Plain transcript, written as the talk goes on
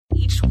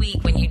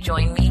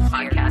join me,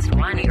 Podcast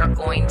One, we are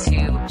going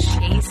to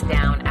chase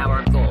down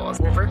our goals,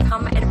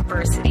 overcome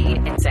adversity,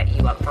 and set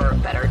you up for a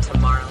better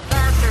tomorrow.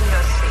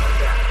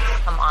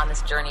 Come on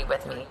this journey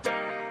with me.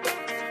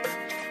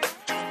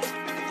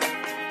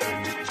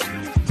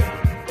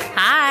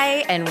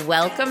 Hi, and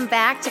welcome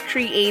back to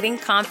Creating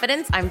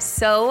Confidence. I'm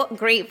so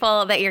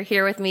grateful that you're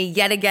here with me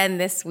yet again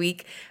this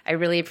week. I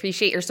really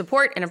appreciate your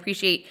support and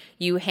appreciate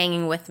you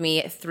hanging with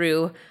me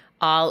through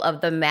all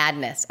of the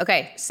madness.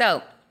 Okay,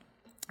 so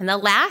in the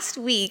last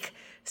week,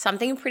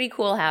 something pretty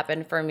cool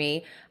happened for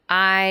me.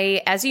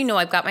 As you know,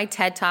 I've got my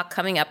TED Talk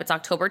coming up. It's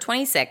October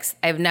 26th.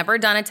 I've never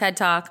done a TED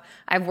Talk.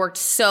 I've worked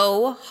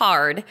so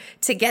hard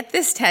to get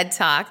this TED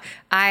Talk.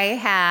 I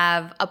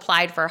have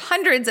applied for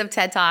hundreds of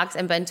TED Talks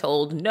and been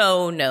told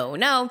no,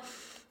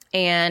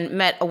 and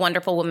met a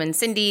wonderful woman,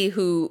 Cindy,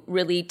 who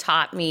really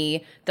taught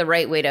me the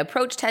right way to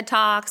approach TED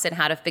Talks and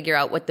how to figure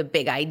out what the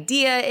big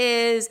idea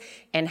is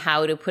and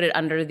how to put it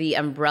under the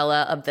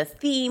umbrella of the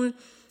theme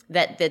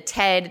that the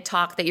TED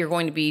Talk that you're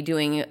going to be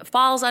doing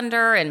falls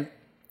under, and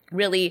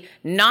really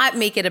not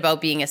make it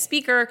about being a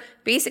speaker.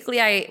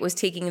 Basically, I was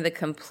taking the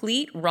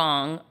complete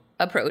wrong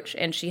approach,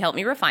 and she helped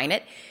me refine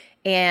it.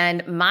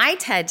 And my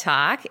TED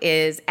Talk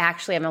is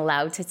actually, I'm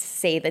allowed to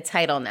say the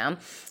title now.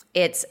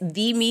 It's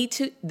the Me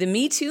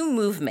Too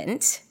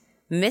Movement,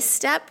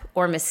 Misstep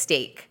or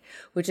Mistake,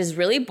 which is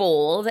really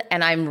bold.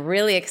 And I'm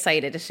really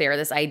excited to share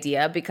this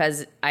idea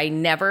because I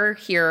never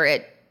hear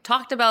it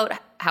talked about.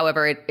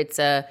 However, it's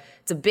a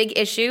big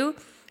issue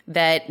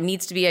that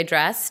needs to be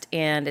addressed,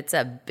 and it's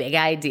a big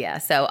idea.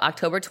 So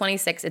October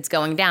 26th, it's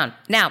going down.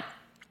 Now,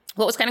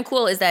 what was kind of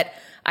cool is that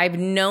I've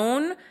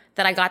known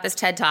that I got this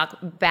TED Talk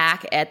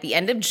back at the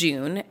end of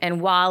June, and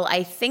while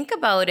I think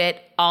about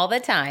it all the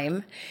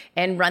time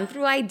and run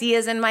through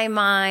ideas in my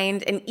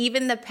mind, and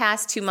even the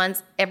past 2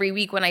 months, every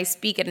week when I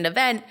speak at an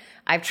event,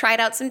 I've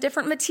tried out some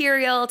different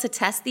material to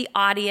test the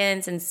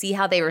audience and see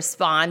how they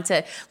respond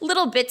to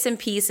little bits and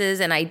pieces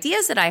and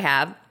ideas that I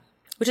have,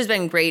 which has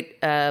been great.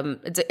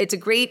 It's a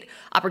great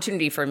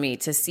opportunity for me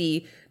to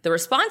see the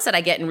response that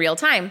I get in real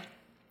time.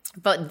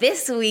 But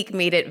this week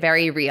made it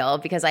very real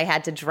because I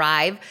had to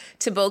drive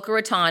to Boca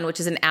Raton, which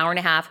is an hour and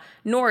a half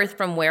north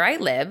from where I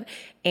live.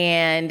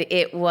 And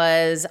it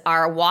was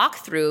our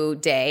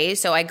walkthrough day.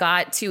 So I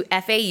got to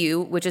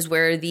FAU, which is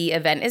where the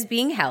event is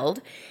being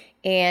held.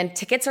 And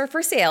tickets are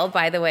for sale,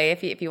 by the way.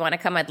 If you want to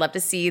come, I'd love to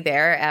see you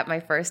there at my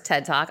first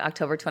TED Talk,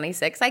 October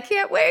 26th. I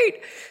can't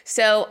wait.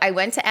 So I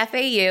went to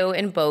FAU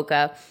in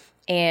Boca,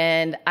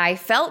 and I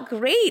felt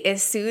great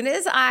as soon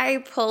as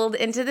I pulled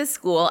into the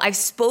school. I've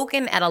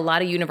spoken at a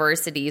lot of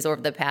universities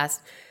over the past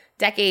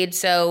decade,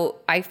 so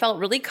I felt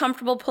really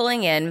comfortable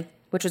pulling in,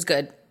 which was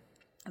good.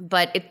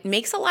 But it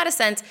makes a lot of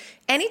sense.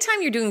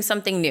 Anytime you're doing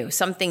something new,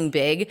 something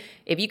big,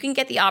 if you can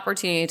get the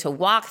opportunity to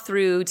walk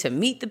through, to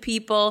meet the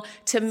people,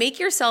 to make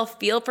yourself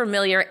feel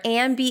familiar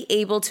and be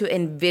able to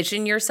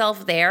envision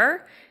yourself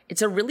there,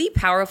 it's a really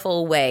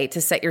powerful way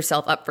to set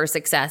yourself up for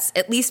success,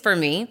 at least for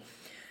me.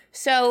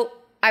 So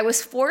I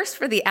was forced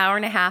for the hour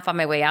and a half on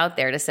my way out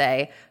there to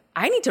say,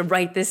 I need to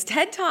write this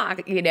TED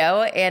Talk,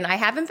 and I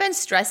haven't been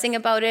stressing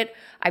about it.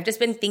 I've just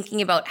been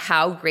thinking about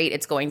how great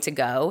it's going to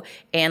go.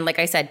 And like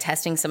I said,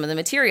 testing some of the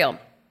material.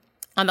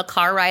 On the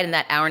car ride in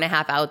that hour and a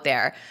half out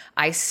there,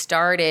 I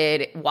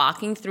started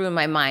walking through in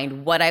my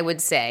mind what I would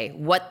say,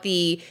 what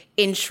the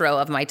intro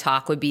of my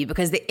talk would be,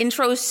 because the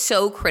intro is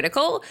so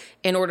critical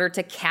in order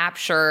to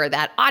capture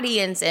that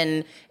audience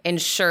and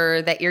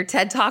ensure that your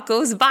TED Talk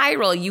goes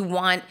viral. You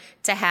want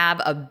to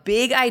have a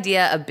big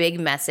idea, a big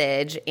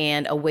message,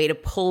 and a way to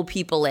pull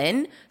people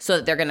in so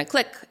that they're going to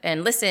click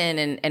and listen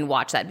and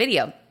watch that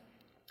video.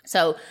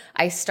 So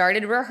I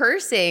started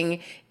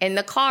rehearsing in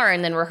the car,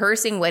 and then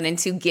rehearsing went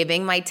into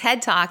giving my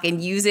TED Talk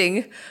and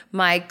using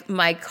my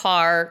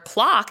car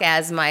clock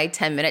as my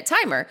 10-minute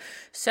timer.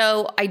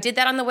 So I did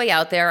that on the way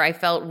out there. I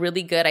felt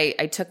really good.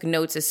 I took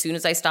notes as soon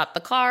as I stopped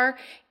the car.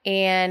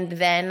 And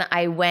then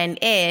I went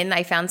in,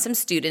 I found some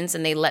students,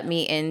 and they let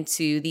me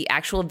into the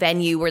actual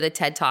venue where the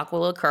TED Talk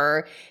will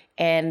occur.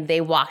 And they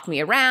walked me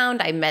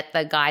around. I met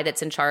the guy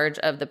that's in charge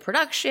of the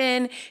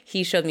production.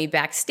 He showed me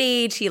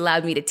backstage. He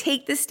allowed me to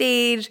take the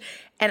stage.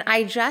 And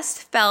I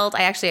just felt,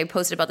 I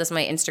posted about this on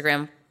my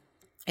Instagram.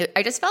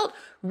 I just felt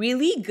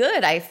really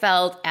good. I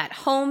felt at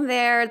home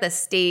there. The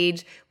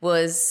stage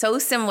was so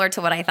similar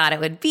to what I thought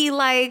it would be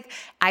like.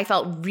 I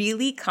felt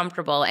really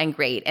comfortable and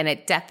great. And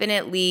it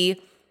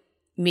definitely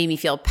made me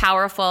feel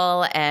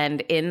powerful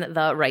and in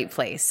the right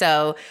place.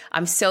 So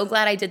I'm so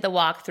glad I did the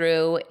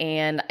walkthrough.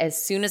 And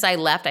as soon as I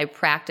left, I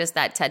practiced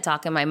that TED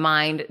Talk in my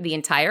mind the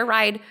entire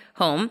ride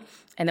home.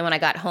 And then when I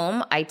got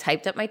home, I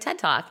typed up my TED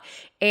Talk.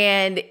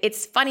 And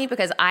it's funny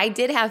because I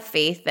did have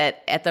faith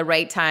that at the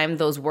right time,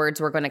 those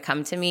words were going to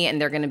come to me and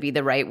they're going to be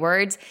the right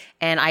words.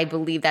 And I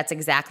believe that's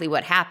exactly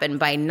what happened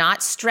by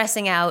not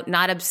stressing out,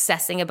 not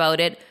obsessing about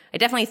it. I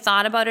definitely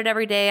thought about it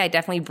every day. I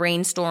definitely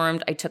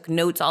brainstormed. I took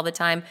notes all the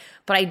time,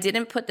 but I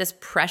didn't put this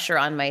pressure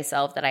on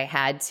myself that I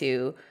had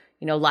to,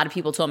 a lot of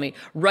people told me,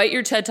 write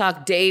your TED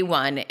Talk day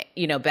one,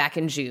 back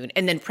in June,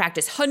 and then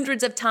practice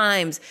hundreds of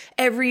times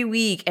every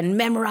week and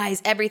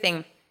memorize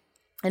everything.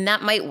 And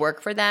that might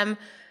work for them.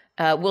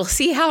 We'll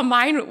see how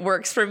mine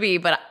works for me.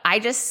 But I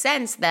just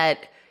sense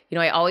that,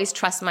 I always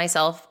trust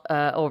myself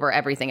over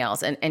everything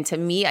else. And to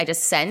me, I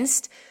just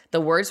sensed the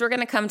words were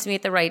going to come to me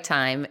at the right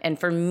time. And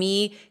for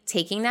me,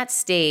 taking that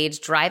stage,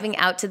 driving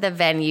out to the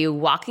venue,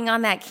 walking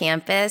on that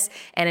campus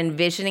and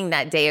envisioning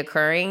that day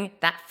occurring,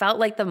 that felt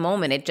like the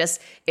moment.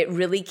 It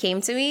really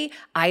came to me.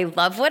 I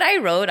love what I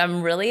wrote.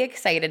 I'm really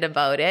excited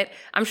about it.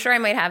 I'm sure I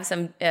might have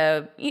some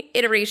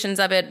iterations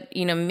of it,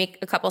 make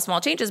a couple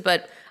small changes,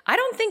 but I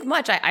don't think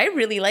much. I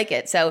really like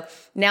it. So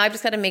now I've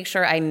just got to make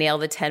sure I nail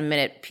the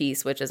 10-minute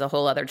piece, which is a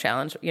whole other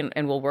challenge,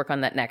 and we'll work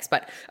on that next.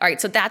 But all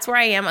right, so that's where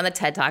I am on the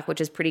TED Talk,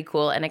 which is pretty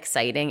cool and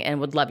exciting,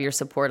 and would love your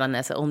support on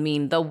this. It will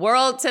mean the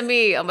world to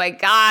me. Oh my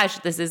gosh,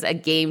 this is a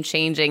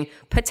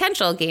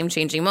potential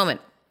game-changing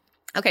moment.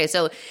 Okay,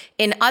 so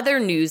in other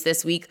news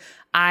this week,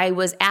 I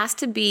was asked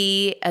to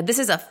be, this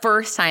is a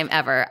first time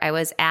ever, I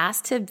was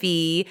asked to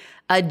be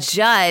a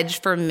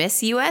judge for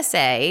Miss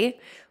USA,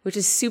 which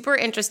is super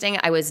interesting.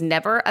 I was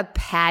never a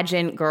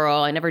pageant girl.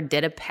 I never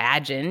did a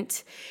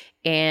pageant.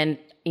 And,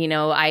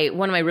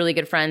 one of my really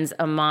good friends,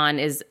 Aman,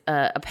 is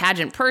a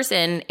pageant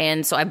person.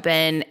 And so I've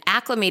been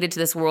acclimated to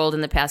this world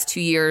in the past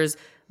 2 years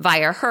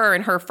via her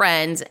and her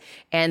friends.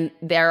 And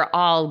they're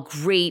all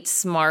great,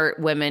 smart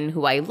women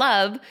who I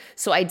love.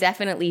 So I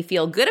definitely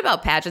feel good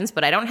about pageants,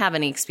 but I don't have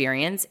any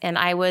experience. And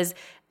I was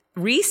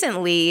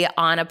recently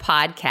on a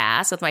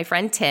podcast with my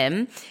friend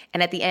Tim.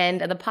 And at the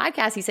end of the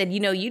podcast, he said,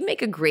 you'd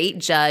make a great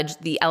judge.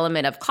 The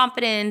element of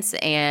confidence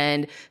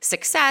and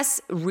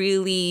success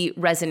really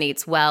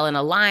resonates well and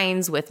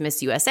aligns with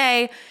Miss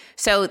USA.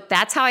 So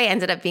that's how I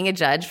ended up being a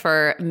judge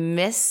for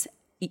Miss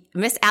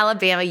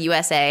Alabama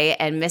USA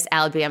and Miss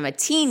Alabama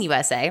Teen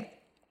USA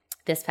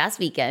this past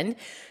weekend.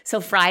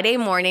 So Friday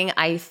morning,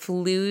 I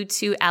flew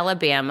to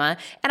Alabama,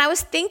 and I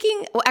was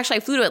thinking, I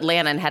flew to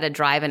Atlanta and had to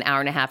drive an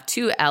hour and a half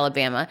to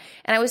Alabama.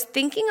 And I was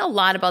thinking a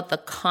lot about the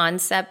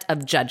concept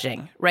of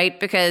judging, right?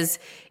 Because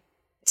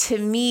to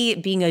me,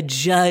 being a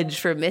judge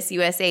for Miss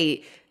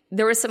USA,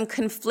 there were some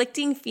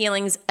conflicting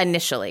feelings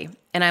initially.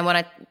 And I want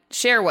to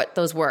share what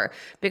those were,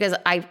 because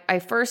I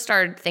first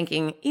started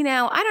thinking,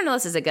 I don't know,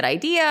 this is a good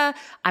idea.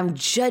 I'm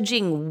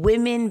judging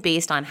women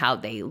based on how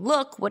they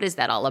look. What is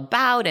that all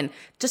about? And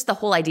just the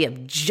whole idea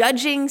of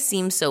judging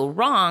seems so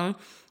wrong,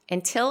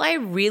 until I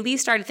really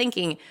started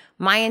thinking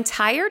my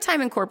entire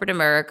time in corporate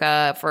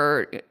America.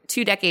 For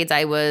 2 decades,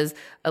 I was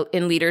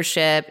in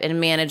leadership and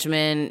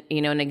management,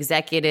 an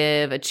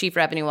executive, a chief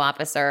revenue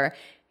officer.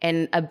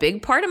 And a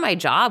big part of my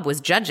job was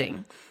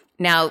judging.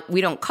 Now,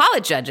 we don't call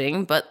it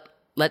judging, but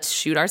let's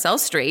shoot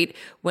ourselves straight.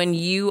 When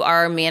you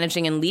are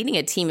managing and leading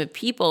a team of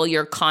people,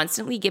 you're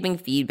constantly giving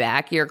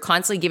feedback. You're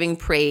constantly giving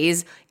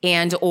praise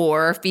and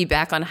or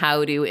feedback on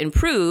how to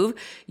improve.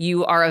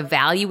 You are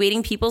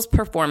evaluating people's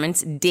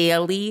performance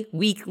daily,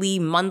 weekly,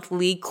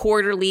 monthly,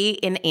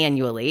 quarterly, and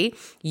annually.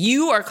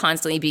 You are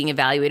constantly being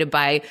evaluated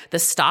by the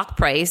stock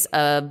price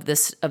of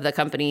the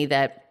company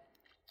that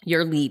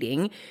you're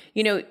leading.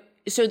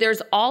 So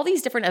there's all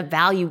these different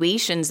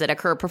evaluations that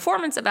occur,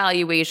 performance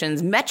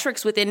evaluations,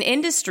 metrics within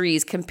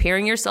industries,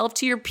 comparing yourself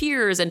to your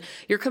peers and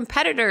your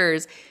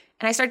competitors.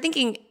 And I started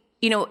thinking,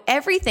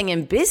 everything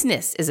in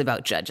business is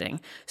about judging.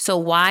 So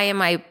why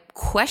am I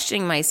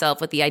questioning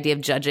myself with the idea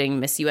of judging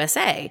Miss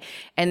USA?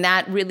 And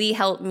that really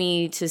helped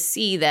me to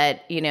see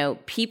that,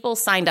 people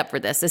signed up for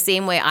this. The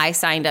same way I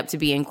signed up to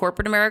be in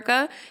corporate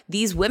America,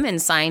 these women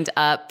signed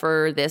up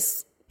for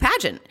this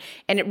pageant.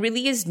 And it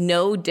really is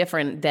no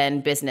different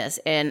than business.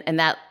 And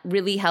that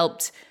really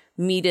helped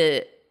me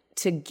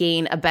to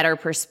gain a better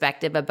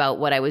perspective about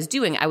what I was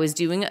doing. I was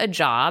doing a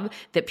job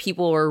that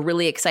people were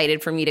really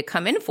excited for me to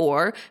come in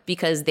for,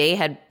 because they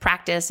had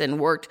practiced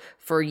and worked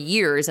for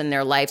years in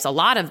their lives, a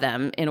lot of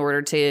them, in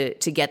order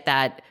to get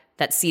that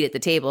seat at the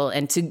table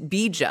and to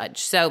be judged.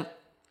 So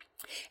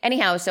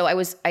anyhow,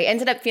 I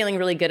ended up feeling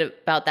really good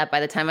about that by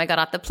the time I got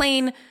off the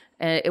plane.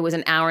 It was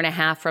an hour and a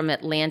half from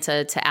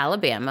Atlanta to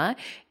Alabama,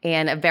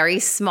 and a very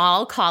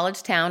small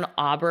college town,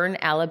 Auburn,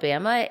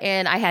 Alabama.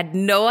 And I had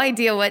no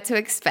idea what to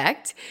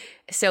expect.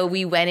 So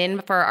we went in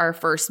for our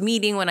first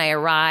meeting when I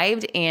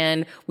arrived,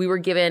 and we were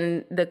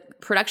given, the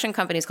production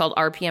company is called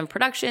RPM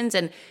Productions,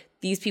 and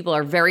these people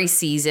are very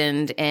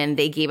seasoned, and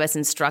they gave us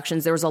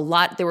instructions. There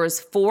was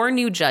 4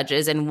 new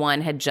judges, and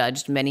 1 had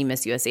judged many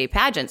Miss USA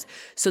pageants.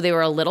 So they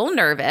were a little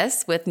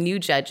nervous with new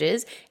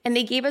judges, and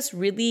they gave us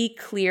really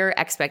clear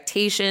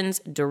expectations,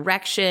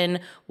 direction,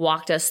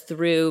 walked us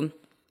through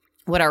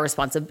what our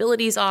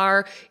responsibilities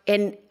are.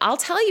 And I'll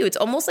tell you, it's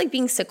almost like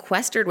being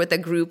sequestered with a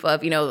group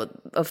of,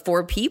 of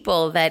 4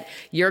 people that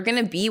you're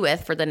going to be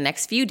with for the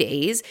next few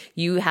days.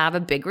 You have a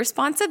big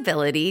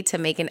responsibility to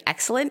make an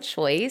excellent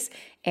choice.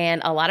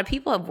 And a lot of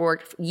people have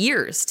worked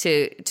years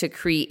to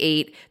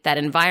create that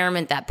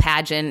environment, that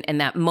pageant, and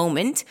that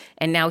moment.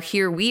 And now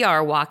here we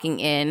are walking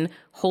in,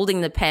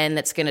 holding the pen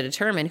that's going to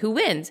determine who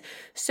wins.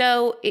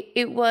 So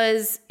it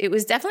was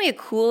definitely a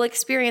cool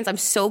experience. I'm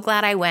so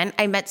glad I went.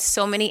 I met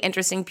so many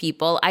interesting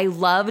people. I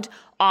loved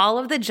all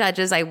of the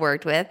judges I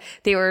worked with.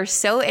 They were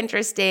so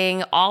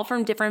interesting, all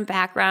from different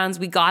backgrounds.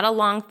 We got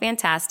along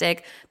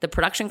fantastic. The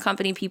production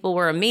company people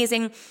were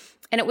amazing.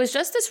 And it was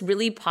just this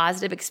really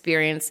positive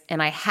experience.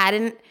 And I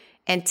hadn't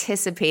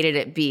anticipated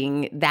it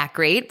being that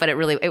great, but it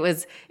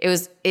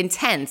was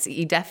intense.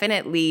 You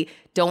definitely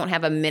don't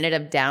have a minute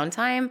of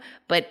downtime,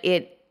 but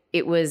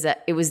it was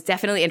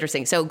definitely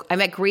interesting. So I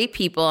met great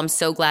people. I'm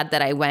so glad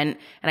that I went,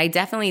 and I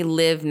definitely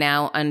live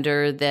now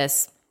under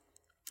this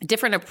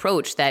different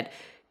approach that,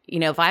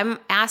 if I'm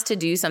asked to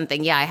do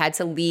something, I had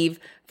to leave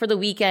for the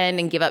weekend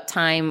and give up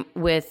time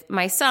with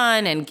my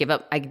son and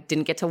I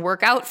didn't get to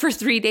work out for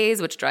 3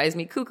 days, which drives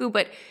me cuckoo.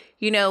 But,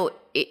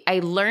 I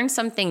learned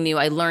something new.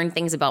 I learned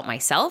things about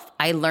myself.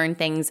 I learned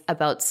things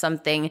about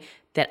something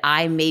that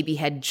I maybe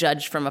had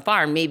judged from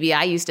afar. Maybe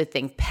I used to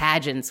think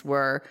pageants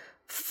were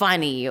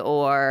funny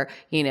or,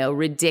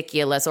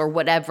 ridiculous or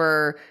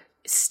whatever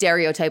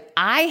stereotype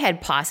I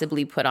had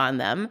possibly put on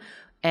them.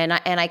 And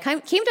I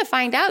came to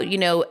find out,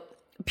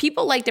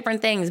 people like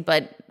different things,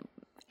 but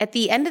at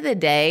the end of the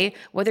day,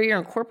 whether you're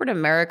in corporate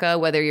America,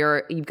 whether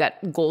you've got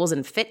goals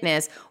in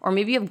fitness, or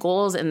maybe you have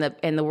goals in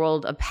the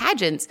world of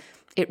pageants,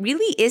 it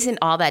really isn't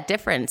all that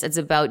different. It's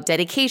about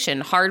dedication,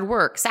 hard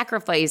work,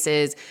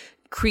 sacrifices,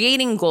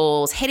 creating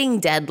goals,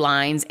 hitting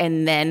deadlines,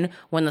 and then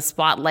when the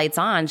spotlight's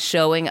on,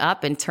 showing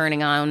up and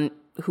turning on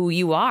who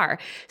you are.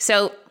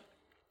 So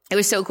it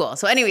was so cool.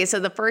 So anyway, so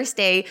the first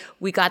day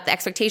we got the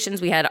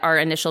expectations. We had our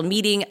initial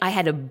meeting. I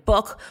had a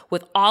book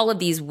with all of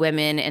these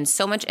women and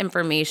so much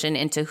information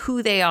into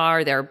who they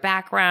are, their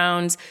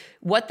backgrounds,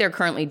 what they're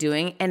currently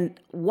doing. And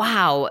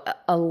wow,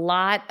 a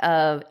lot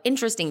of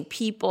interesting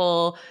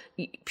people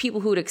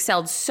who had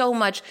excelled so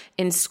much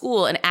in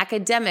school and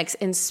academics,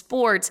 in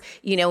sports,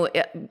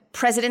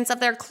 presidents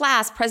of their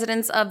class,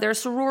 presidents of their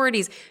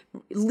sororities,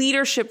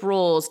 leadership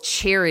roles.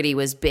 Charity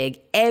was big.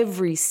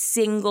 Every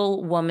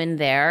single woman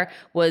there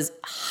was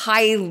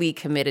highly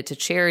committed to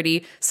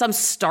charity. Some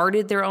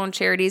started their own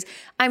charities.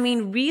 I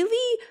mean,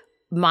 really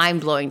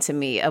mind-blowing to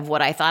me of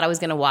what I thought I was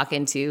going to walk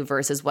into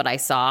versus what I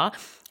saw.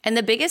 And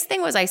the biggest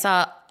thing was I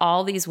saw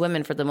all these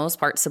women, for the most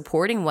part,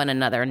 supporting one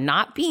another,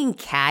 not being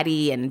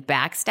catty and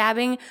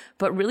backstabbing,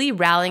 but really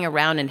rallying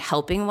around and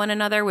helping one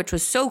another, which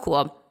was so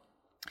cool.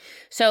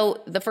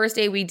 So the first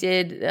day we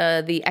did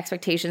the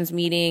expectations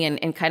meeting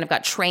and kind of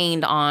got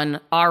trained on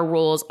our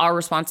roles, our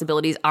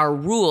responsibilities, our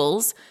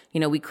rules.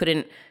 We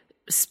couldn't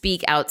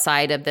speak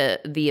outside of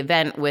the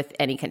event with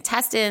any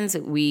contestants.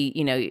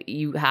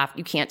 You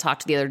can't talk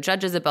to the other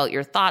judges about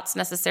your thoughts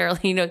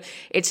necessarily.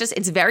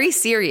 It's very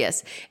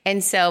serious.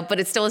 And so, but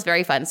it still was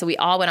very fun. So we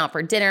all went out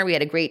for dinner. We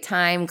had a great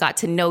time, got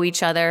to know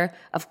each other.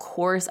 Of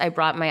course, I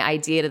brought my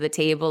idea to the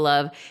table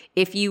of,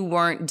 if you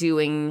weren't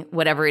doing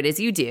whatever it is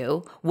you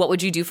do, what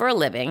would you do for a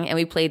living? And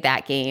we played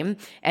that game.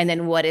 And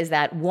then what is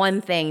that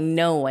one thing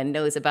no one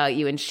knows about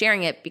you, and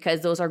sharing it,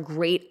 because those are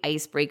great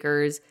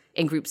icebreakers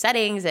in group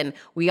settings. And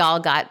we all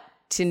got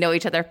to know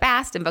each other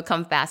fast and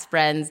become fast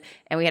friends.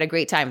 And we had a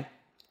great time.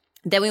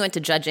 Then we went to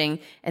judging,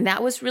 and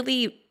that was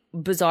really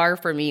bizarre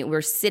for me.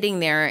 We're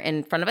sitting there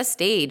in front of a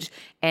stage,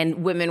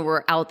 and women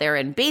were out there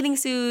in bathing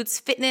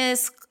suits,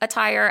 fitness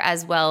attire,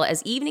 as well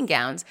as evening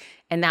gowns.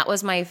 And that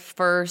was my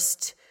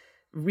first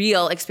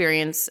real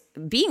experience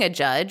being a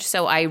judge.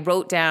 So I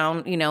wrote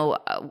down,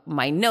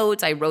 my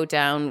notes. I wrote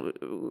down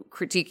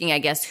critiquing, I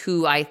guess,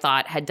 who I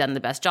thought had done the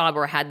best job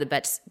or had the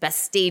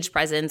best stage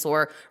presence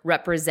or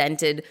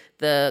represented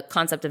the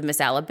concept of Miss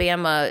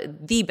Alabama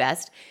the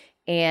best.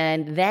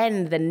 And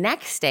then the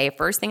next day,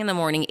 first thing in the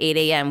morning, 8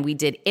 a.m., we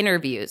did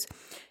interviews.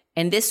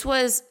 And this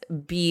was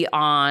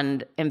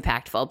beyond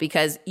impactful,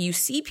 because you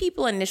see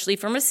people initially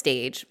from a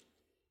stage.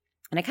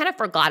 And I kind of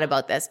forgot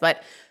about this,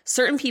 but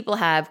certain people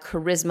have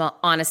charisma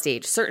on a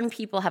stage. Certain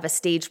people have a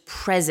stage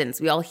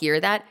presence. We all hear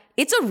that.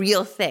 It's a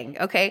real thing,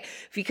 okay?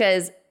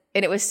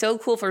 And it was so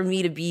cool for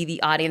me to be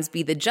the audience,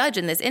 be the judge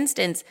in this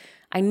instance.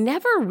 I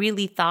never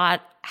really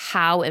thought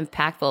how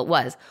impactful it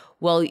was.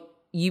 Well,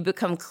 you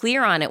become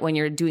clear on it when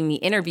you're doing the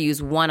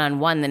interviews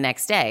one-on-one the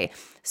next day.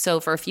 So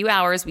for a few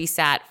hours, we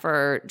sat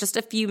for just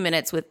a few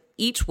minutes with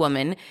each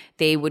woman.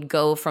 They would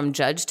go from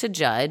judge to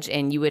judge,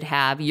 and you would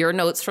have your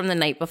notes from the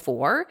night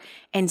before,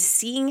 and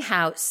seeing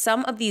how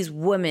some of these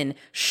women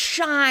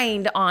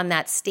shined on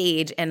that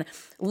stage and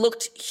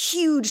looked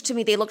huge to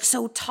me. They looked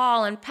so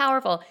tall and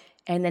powerful.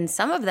 And then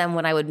some of them,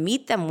 when I would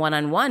meet them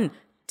one-on-one,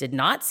 did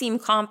not seem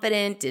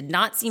confident, did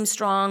not seem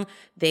strong.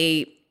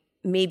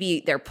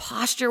 Maybe their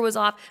posture was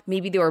off.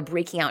 Maybe they were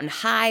breaking out in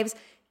hives.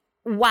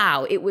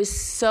 Wow, it was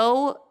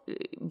so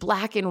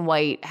black and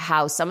white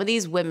how some of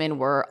these women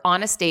were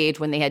on a stage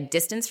when they had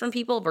distance from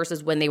people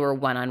versus when they were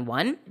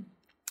one-on-one.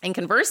 And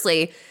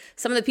conversely,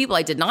 some of the people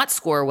I did not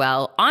score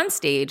well on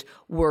stage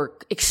were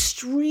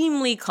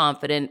extremely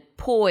confident,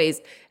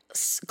 poised,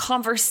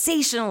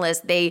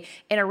 conversationalist. They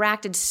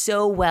interacted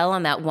so well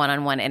on that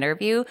one-on-one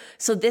interview.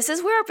 So this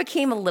is where it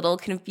became a little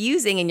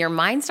confusing and your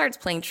mind starts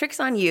playing tricks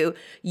on you.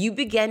 You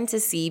begin to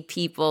see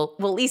people,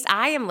 well, at least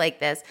I am like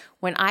this.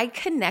 When I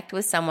connect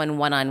with someone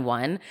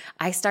one-on-one,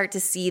 I start to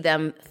see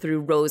them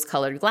through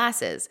rose-colored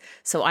glasses.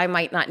 So I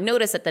might not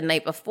notice that the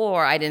night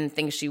before, I didn't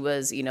think she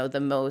was, the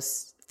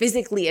most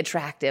physically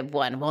attractive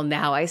one. Well,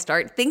 now I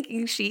start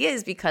thinking she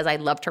is because I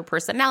loved her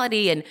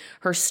personality and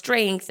her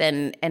strength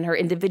and her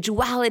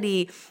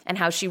individuality and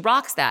how she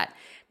rocks that.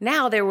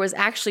 Now, there was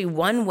actually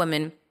one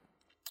woman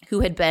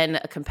who had been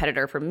a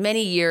competitor for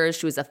many years.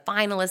 She was a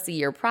finalist the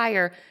year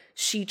prior.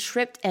 She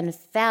tripped and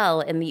fell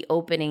in the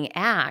opening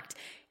act.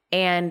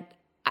 And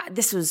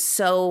this was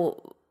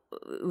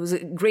it was a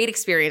great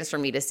experience for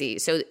me to see.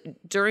 So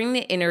during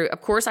the interview,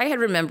 of course, I had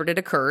remembered it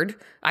occurred.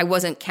 I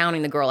wasn't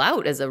counting the girl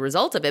out as a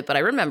result of it, but I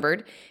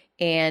remembered.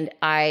 And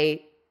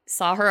I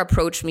saw her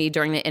approach me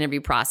during the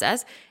interview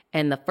process.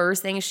 And the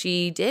first thing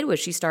she did was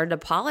she started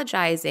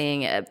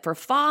apologizing for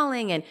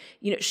falling. And,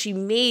 she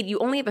made, you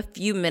only have a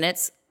few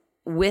minutes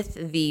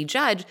with the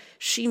judge.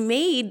 She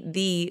made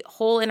the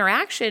whole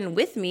interaction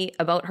with me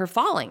about her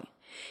falling.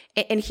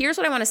 And here's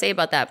what I want to say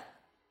about that.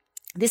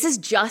 This is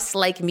just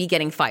like me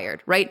getting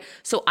fired, right?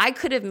 So I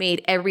could have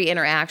made every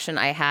interaction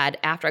I had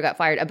after I got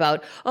fired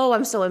about, oh,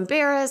 I'm so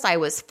embarrassed, I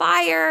was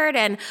fired,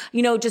 and,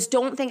 just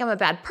don't think I'm a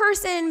bad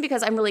person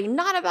because I'm really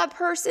not a bad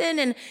person.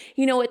 And,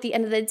 at the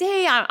end of the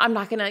day, I'm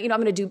not gonna, I'm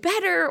gonna do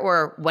better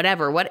or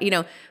whatever,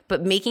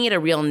 but making it a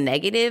real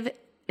negative.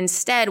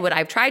 Instead, what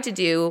I've tried to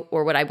do,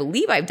 or what I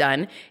believe I've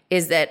done,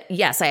 is that,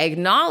 yes, I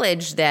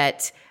acknowledge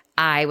that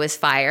I was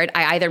fired.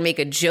 I either make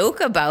a joke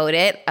about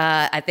it,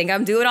 I think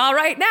I'm doing all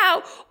right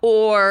now,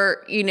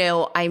 or,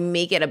 I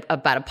make it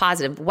about a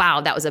positive, wow,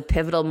 that was a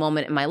pivotal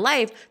moment in my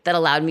life that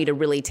allowed me to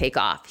really take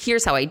off.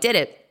 Here's how I did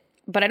it.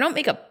 But I don't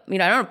I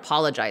don't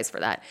apologize for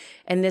that.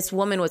 And this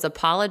woman was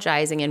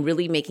apologizing and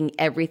really making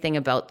everything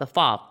about the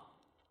fall.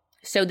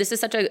 So this is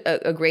such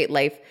a great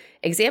life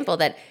example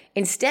that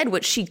instead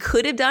what she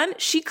could have done,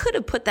 she could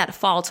have put that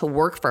fall to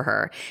work for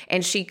her.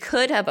 And she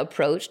could have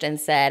approached and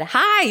said,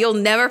 hi, you'll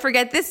never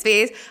forget this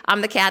phase.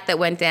 I'm the cat that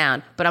went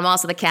down, but I'm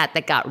also the cat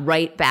that got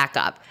right back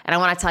up. And I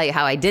want to tell you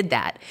how I did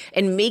that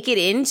and make it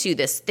into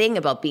this thing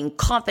about being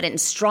confident and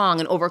strong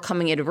and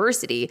overcoming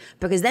adversity,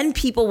 because then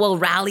people will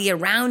rally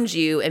around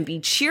you and be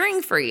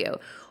cheering for you.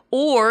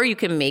 Or you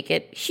can make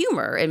it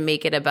humor and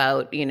make it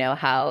about,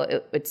 how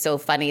it's so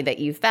funny that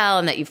you fell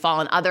and that you've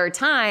fallen other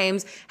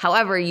times.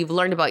 However, you've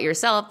learned about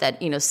yourself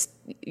that,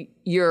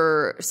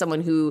 you're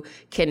someone who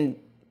can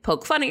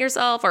poke fun at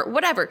yourself or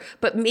whatever.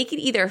 But make it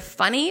either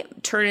funny,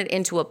 turn it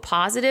into a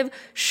positive,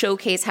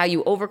 showcase how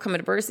you overcome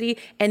adversity,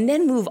 and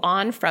then move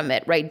on from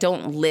it, right?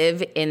 Don't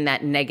live in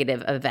that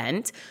negative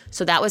event.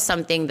 So that was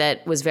something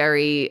that was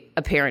very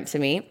apparent to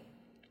me.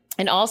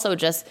 And also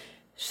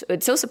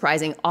it's so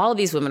surprising. All of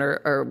these women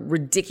are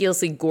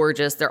ridiculously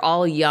gorgeous. They're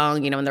all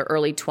young, in their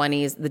early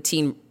 20s. The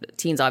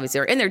teens obviously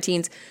are in their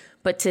teens.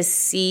 But to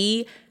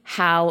see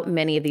how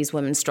many of these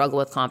women struggle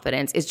with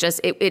confidence,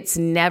 it's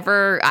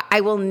never, I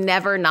will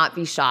never not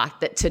be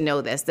shocked to know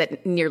this,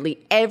 that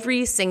nearly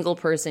every single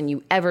person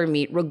you ever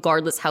meet,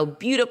 regardless how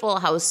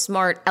beautiful, how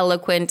smart,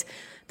 eloquent,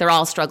 they're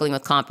all struggling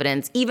with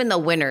confidence, even the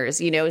winners,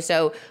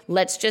 So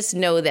let's just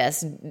know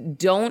this.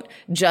 Don't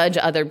judge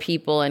other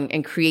people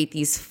and create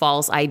these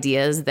false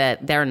ideas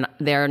that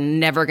they're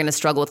never going to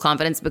struggle with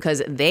confidence,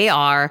 because they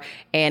are.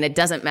 And it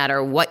doesn't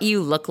matter what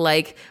you look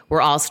like.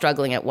 We're all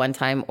struggling at one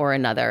time or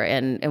another.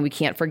 And we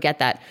can't forget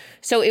that.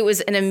 So it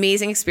was an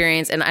amazing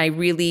experience. And I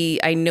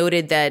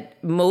noted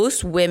that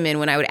most women,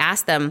 when I would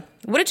ask them,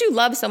 what did you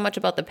love so much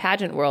about the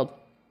pageant world?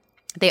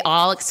 They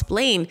all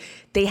explained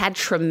they had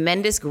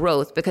tremendous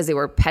growth because they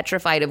were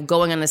petrified of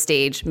going on the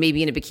stage,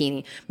 maybe in a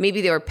bikini.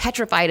 Maybe they were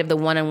petrified of the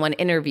one-on-one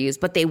interviews,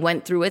 but they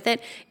went through with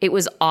it. It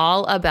was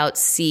all about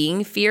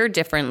seeing fear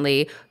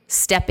differently,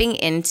 stepping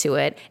into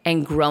it,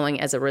 and growing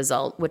as a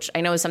result, which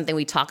I know is something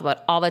we talk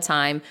about all the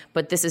time,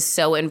 but this is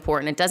so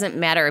important. It doesn't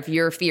matter if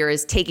your fear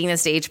is taking the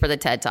stage for the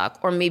TED Talk,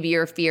 or maybe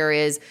your fear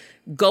is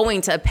going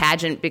to a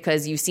pageant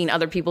because you've seen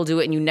other people do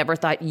it and you never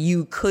thought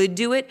you could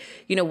do it.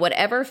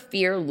 Whatever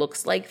fear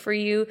looks like for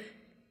you,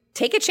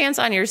 take a chance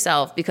on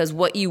yourself, because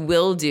what you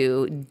will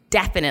do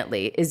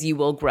definitely is you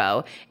will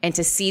grow. And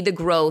to see the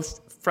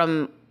growth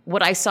from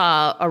what I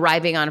saw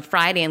arriving on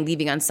Friday and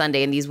leaving on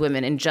Sunday in these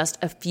women in just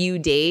a few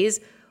days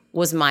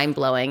was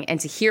mind-blowing,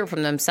 and to hear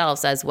from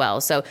themselves as well.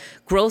 So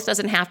growth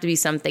doesn't have to be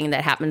something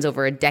that happens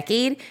over a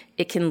decade.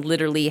 It can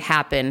literally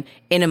happen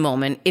in a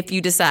moment if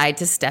you decide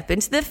to step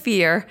into the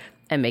fear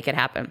and make it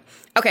happen.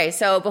 Okay,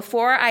 so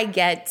before I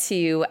get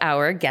to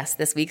our guest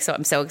this week, so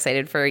I'm so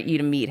excited for you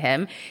to meet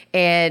him,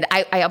 and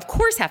I of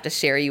course have to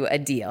share you a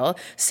deal.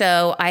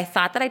 So I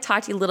thought that I'd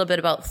talk to you a little bit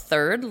about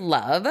Third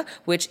Love,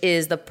 which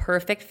is the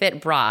perfect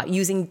fit bra,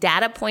 using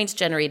data points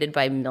generated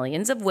by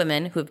millions of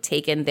women who have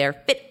taken their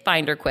Fit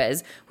Finder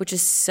quiz, which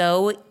is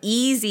so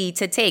easy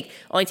to take.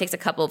 Only takes a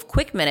couple of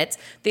quick minutes.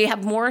 They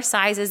have more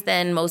sizes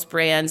than most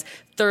brands.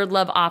 Third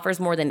Love offers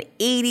more than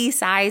 80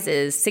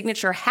 sizes,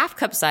 signature half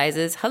cup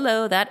sizes.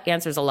 Hello, that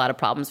answers a lot of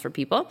problems for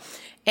people.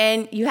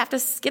 And you have to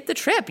skip the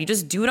trip. You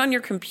just do it on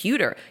your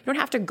computer. You don't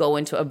have to go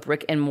into a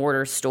brick and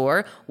mortar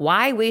store.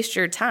 Why waste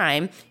your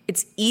time?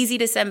 It's easy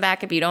to send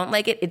back if you don't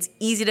like it. It's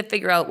easy to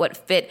figure out what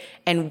fit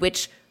and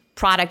which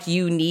product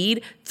you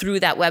need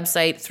through that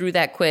website, through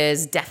that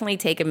quiz. Definitely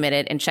take a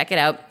minute and check it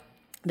out.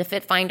 The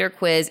Fit Finder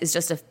quiz is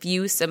just a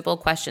few simple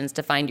questions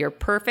to find your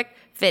perfect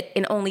fit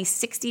in only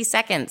 60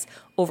 seconds.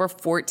 Over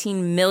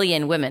 14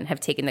 million women have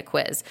taken the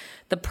quiz.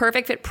 The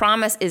perfect fit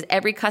promise is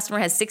every customer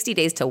has 60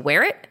 days to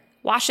wear it,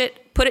 wash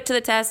it, put it to the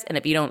test, and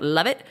if you don't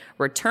love it,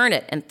 return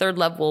it. And Third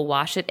Love will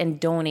wash it and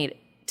donate it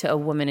to a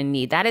woman in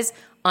need. That is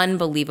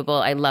unbelievable.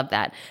 I love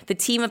that. The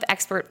team of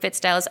expert fit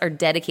stylists are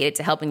dedicated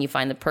to helping you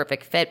find the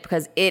perfect fit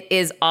because it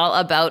is all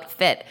about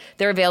fit.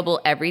 They're available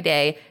every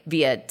day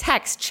via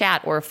text,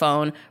 chat, or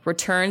phone.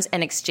 Returns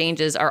and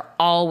exchanges are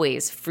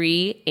always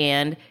free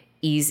and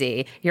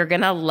easy. You're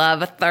going to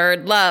love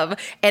Third Love.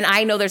 And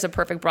I know there's a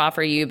perfect bra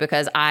for you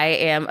because I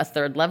am a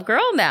Third Love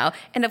girl now.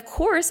 And of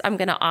course, I'm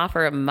going to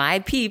offer my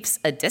peeps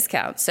a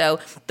discount. So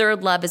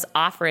Third Love is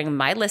offering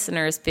my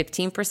listeners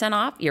 15%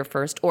 off your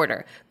first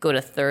order. Go to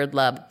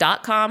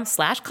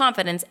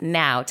thirdlove.com/confidence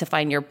now to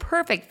find your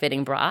perfect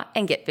fitting bra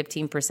and get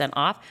 15%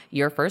 off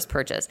your first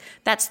purchase.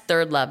 That's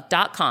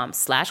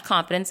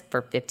thirdlove.com/confidence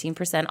for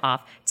 15%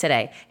 off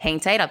today. Hang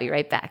tight. I'll be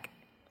right back.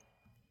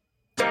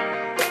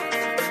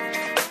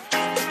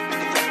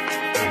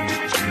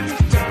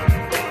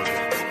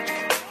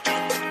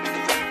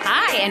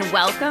 And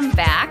welcome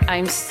back.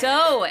 I'm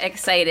so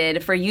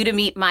excited for you to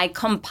meet my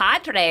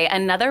compadre,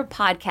 another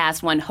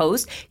Podcast One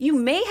host. You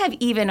may have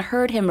even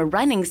heard him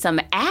running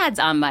some ads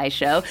on my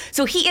show,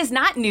 so he is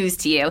not news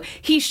to you.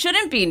 He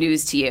shouldn't be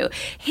news to you.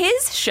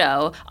 His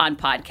show on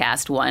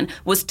Podcast One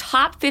was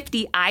Top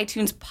 50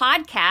 iTunes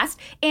Podcast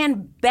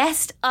and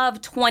Best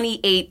of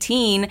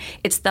 2018.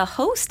 It's the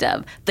host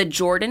of The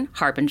Jordan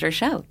Harbinger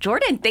Show.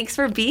 Jordan, thanks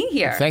for being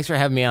here. Thanks for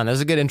having me on. That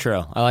was a good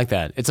intro. I like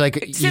that. It's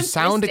like you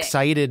sound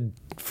excited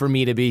for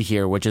me to be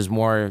here, which is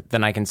more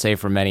than I can say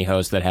for many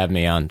hosts that have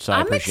me on. So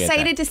I'm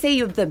excited to say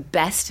you have the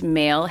best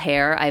male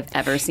hair I've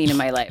ever seen in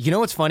my life. You know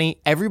what's funny?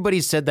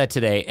 Everybody said that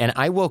today, and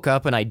I woke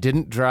up and I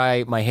didn't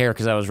dry my hair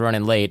because I was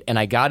running late, and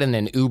I got in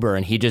an Uber,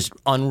 and he just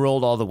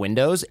unrolled all the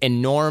windows,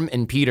 and Norm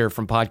and Peter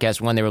from Podcast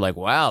One, they were like,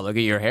 wow, look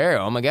at your hair.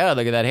 Oh my God,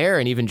 look at that hair.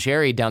 And even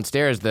Cherry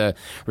downstairs, the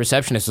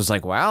receptionist, was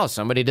like, wow,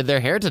 somebody did their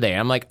hair today.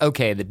 I'm like,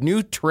 okay, the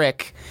new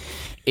trick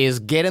is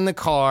get in the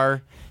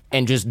car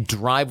and just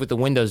drive with the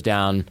windows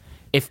down.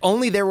 If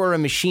only there were a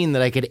machine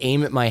that I could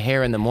aim at my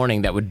hair in the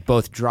morning that would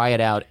both dry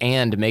it out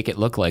and make it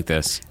look like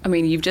this. I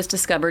mean, you've just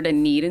discovered a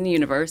need in the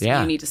universe.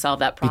 Yeah. You need to solve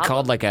that problem. Be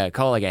called like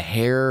a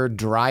hair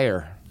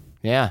dryer.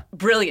 Yeah.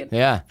 Brilliant.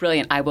 Yeah.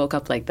 Brilliant. I woke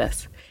up like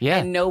this. Yeah.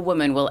 And no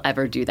woman will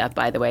ever do that,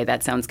 by the way.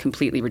 That sounds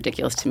completely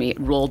ridiculous to me.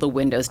 Roll the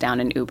windows down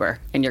in Uber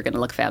and you're going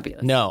to look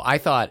fabulous. No, I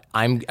thought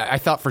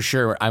for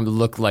sure I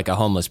look like a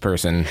homeless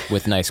person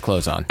with nice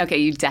clothes on. Okay,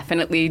 you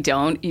definitely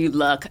don't. You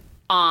look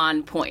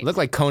on point. Look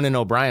like Conan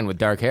O'Brien with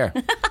dark hair.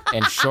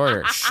 And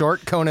shorter.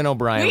 Short Conan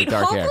O'Brien with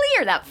dark hair. Hopefully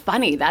you're that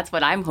funny. That's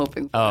what I'm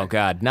hoping for. Oh,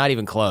 God. Not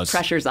even close.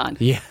 Pressure's on.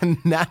 Yeah,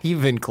 not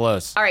even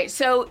close. All right.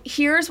 So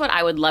here's what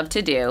I would love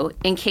to do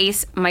in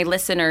case my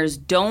listeners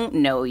don't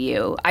know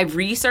you. I've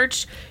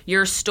researched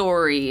your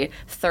story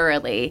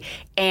thoroughly,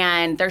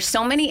 and there's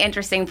so many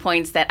interesting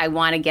points that I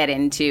want to get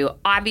into.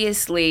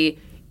 Obviously,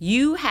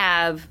 you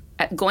have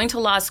going to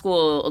law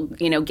school,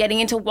 getting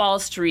into Wall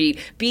Street,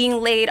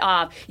 being laid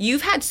off.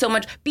 You've had so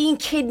much, being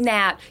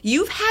kidnapped.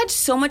 You've had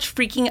so much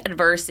freaking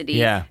adversity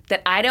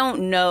that I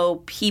don't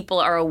know people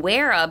are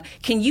aware of.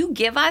 Can you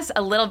give us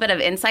a little bit of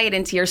insight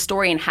into your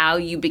story and how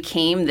you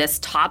became this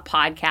top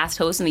podcast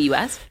host in the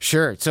U.S.?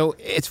 Sure. So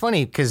it's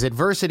funny because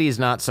adversity is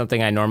not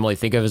something I normally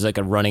think of as like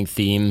a running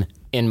theme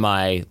in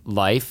my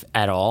life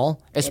at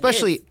all,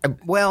 especially,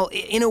 well,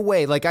 in a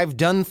way, like I've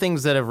done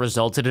things that have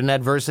resulted in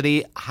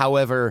adversity.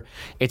 However,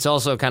 it's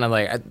also kind of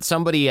like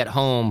somebody at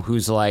home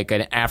who's like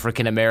an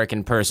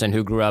African-American person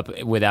who grew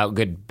up without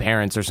good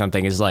parents or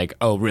something is like,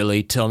 oh,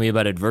 really? Tell me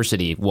about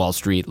adversity, Wall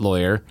Street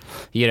lawyer.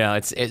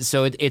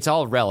 It's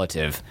all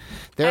relative.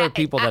 There are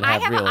people that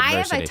have real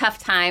adversity. I have a tough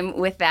time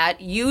with that.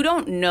 You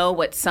don't know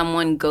what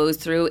someone goes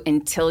through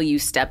until you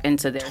step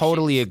into their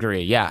Totally shoes.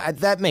 Agree. Yeah,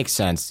 that makes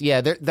sense. Yeah,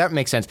 that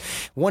makes sense.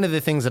 One of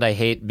the things that I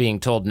hate being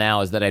told now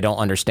now is that I don't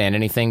understand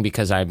anything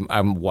because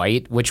I'm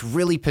white, which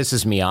really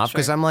pisses me off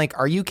because I'm like,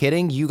 are you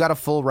kidding? You got a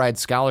full ride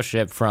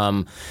scholarship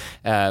from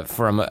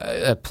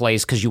a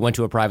place because you went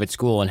to a private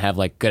school and have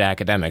like good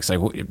academics.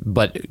 Like,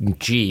 but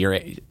gee, you're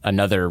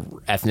another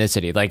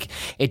ethnicity. Like,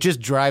 it just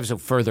drives a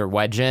further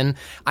wedge in.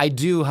 I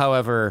do,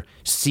 however,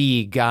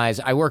 see guys.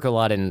 I work a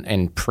lot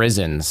in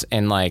prisons,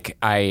 and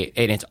and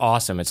it's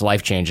awesome. It's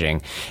life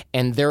changing,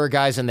 and there are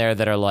guys in there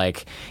that are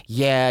like,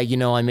 yeah,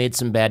 I made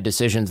some bad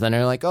decisions. Then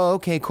they're like, oh,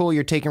 okay, cool.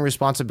 You're taking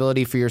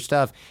responsibility for your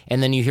stuff.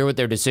 And then you hear what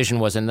their decision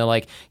was. And they're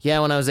like, yeah,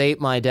 when I was 8,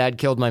 my dad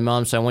killed my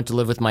mom. So I went to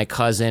live with my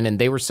cousin and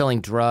they were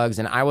selling drugs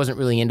and I wasn't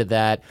really into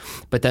that.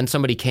 But then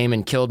somebody came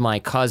and killed my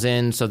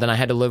cousin. So then I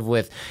had to live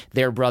with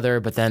their brother.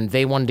 But then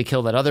they wanted to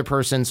kill that other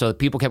person. So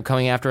people kept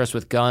coming after us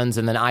with guns.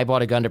 And then I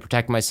bought a gun to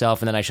protect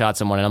myself. And then I shot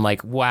someone. And I'm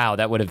like, wow,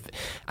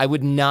 I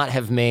would not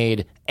have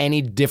made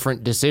any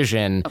different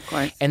decision. Of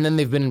course. And then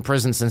they've been in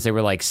prison since they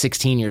were like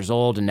 16 years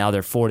old and now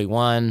they're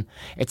 41.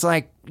 It's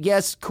like,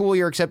 yes, cool,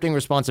 you're accepting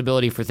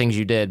responsibility for things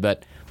you did,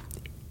 but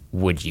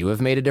would you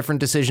have made a different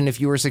decision if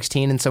you were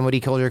 16 and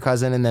somebody killed your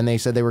cousin and then they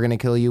said they were going to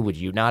kill you? Would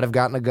you not have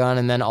gotten a gun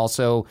and then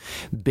also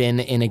been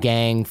in a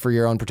gang for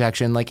your own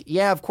protection? Like,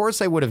 yeah, of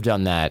course I would have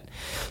done that.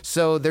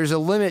 So there's a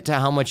limit to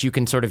how much you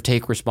can sort of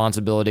take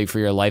responsibility for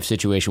your life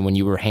situation when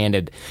you were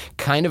handed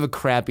kind of a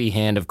crappy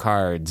hand of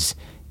cards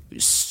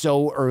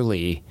so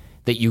early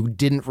that you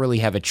didn't really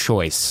have a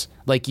choice.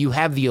 Like, you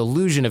have the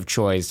illusion of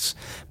choice,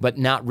 but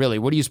not really.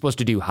 What are you supposed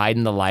to do? Hide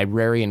in the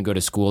library and go to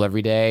school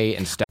every day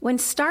and stuff? When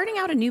starting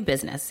out a new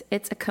business,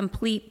 it's a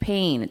complete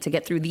pain to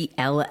get through the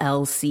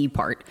LLC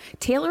part.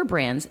 Tailor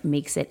Brands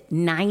makes it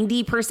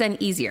 90%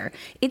 easier.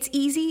 It's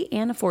easy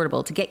and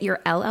affordable to get your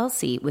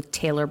LLC with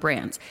Tailor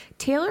Brands.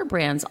 Tailor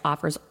Brands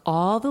offers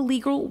all the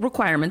legal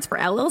requirements for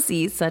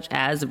LLCs, such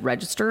as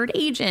registered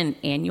agent,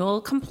 annual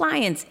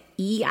compliance,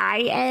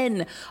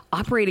 EIN,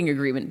 operating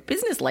agreement,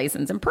 business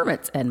license, and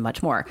permits, and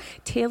much more.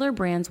 Tailor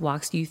Brands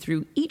walks you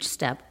through each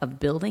step of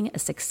building a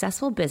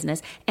successful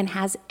business and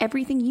has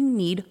everything you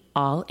need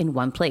all in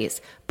one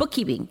place.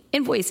 Bookkeeping,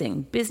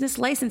 invoicing, business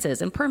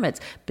licenses and permits,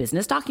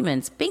 business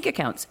documents, bank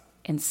accounts,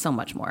 and so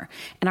much more.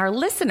 And our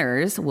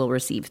listeners will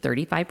receive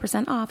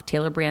 35% off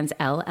Tailor Brands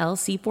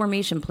LLC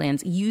formation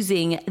plans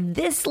using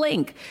this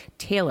link,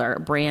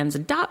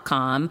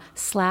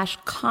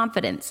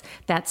 tailorbrands.com/confidence.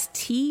 That's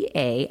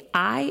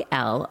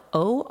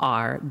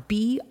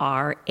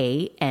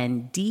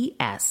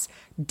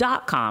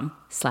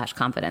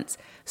TAILORBRANDS.com/confidence.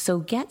 So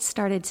get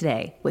started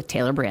today with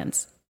Tailor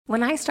Brands.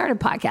 When I started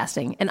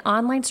podcasting, an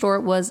online store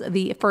was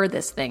the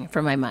furthest thing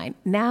from my mind.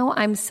 Now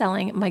I'm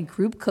selling my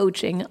group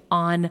coaching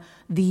on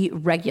the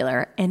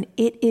regular, and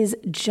it is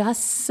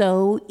just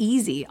so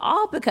easy,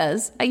 all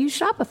because I use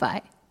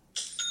Shopify.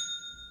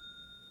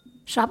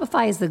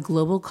 Shopify is the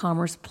global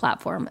commerce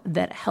platform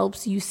that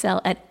helps you sell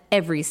at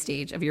every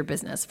stage of your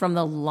business, from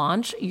the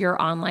launch your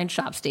online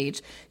shop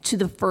stage to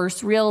the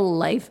first real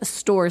life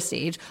store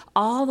stage,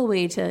 all the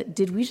way to,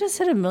 did we just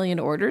hit 1 million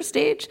orders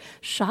stage?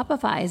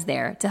 Shopify is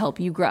there to help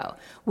you grow.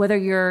 Whether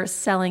you're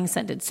selling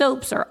scented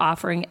soaps or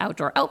offering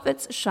outdoor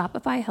outfits,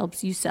 Shopify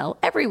helps you sell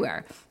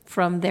everywhere.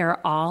 From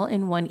their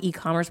all-in-one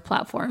e-commerce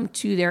platform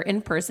to their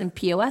in-person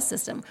POS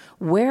system,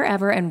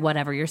 wherever and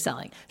whatever you're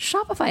selling,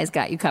 Shopify's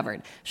got you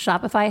covered.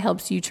 Shopify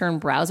helps you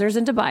turn browsers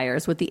into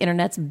buyers with the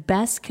internet's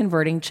best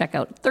converting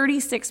checkout,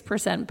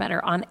 36%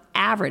 better on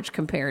average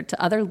compared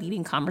to other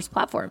leading commerce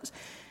platforms,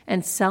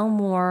 and sell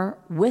more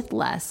with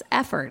less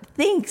effort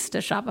thanks to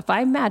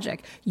Shopify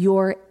Magic,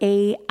 your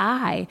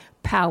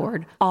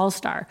AI-powered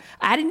all-star.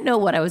 I didn't know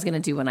what I was going to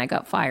do when I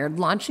got fired.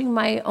 Launching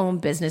my own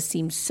business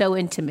seemed so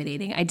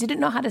intimidating. I didn't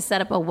know how to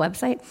set up a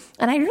website,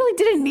 and I really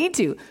didn't need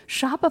to.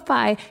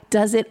 Shopify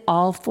does it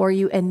all for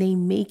you, and they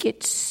make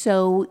it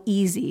so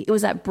easy. It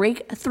was that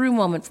breakthrough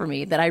moment for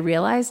me that I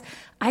realized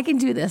I can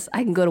do this.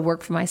 I can go to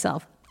work for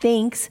myself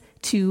thanks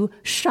to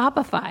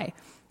Shopify.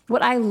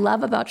 What I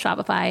love about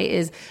Shopify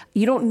is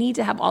you don't need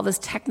to have all this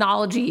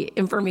technology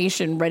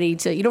information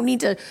you don't need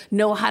to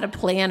know how to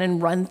plan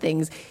and run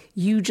things.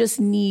 You just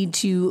need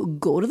to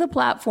go to the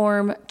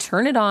platform,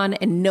 turn it on,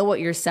 and know what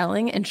you're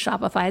selling, and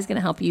Shopify is going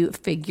to help you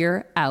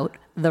figure out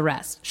the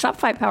rest.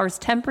 Shopify powers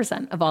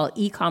 10% of all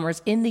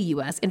e-commerce in the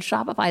U.S., and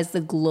Shopify is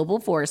the global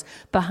force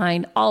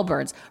behind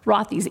Allbirds,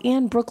 Rothy's,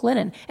 and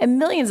Brooklinen, and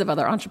millions of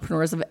other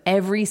entrepreneurs of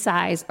every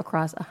size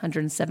across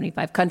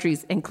 175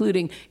 countries,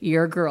 including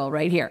your girl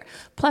right here.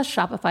 Plus,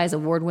 Shopify's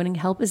award-winning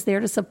help is there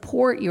to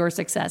support your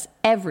success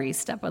every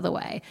step of the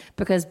way,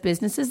 because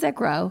businesses that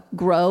grow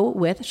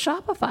with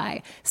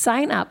Shopify.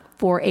 Sign up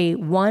for a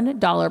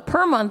 $1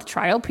 per month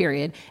trial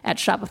period at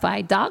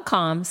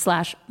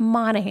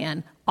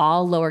shopify.com/Monahan,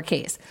 all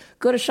lowercase.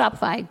 Go to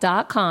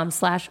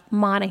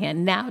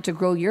shopify.com/Monahan now to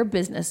grow your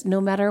business no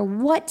matter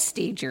what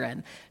stage you're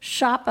in.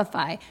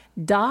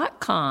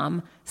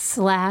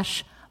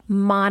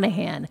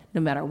 Shopify.com/Monahan.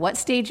 No matter what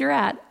stage you're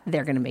at,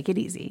 they're going to make it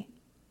easy.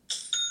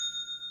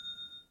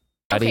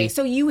 Okay,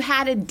 so you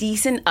had a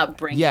decent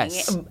upbringing.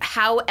 Yes.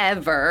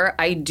 However,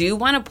 I do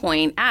want to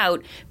point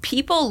out,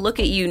 people look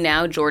at you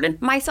now, Jordan,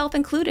 myself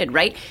included,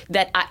 right?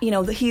 That,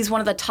 he's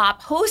one of the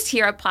top hosts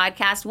here at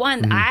Podcast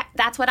One.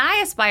 That's what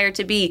I aspire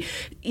to be.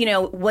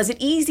 Was it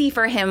easy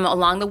for him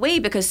along the way?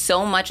 Because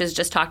so much is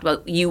just talked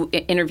about you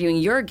interviewing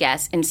your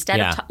guests instead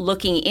of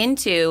looking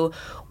into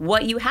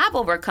what you have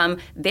overcome.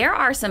 There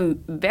are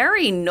some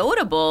very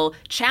notable,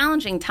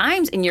 challenging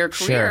times in your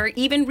career,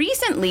 even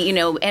recently,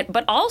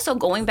 but also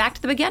going back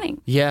to the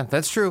beginning. Yeah,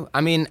 that's true.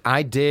 I mean,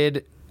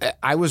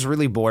 I was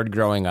really bored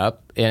growing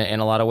up in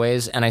a lot of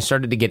ways, and I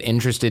started to get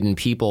interested in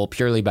people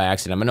purely by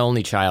accident. I'm an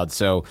only child,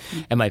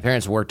 and my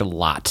parents worked a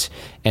lot,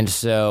 and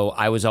so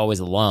I was always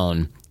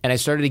alone. And I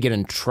started to get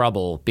in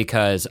trouble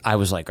because I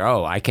was like,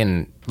 I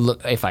can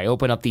look, if I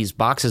open up these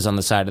boxes on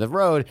the side of the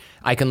road,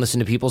 I can listen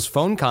to people's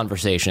phone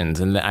conversations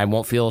and I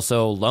won't feel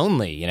so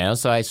lonely,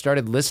 So I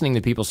started listening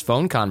to people's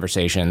phone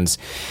conversations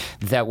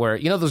that were,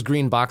 those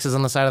green boxes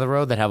on the side of the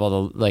road that have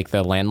all the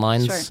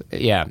landlines? Sure.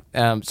 Yeah.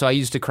 So I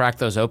used to crack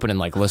those open and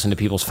listen to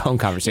people's phone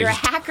conversations.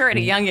 You're a hacker at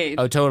a young age.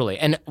 Oh, totally.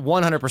 And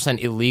 100%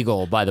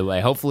 illegal, by the way.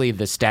 Hopefully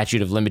the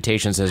statute of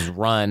limitations has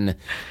run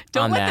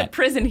Don't on let that. The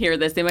prison hear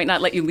this. They might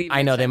not let you leave.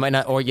 I know, they might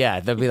not, or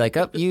they'll be like,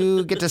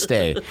 you get to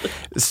stay.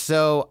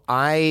 So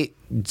I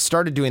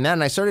started doing that,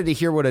 and I started to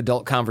hear what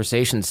adult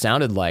conversations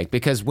sounded like,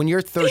 because when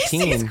you're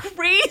 13... This is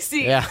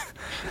crazy.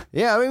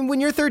 Yeah. I mean, when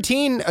you're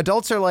 13,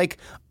 adults are like,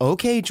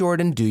 okay,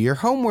 Jordan, do your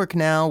homework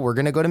now. We're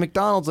going to go to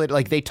McDonald's later.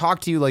 Like, they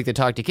talk to you like they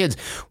talk to kids.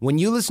 When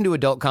you listen to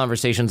adult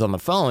conversations on the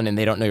phone and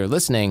they don't know you're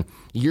listening,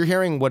 you're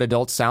hearing what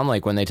adults sound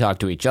like when they talk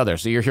to each other.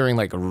 So you're hearing,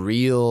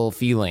 real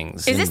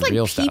feelings. Is this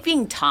real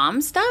peeping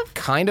Tom stuff?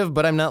 Kind of,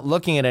 but I'm not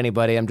looking at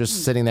anybody. I'm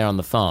just sitting there on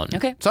the phone.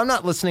 Okay. So I'm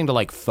not listening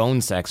to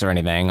phone sex or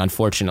anything,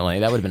 unfortunately.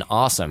 That would have been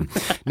awesome.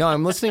 No,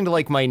 I'm listening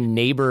to my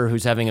neighbor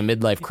who's having a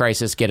midlife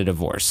crisis get a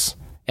divorce.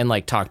 And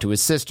talk to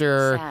his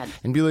sister. Sad.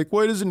 And be like,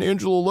 why doesn't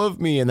Angela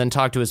love me? And then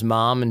talk to his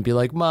mom and be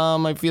like,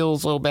 Mom, I feel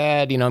so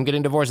bad. I'm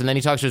getting divorced. And then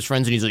he talks to his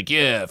friends and he's like,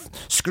 yeah,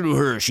 screw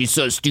her. She's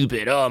so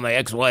stupid. Oh, my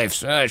ex-wife.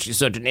 She's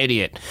such an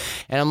idiot.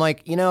 And I'm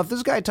like, if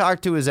this guy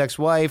talked to his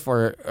ex-wife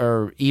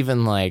or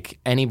even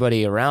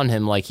anybody around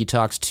him like he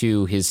talks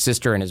to his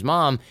sister and his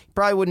mom, he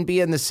probably wouldn't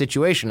be in this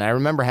situation. I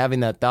remember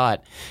having that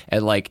thought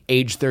at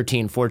age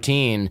 13,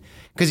 14,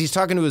 because he's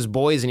talking to his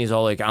boys and he's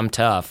all like, I'm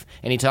tough.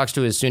 And he talks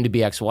to his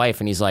soon-to-be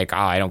ex-wife and he's like,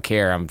 I don't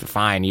care. I'm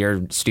fine.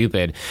 You're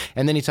stupid.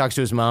 And then he talks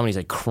to his mom and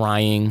he's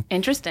crying.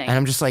 Interesting. And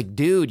I'm just like,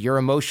 dude, you're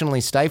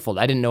emotionally stifled.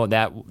 I didn't know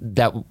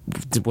that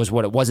was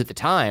what it was at the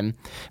time.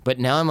 But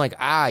now I'm like,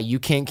 you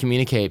can't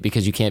communicate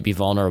because you can't be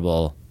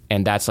vulnerable.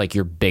 And that's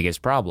your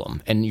biggest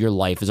problem. And your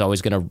life is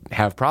always going to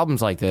have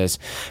problems like this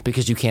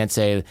because you can't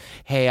say,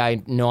 hey,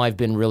 I know I've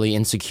been really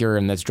insecure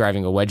and that's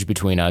driving a wedge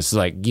between us.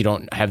 You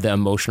don't have the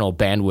emotional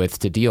bandwidth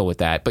to deal with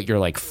that, but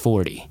you're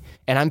 40.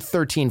 And I'm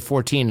 13,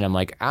 14, and I'm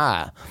like,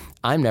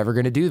 I'm never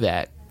going to do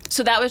that.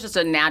 So that was just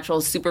a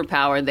natural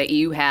superpower that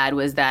you had,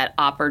 was that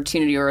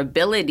opportunity or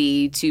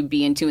ability to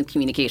be in tune with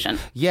communication.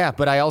 Yeah,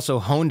 but I also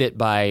honed it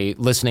by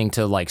listening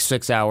to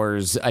 6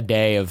 hours a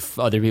day of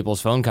other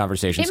people's phone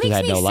conversations because I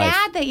had no life. It makes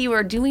me sad that you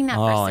were doing that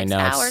for 6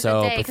 hours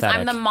a day, because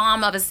I'm the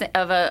mom of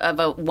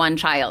a one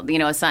child,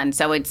 a son.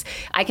 So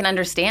I can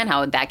understand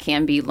how that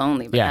can be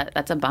lonely, but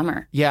that's a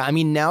bummer. Yeah, I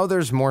mean, now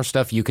there's more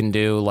stuff you can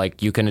do.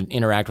 You can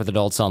interact with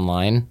adults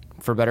online.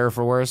 For better or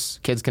for worse,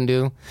 kids can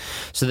do.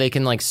 So they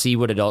can see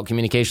what adult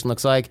communication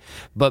looks like.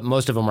 But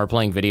most of them are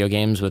playing video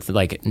games with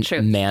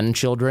man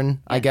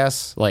children, I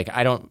guess.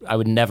 I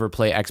would never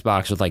play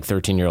Xbox with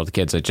 13-year-old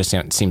kids. It just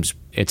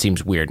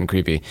seems weird and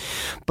creepy.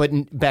 But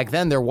back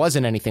then there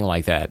wasn't anything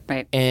like that.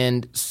 Right.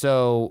 And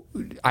so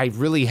I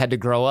really had to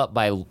grow up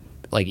by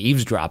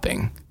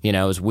eavesdropping. It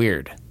was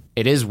weird.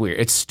 It is weird.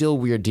 It's still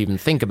weird to even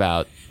think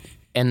about.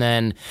 And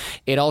then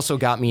it also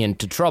got me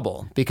into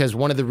trouble because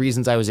one of the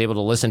reasons I was able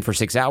to listen for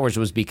 6 hours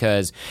was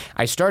because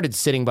I started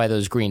sitting by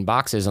those green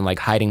boxes and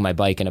hiding my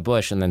bike in a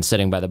bush and then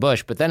sitting by the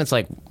bush. But then it's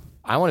I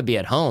want to be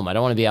at home. I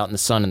don't want to be out in the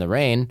sun and the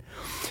rain.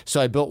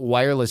 So I built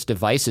wireless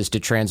devices to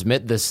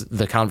transmit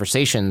the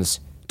conversations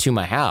to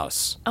my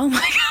house. Oh my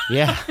God.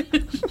 Yeah.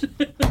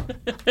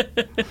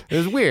 It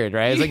was weird,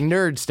 right? It was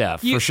nerd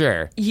stuff, for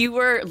sure. You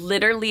were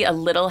literally a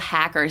little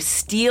hacker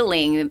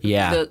stealing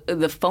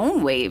the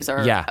phone waves.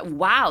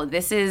 Wow,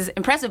 this is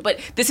impressive. But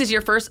this is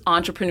your first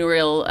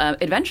entrepreneurial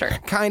adventure.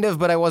 Kind of,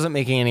 but I wasn't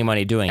making any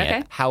money doing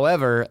it.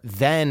 However,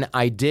 then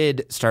I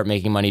did start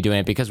making money doing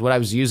it because what I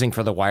was using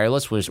for the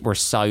wireless were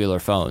cellular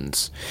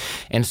phones.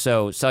 And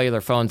so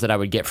cellular phones that I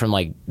would get from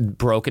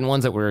broken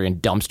ones that were in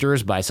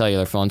dumpsters by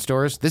cellular phone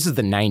stores. This is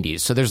the 90s.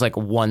 So there's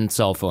one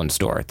cell phone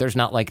store. There's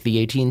not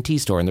the AT&T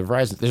store and the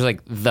Verizon. There's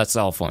the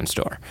cell phone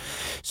store.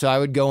 So I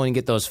would go and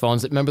get those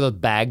phones. Remember those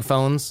bag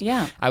phones?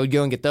 Yeah. I would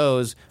go and get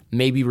those,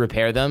 maybe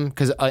repair them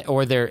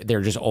or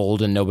they're just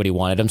old and nobody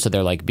wanted them, so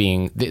they're like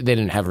they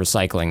didn't have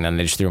recycling, then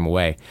they just threw them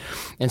away.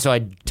 And so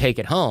I'd take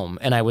it home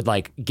and I would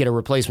like get a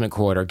replacement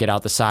cord or get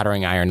out the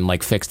soldering iron and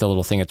like fix the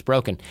little thing that's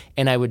broken,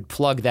 and I would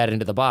plug that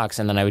into the box,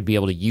 and then I would be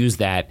able to use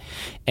that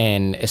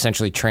and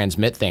essentially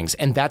transmit things.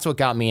 And that's what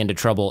got me into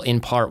trouble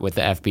in part with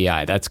the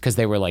FBI. That's because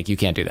they were like, you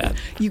can't do that.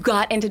 You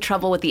got into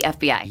trouble with the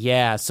FBI.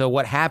 Yeah, so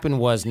what happened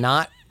was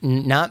not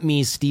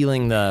me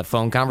stealing the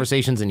phone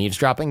conversations and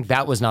eavesdropping.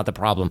 That was not the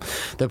problem.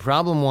 The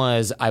problem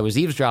was I was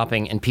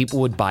eavesdropping and people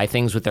would buy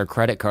things with their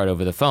credit card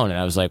over the phone. And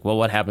I was like, well,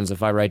 what happens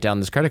if I write down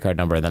this credit card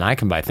number? Then I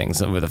can buy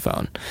things over the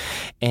phone.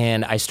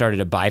 And I started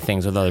to buy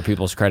things with other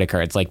people's credit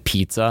cards, like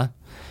pizza.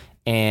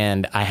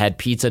 And I had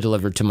pizza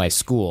delivered to my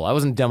school. I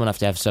wasn't dumb enough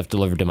to have stuff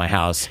delivered to my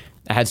house.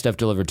 I had stuff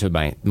delivered to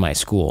my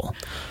school.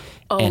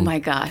 Oh, my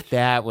God.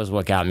 That was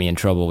what got me in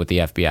trouble with the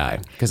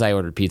FBI, because I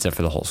ordered pizza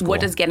for the whole school.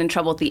 What does get in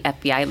trouble with the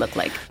FBI look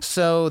like?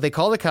 So they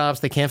call the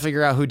cops. They can't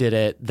figure out who did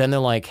it. Then they're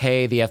like,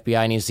 hey, the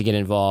FBI needs to get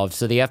involved.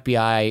 So the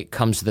FBI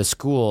comes to the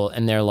school,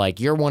 and they're like,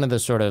 you're one of the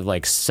sort of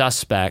like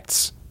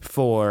suspects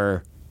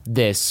for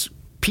this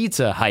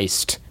pizza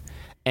heist.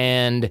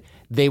 And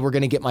they were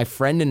going to get my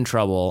friend in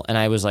trouble. And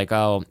I was like,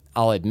 oh,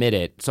 I'll admit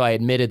it. So I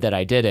admitted that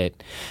I did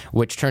it,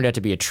 which turned out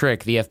to be a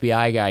trick. The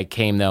FBI guy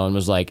came, though, and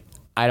was like,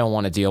 I don't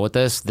want to deal with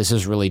this. This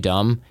is really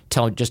dumb.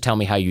 Just tell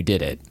me how you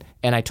did it.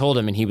 And I told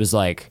him, and he was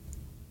like,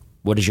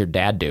 what does your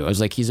dad do? I was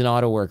like, he's an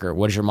auto worker.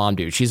 What does your mom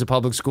do? She's a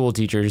public school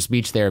teacher,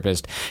 speech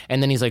therapist.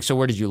 And then he's like, so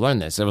where did you learn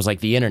this? It was like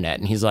the internet.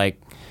 And he's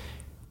like,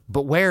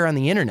 but where on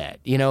the internet?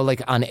 You know,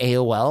 like on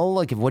AOL?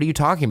 Like, what are you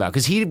talking about?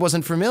 Because he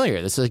wasn't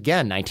familiar. This is,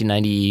 again,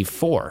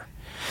 1994.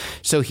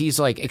 So he's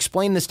like,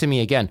 explain this to me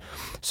again.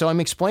 So I'm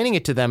explaining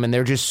it to them, and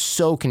they're just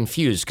so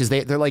confused because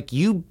they're like,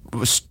 you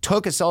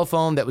took a cell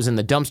phone that was in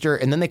the dumpster,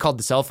 and then they called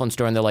the cell phone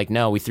store, and they're like,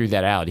 no, we threw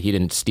that out. He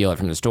didn't steal it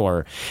from the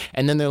store.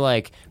 And then they're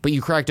like, but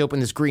you cracked open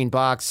this green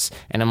box.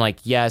 And I'm like,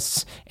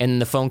 yes.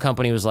 And the phone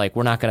company was like,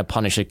 we're not going to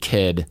punish a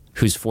kid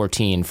who's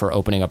 14 for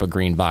opening up a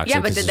green box.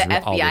 Yeah, but did the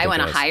FBI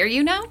want to hire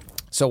you now?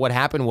 So what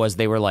happened was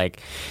they were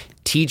like,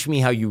 teach me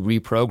how you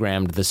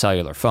reprogrammed the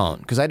cellular phone,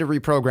 because I had to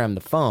reprogram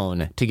the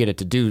phone to get it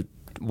to do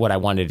what I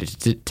wanted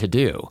it to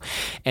do.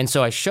 And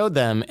so I showed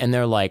them, and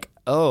they're like,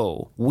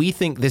 oh, we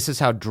think this is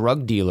how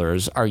drug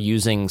dealers are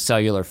using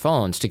cellular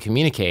phones to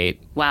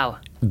communicate. Wow.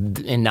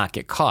 And not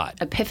get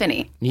caught.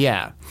 Epiphany.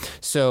 Yeah.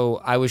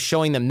 So I was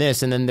showing them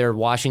this, and then their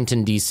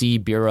Washington, D.C.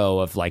 Bureau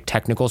of like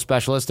technical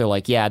specialists, they're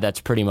like, yeah,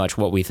 that's pretty much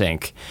what we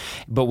think.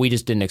 But we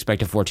just didn't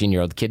expect a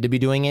 14-year-old kid to be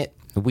doing it.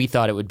 We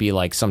thought it would be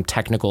like some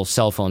technical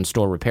cell phone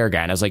store repair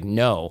guy. And I was like,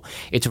 no,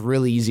 it's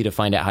really easy to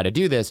find out how to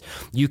do this.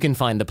 You can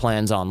find the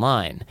plans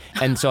online.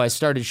 And so I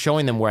started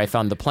showing them where I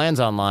found the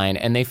plans online,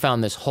 and they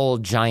found this whole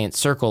giant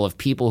circle of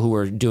people who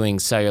were doing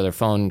cellular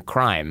phone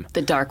crime.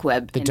 The dark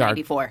web in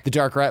 94. The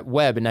dark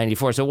web in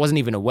 94. So it wasn't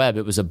even a web.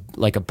 It was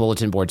like a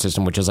bulletin board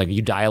system, which is like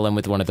you dial in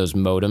with one of those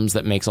modems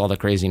that makes all the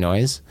crazy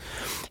noise.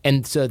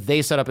 And so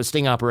they set up a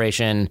sting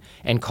operation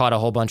and caught a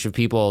whole bunch of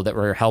people that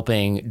were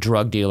helping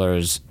drug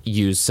dealers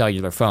use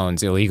cellular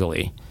phones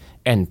illegally,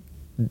 and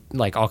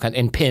like all kinds,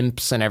 and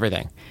pimps and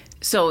everything.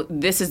 So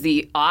this is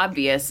the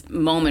obvious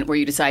moment where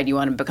you decide you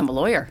want to become a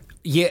lawyer.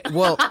 Yeah,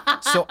 well,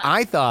 so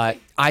I thought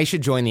I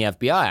should join the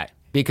FBI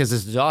because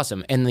this is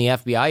awesome. And the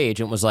FBI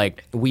agent was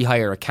like, we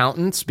hire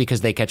accountants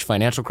because they catch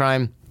financial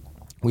crime.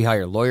 We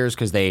hire lawyers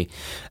because they,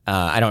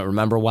 I don't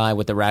remember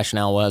what the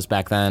rationale was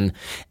back then.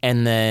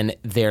 And then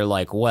they're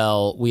like,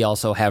 well, we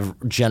also have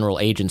general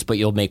agents, but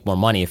you'll make more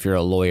money if you're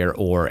a lawyer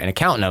or an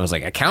accountant. I was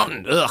like,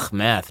 accountant? Ugh,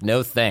 math,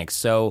 no thanks.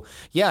 So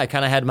yeah, I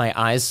kind of had my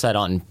eyes set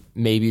on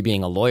maybe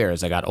being a lawyer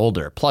as I got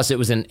older. Plus, it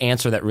was an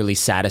answer that really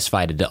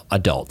satisfied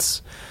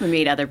adults. We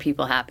made other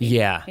people happy.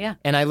 Yeah. Yeah.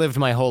 And I lived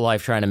my whole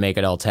life trying to make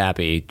adults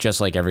happy,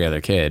 just like every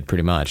other kid,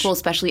 pretty much. Well,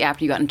 especially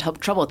after you got in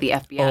trouble with the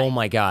FBI. Oh,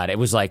 my God. It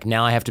was like,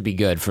 now I have to be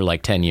good for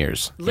like 10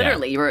 years.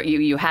 Literally, yeah.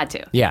 you had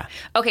to. Yeah.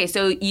 Okay,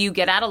 so you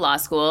get out of law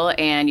school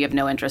and you have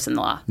no interest in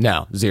the law.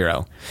 No,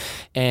 zero.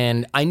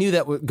 And I knew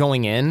that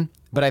going in,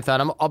 but I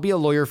thought I'll be a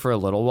lawyer for a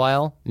little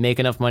while, make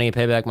enough money to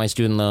pay back my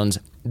student loans,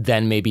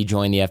 then maybe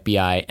join the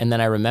FBI. And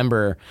then I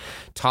remember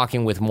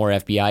talking with more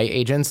FBI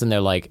agents, and they're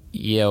like,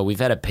 yo,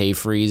 we've had a pay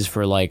freeze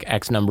for like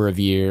X number of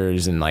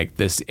years, and like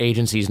this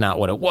agency's not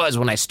what it was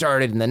when I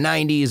started in the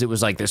 90s. It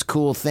was like this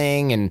cool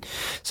thing. And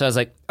so I was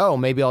like, oh,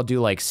 maybe I'll do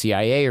like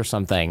CIA or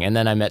something. And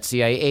then I met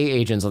CIA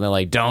agents, and they're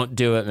like, don't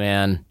do it,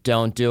 man.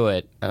 Don't do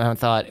it. And I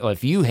thought, well,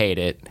 if you hate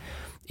it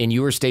and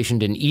you were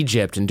stationed in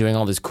Egypt and doing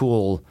all this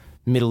cool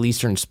Middle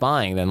Eastern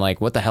spying, then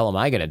like, what the hell am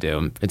I going to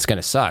do? It's going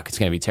to suck. It's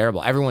going to be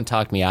terrible. Everyone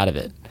talked me out of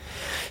it.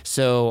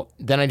 So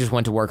then I just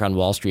went to work on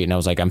Wall Street, and I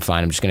was like, I'm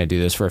fine. I'm just going to do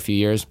this for a few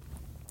years,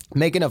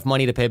 make enough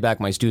money to pay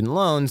back my student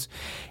loans.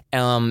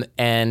 And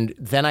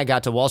then I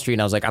got to Wall Street,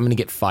 and I was like, I'm going to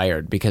get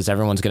fired because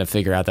everyone's going to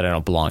figure out that I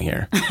don't belong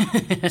here.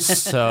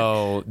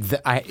 So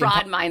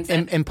fraud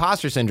mindset,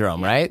 imposter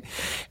syndrome, right?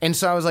 And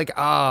so I was like,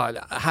 oh,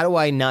 how do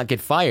I not get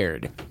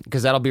fired?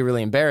 Because that'll be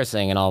really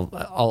embarrassing, and I'll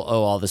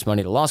owe all this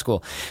money to law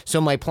school. So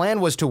my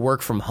plan was to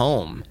work from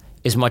home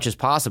as much as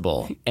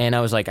possible. And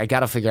I was like, I got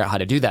to figure out how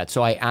to do that.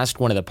 So I asked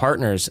one of the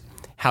partners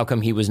how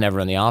come he was never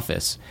in the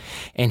office.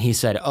 And he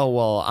said, oh,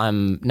 well,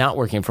 I'm not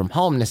working from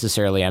home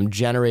necessarily. I'm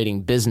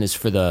generating business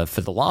for the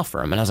law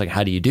firm. And I was like,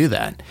 how do you do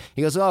that?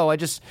 He goes, oh, I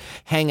just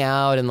hang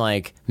out and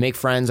like make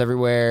friends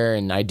everywhere.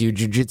 And I do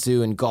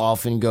jujitsu and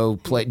golf and go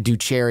do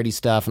charity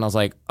stuff. And I was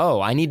like,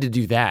 oh, I need to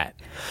do that.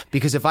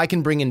 Because if I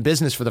can bring in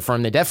business for the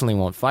firm, they definitely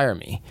won't fire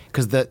me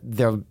because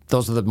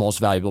those are the most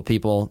valuable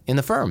people in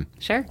the firm.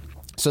 Sure.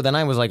 So then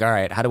I was like, all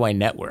right, how do I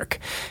network?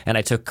 And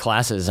I took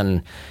classes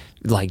and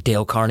like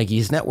Dale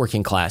Carnegie's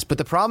networking class. But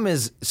the problem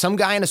is some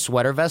guy in a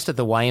sweater vest at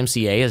the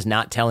YMCA is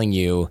not telling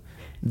you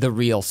the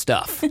real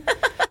stuff.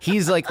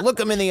 He's like, look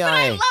him in the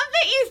eye. I love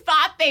that you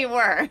thought they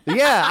were.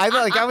 Yeah,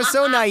 I was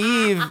so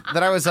naive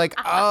that I was like,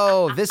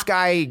 oh, this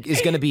guy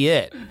is going to be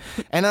it.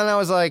 And then I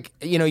was like,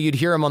 you'd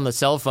hear him on the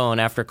cell phone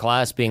after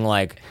class being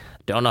like,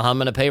 don't know how I'm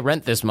going to pay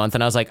rent this month.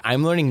 And I was like,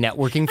 I'm learning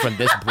networking from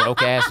this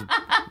broke-ass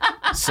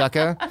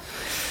sucker.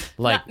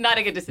 Like, not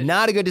a good decision.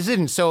 Not a good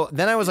decision. So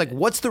then I was like,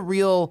 what's the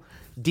real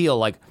deal?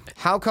 Like,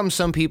 how come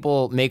some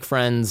people make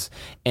friends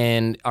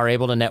and are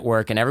able to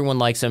network and everyone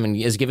likes them and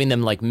is giving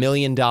them like $1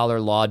 million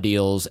law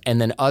deals,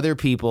 and then other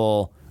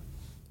people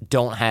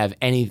don't have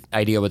any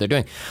idea what they're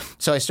doing?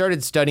 So I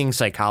started studying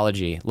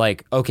psychology.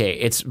 Like, okay,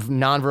 it's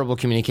nonverbal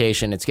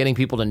communication. It's getting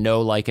people to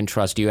know, like, and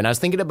trust you. And I was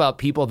thinking about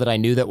people that I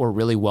knew that were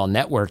really well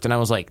networked, and I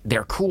was like,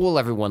 they're cool.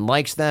 Everyone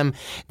likes them.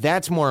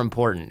 That's more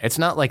important. It's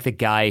not like the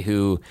guy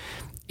who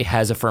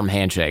has a firm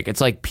handshake.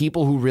 It's like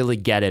people who really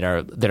get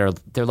it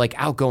they're like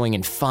outgoing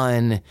and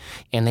fun,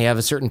 and they have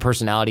a certain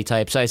personality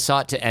type. So I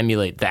sought to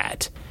emulate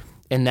that,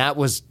 and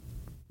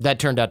that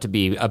turned out to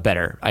be a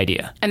better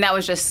idea. And that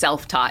was just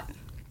self-taught.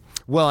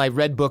 Well, I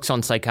read books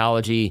on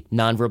psychology,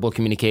 nonverbal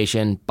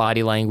communication,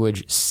 body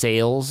language,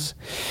 sales.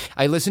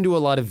 I listened to a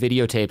lot of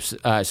audio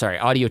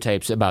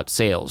tapes about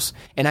sales.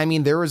 And I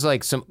mean, there was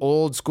like some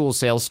old school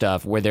sales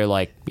stuff where they're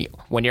like,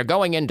 when you're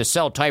going in to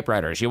sell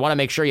typewriters, you want to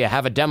make sure you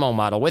have a demo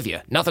model with you.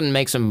 Nothing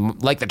makes them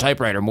like the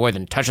typewriter more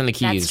than touching the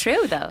keys. That's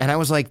true, though. And I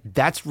was like,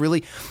 that's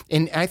really,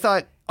 and I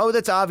thought, oh,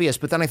 that's obvious.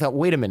 But then I thought,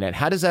 wait a minute,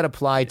 how does that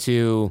apply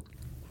to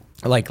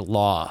like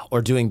law or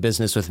doing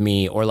business with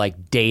me or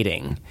like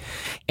dating?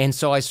 And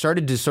so I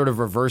started to sort of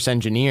reverse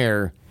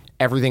engineer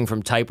everything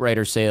from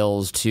typewriter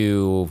sales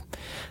to,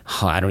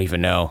 I don't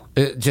even know,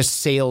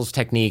 just sales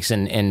techniques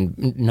and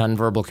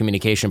nonverbal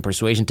communication,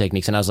 persuasion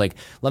techniques. And I was like,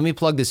 let me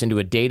plug this into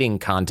a dating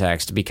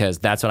context because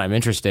that's what I'm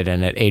interested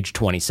in at age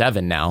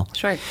 27 now.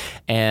 Sure.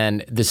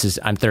 And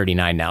I'm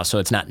 39 now, so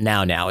it's not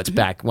now. It's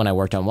back when I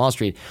worked on Wall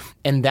Street.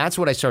 And that's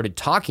what I started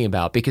talking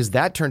about because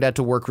that turned out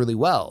to work really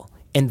well.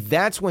 And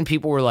that's when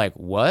people were like,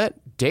 what?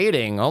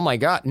 Dating? Oh my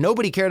God.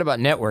 Nobody cared about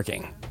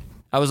networking.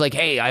 I was like,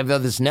 hey, I've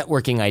got this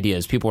networking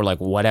ideas. People were like,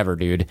 whatever,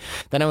 dude.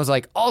 Then I was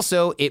like,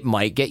 also, it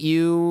might get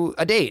you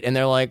a date. And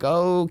they're like,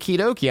 oh, okie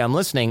dokie, I'm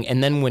listening.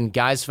 And then when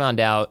guys found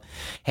out,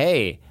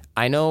 hey,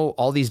 I know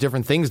all these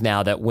different things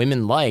now that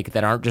women like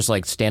that aren't just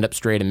like stand up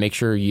straight and make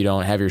sure you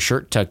don't have your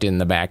shirt tucked in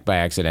the back by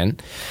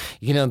accident.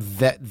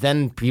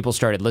 Then people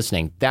started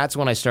listening. That's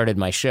when I started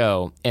my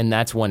show, and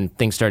that's when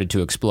things started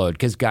to explode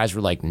because guys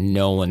were like,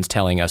 no one's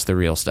telling us the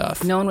real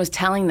stuff. No one was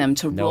telling them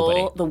to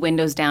roll the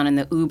windows down in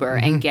the Uber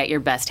and get your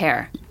best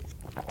hair.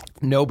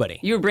 Nobody.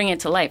 You were bringing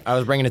it to life. I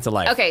was bringing it to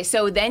life. Okay,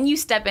 so then you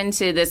step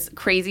into this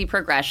crazy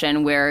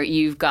progression where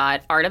you've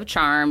got Art of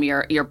Charm,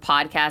 your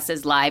podcast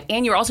is live,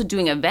 and you're also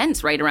doing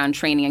events right around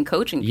training and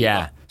coaching people.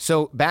 Yeah.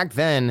 So back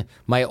then,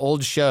 my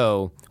old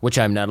show, which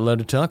I'm not allowed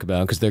to talk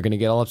about because they're going to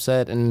get all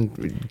upset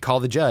and call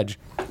the judge.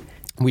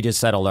 We just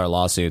settled our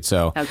lawsuit,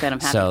 so... Oh, good. I'm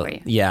happy for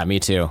you. Yeah, me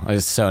too. It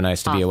was so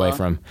nice to be away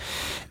from.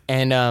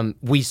 And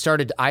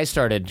I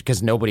started,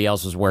 because nobody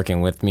else was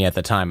working with me at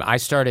the time, I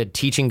started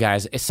teaching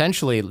guys,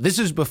 essentially, this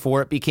is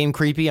before it became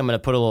creepy. I'm going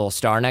to put a little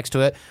star next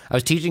to it. I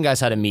was teaching guys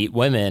how to meet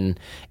women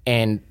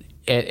and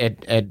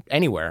at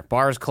anywhere,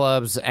 bars,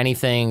 clubs,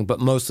 anything, but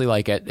mostly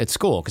like at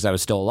school because I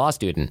was still a law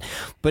student.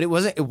 But it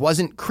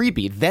wasn't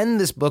creepy. Then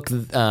this book,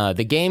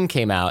 The Game,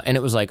 came out, and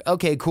it was like,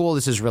 okay, cool,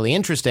 this is really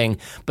interesting.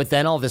 But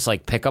then all this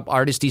like pickup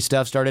artisty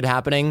stuff started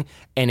happening,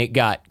 and it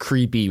got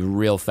creepy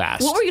real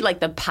fast. What were you, like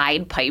the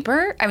Pied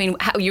Piper? I mean,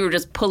 how you were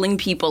just pulling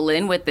people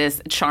in with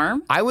this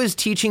charm? I was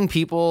teaching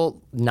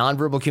people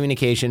nonverbal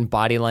communication,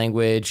 body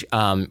language,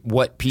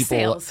 what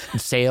people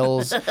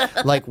sales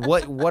like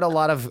what a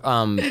lot of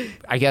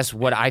I guess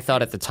what I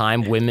thought at the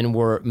time women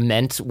were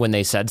meant when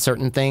they said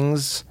certain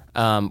things,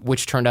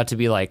 which turned out to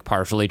be like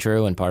partially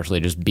true and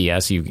partially just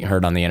BS you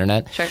heard on the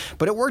internet. Sure.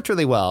 But it worked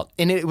really well,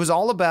 and it was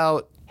all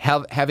about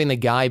having the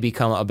guy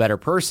become a better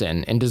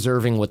person and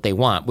deserving what they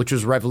want, which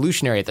was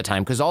revolutionary at the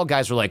time because all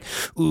guys were like,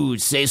 ooh,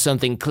 say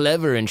something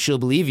clever and she'll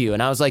believe you.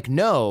 And I was like,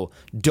 no,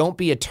 don't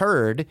be a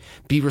turd.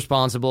 Be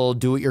responsible.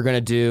 Do what you're going to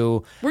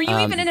do. Were you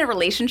even in a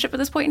relationship at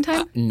this point in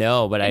time?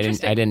 No, but I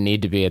didn't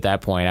need to be at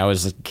that point. I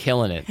was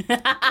killing it.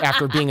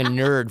 After being a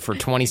nerd for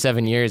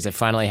 27 years, I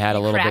finally had a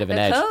little bit of an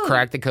edge.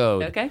 Cracked the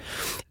code. Okay.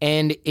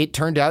 And it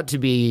turned out to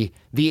be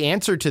the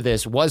answer to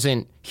this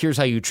wasn't, here's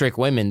how you trick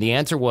women. The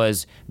answer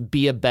was,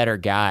 be a better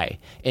guy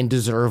and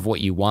deserve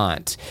what you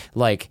want.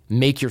 Like,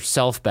 make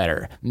yourself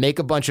better. Make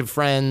a bunch of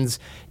friends.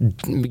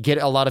 Get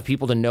a lot of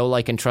people to know,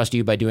 like, and trust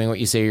you by doing what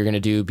you say you're going to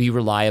do. Be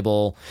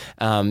reliable.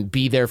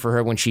 Be there for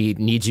her when she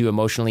needs you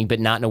emotionally, but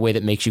not in a way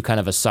that makes you kind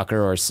of a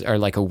sucker or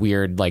like a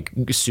weird, like,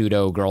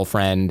 pseudo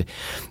girlfriend.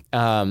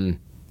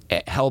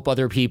 Help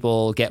other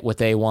people get what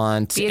they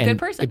want. Be a good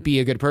person. Be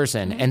a good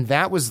person. And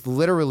that was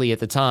literally, at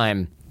the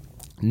time,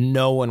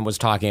 no one was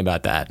talking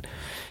about that.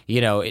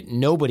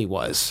 Nobody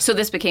was. So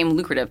this became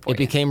lucrative for you. It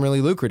became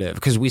really lucrative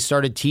because we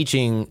started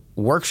teaching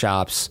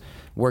workshops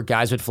where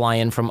guys would fly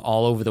in from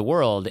all over the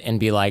world and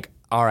be like,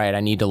 all right, I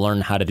need to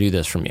learn how to do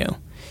this from you.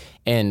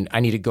 And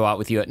I need to go out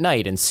with you at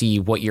night and see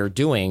what you're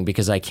doing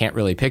because I can't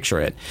really picture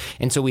it.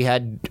 And so we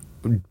had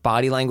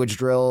body language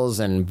drills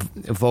and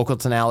vocal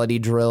tonality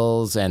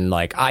drills and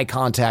like eye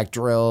contact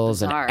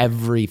drills and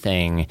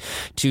everything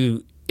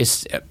to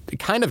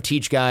kind of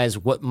teach guys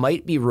what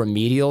might be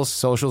remedial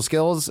social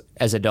skills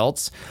as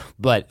adults,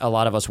 but a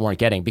lot of us weren't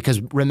getting.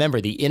 Because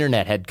remember, the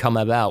internet had come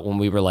about when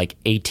we were like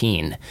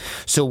 18.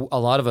 So a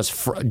lot of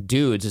us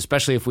dudes,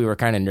 especially if we were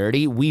kind of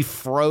nerdy, we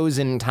froze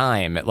in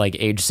time at like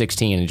age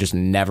 16 and just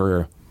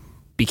never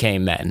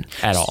became men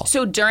at all.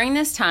 So during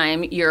this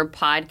time, your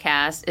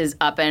podcast is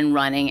up and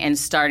running and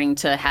starting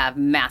to have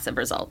massive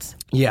results.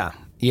 Yeah.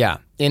 Yeah.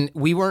 And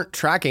we weren't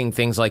tracking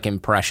things like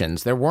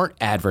impressions. There weren't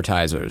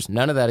advertisers.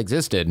 None of that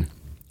existed.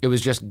 It was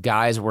just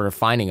guys were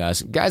finding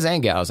us, guys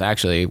and gals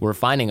actually, were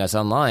finding us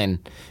online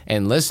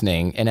and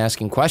listening and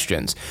asking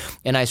questions.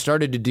 And I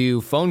started to do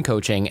phone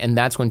coaching, and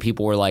that's when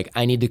people were like,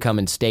 I need to come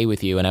and stay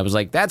with you. And I was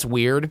like, that's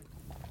weird.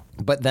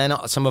 But then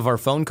some of our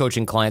phone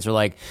coaching clients are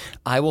like,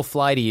 I will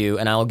fly to you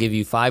and I'll give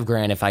you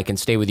 $5,000 if I can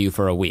stay with you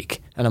for a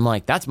week. And I'm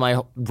like, that's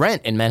my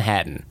rent in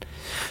Manhattan.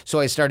 So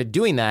I started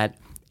doing that.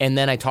 And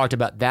then I talked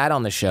about that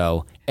on the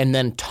show, and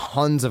then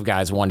tons of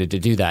guys wanted to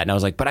do that. And I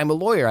was like, but I'm a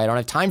lawyer. I don't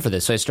have time for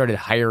this. So I started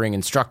hiring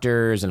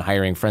instructors and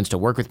hiring friends to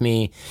work with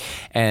me.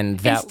 And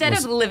that Instead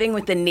of living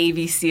with the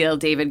Navy SEAL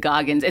David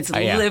Goggins, it's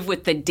live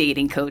with the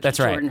dating coach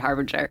Jordan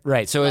Harbinger.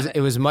 Right. So it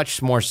was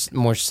much more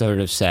sort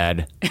of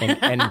sad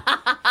and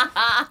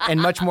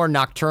and much more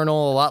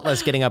nocturnal, a lot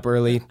less getting up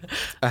early,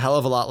 a hell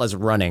of a lot less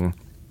running.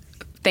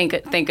 Thank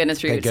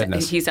goodness for you.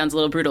 He sounds a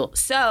little brutal.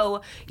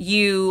 So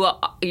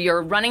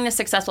you're running a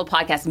successful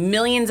podcast,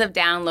 millions of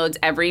downloads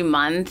every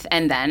month,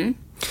 and then?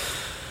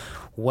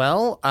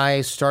 Well,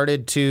 I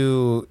started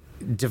to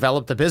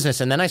develop the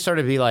business, and then I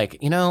started to be like,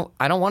 I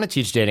don't want to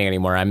teach dating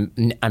anymore. I'm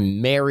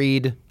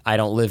married. I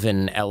don't live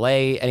in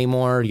LA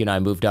anymore. I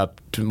moved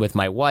up with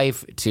my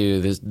wife to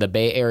the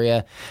Bay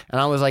Area. And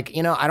I was like,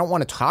 I don't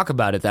want to talk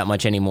about it that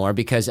much anymore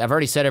because I've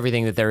already said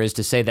everything that there is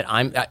to say that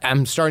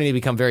I'm starting to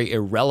become very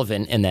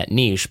irrelevant in that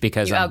niche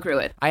because you outgrew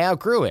it. I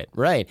outgrew it,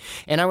 right.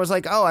 And I was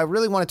like, I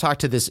really want to talk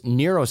to this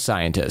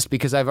neuroscientist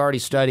because I've already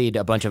studied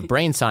a bunch of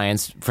brain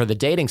science for the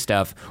dating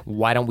stuff.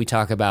 Why don't we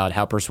talk about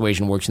how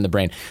persuasion works in the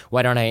brain?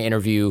 Why don't I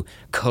interview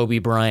Kobe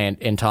Bryant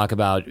and talk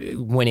about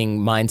winning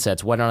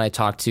mindsets? Why don't I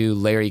talk to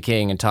Larry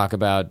King and talk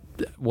about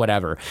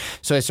whatever?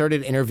 So I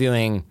started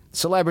interviewing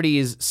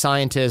celebrities,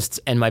 scientists,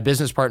 and my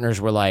business partners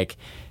were like,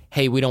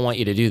 hey, we don't want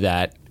you to do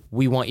that.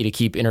 We want you to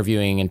keep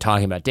interviewing and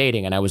talking about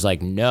dating. And I was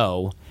like,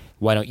 no,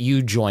 why don't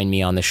you join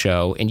me on the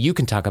show and you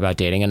can talk about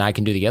dating and I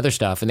can do the other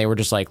stuff. And they were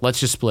just like,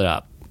 let's just split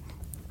up.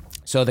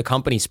 So the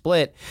company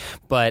split,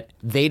 but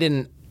they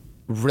didn't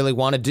really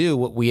want to do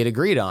what we had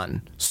agreed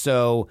on.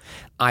 So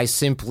I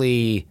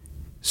simply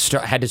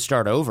had to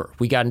start over.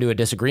 We got into a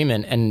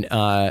disagreement, and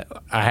I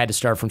had to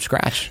start from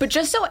scratch. But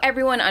just so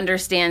everyone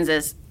understands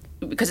this,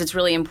 because it's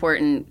really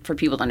important for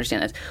people to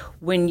understand this,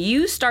 when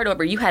you start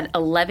over, you had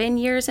 11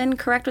 years in,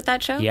 correct, with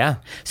that show? Yeah.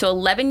 So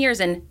 11 years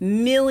in,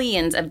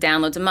 millions of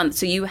downloads a month.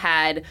 So you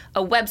had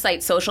a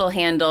website, social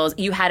handles,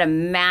 you had a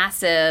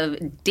massive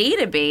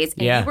database,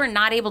 and you were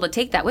not able to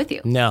take that with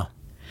you. No.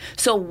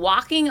 So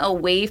walking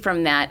away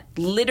from that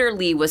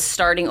literally was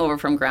starting over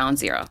from ground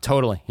zero.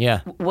 Totally,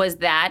 yeah. Was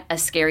that a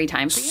scary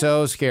time for you?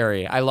 So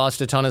scary. I lost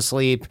a ton of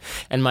sleep,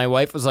 and my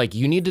wife was like,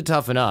 you need to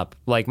toughen up.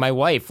 Like, my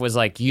wife was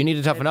like, you need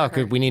to toughen up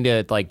because we need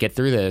to, like, get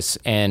through this,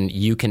 and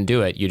you can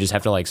do it. You just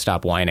have to, like,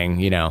 stop whining,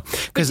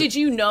 But did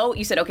you know,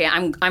 you said, okay,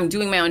 I'm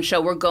doing my own show.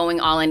 We're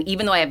going all in.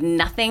 Even though I have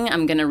nothing,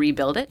 I'm going to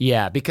rebuild it?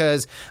 Yeah,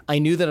 because I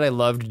knew that I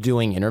loved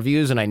doing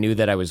interviews, and I knew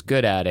that I was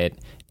good at it.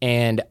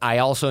 And I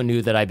also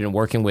knew that I'd been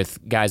working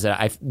with guys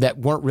that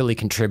weren't really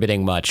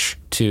contributing much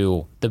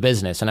to the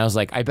business. And I was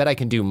like, I bet I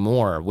can do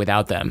more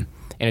without them.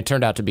 And it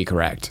turned out to be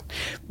correct.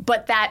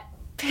 But that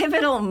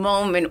pivotal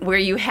moment where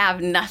you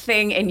have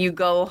nothing and you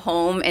go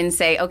home and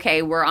say,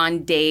 okay, we're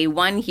on day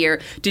one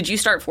here. Did you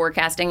start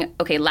forecasting,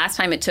 okay, last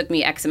time it took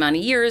me X amount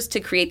of years to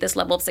create this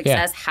level of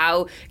success. Yeah.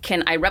 How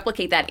can I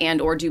replicate that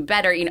and or do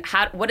better?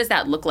 What does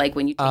that look like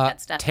when you take that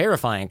step?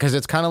 Terrifying, because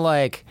it's kind of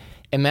like,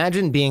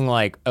 imagine being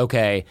like,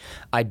 okay,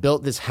 I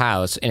built this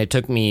house and it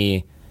took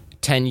me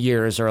 10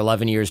 years or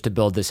 11 years to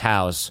build this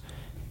house.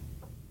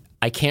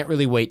 I can't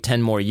really wait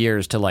 10 more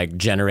years to like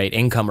generate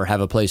income or have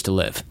a place to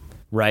live.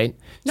 right?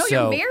 No,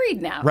 you're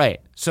married now.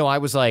 Right. So I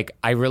was like,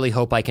 I really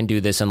hope I can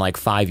do this in like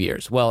 5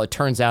 years. Well, it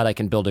turns out I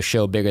can build a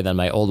show bigger than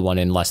my old one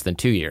in less than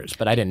 2 years,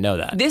 but I didn't know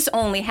that. This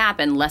only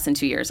happened less than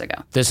 2 years ago.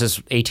 This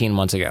is 18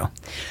 months ago.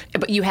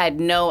 But you had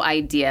no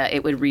idea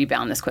it would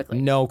rebound this quickly.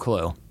 No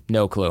clue.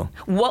 No clue.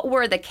 What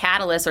were the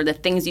catalysts or the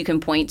things you can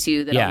point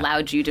to that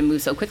allowed you to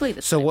move so quickly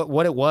this time?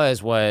 What it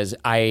was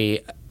I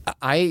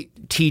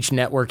teach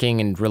networking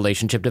and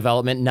relationship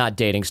development, not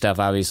dating stuff,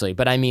 obviously,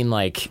 but I mean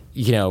like,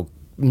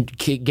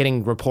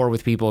 getting rapport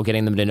with people,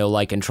 getting them to know,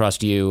 like, and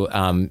trust you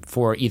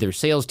for either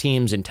sales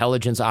teams,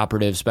 intelligence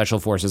operatives, special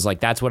forces. Like,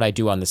 that's what I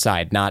do on the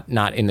side, not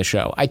in the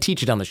show. I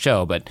teach it on the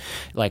show, but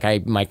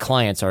like my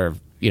clients are,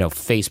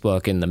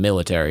 Facebook and the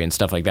military and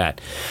stuff like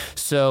that.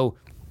 So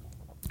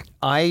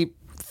I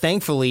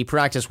thankfully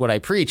practice what I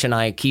preach, and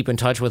I keep in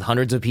touch with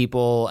hundreds of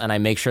people, and I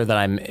make sure that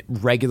I'm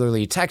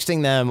regularly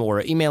texting them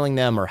or emailing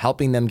them or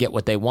helping them get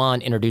what they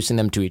want, introducing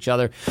them to each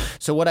other.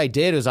 So what I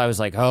did is I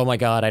was like, oh my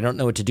God, I don't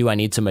know what to do. I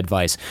need some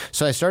advice.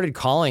 So I started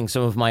calling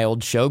some of my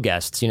old show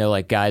guests,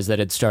 like guys that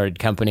had started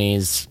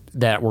companies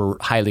that were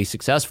highly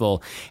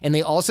successful, and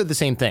they all said the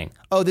same thing.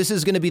 Oh, this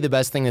is going to be the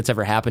best thing that's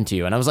ever happened to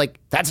you. And I was like,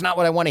 that's not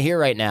what I want to hear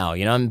right now.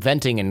 I'm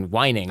venting and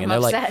whining. And they're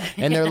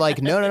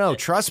like, no,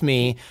 trust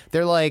me.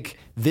 They're like,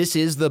 this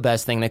is the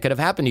best thing that could have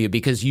happened to you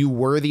because you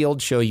were the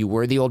old show, you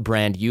were the old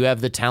brand, you have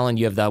the talent,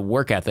 you have that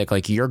work ethic.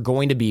 Like, you're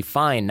going to be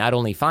fine, not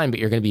only fine, but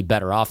you're going to be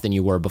better off than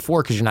you were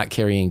before because you're not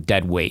carrying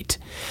dead weight.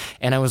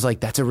 And I was like,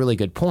 that's a really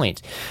good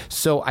point.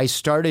 So I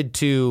started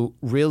to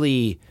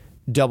really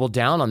double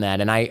down on that.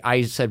 And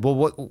I said, well,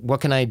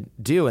 what can I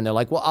do? And they're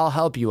like, well, I'll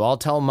help you. I'll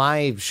tell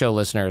my show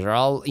listeners, or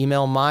I'll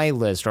email my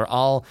list, or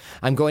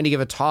I'm going to give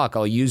a talk.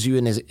 I'll use you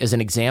as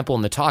an example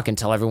in the talk and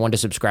tell everyone to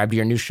subscribe to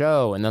your new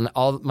show. And then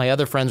all my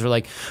other friends were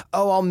like,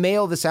 oh, I'll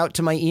mail this out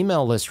to my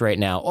email list right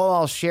now. Oh,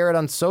 I'll share it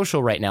on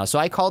social right now. So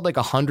I called like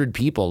 100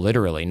 people,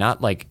 literally,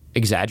 not like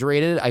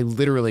exaggerated. I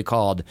literally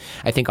called,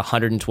 I think,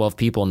 112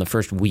 people in the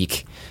first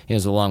week. It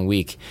was a long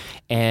week.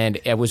 And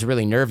I was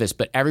really nervous,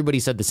 but everybody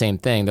said the same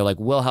thing. They're like,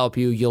 we'll help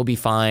you. You'll be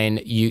fine.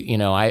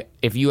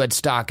 If you had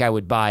stock, I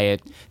would buy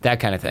it,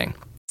 that kind of thing.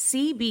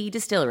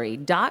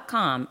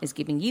 CBDistillery.com is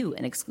giving you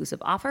an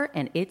exclusive offer,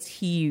 and it's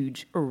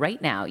huge.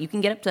 Right now, you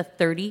can get up to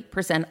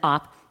 30%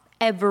 off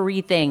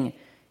everything.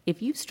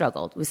 If you've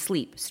struggled with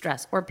sleep,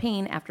 stress, or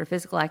pain after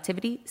physical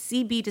activity,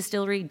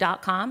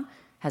 CBDistillery.com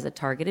has a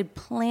targeted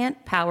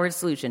plant-powered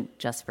solution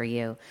just for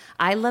you.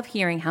 I love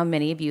hearing how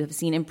many of you have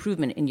seen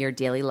improvement in your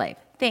daily life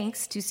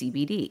thanks to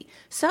CBD.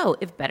 So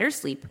if better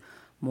sleep,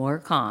 more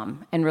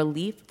calm, and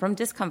relief from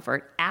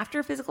discomfort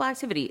after physical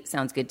activity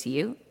sounds good to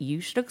you,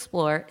 you should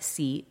explore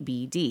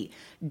CBD.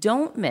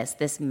 Don't miss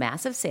this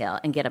massive sale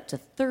and get up to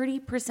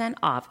 30%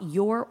 off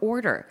your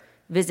order.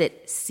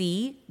 Visit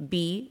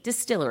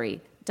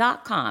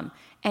cbdistillery.com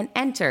and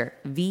enter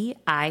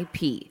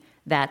VIP.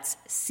 That's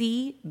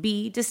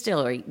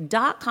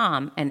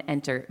cbdistillery.com and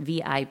enter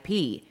VIP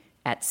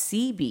at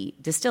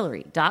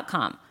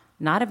cbdistillery.com.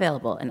 Not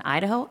available in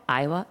Idaho,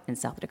 Iowa, and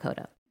South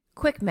Dakota.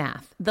 Quick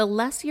math. The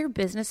less your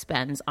business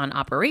spends on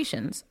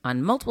operations,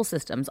 on multiple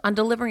systems, on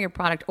delivering your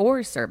product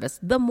or service,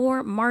 the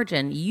more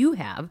margin you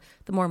have,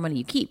 the more money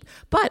you keep.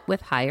 But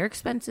with higher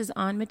expenses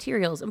on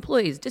materials,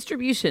 employees,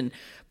 distribution,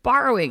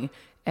 borrowing,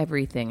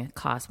 everything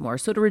costs more.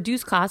 So to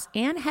reduce costs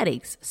and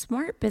headaches,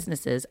 smart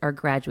businesses are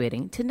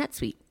graduating to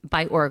NetSuite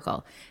by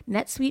Oracle.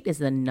 NetSuite is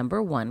the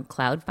 #1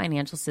 cloud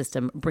financial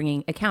system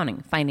bringing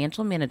accounting,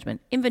 financial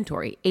management,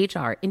 inventory,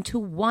 HR into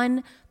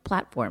one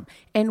platform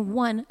and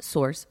one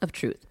source of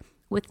truth.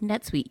 With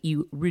NetSuite,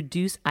 you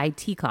reduce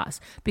IT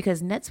costs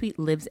because NetSuite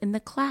lives in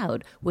the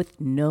cloud with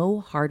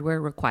no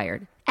hardware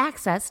required,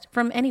 accessed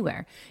from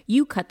anywhere.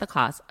 You cut the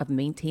cost of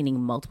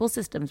maintaining multiple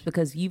systems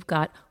because you've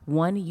got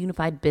one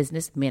unified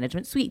business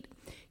management suite.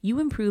 You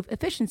improve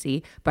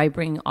efficiency by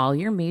bringing all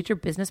your major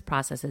business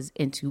processes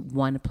into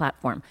one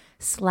platform,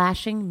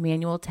 slashing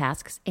manual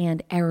tasks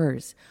and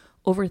errors.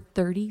 Over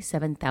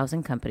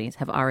 37,000 companies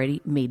have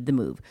already made the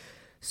move.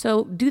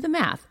 So do the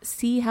math.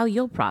 See how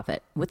you'll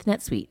profit with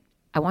NetSuite.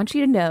 I want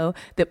you to know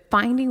that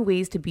finding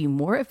ways to be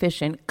more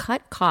efficient,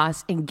 cut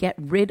costs, and get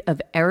rid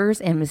of errors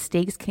and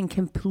mistakes can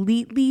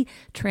completely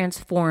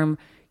transform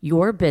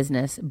your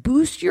business,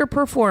 boost your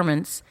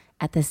performance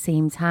at the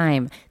same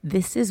time.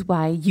 This is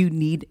why you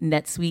need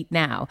NetSuite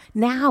now.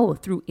 Now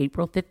through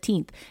April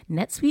 15th,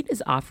 NetSuite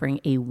is offering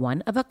a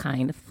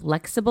one-of-a-kind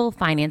flexible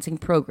financing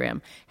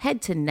program.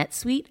 Head to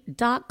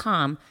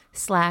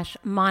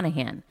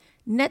netsuite.com/Monahan.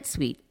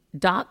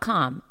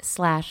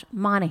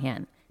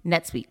 netsuite.com/Monahan.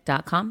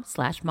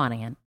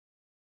 netsuite.com/Monahan.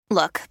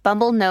 Look,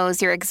 Bumble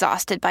knows you're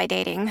exhausted by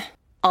dating.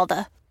 All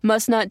the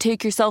must not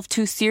take yourself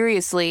too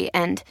seriously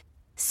and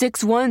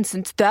 6'1"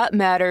 since that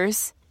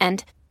matters.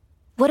 And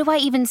what do I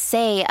even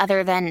say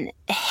other than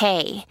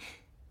hey?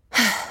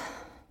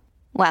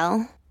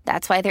 Well,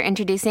 that's why they're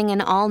introducing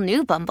an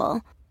all-new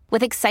Bumble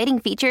with exciting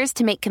features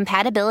to make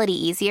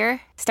compatibility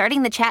easier,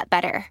 starting the chat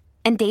better,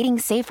 and dating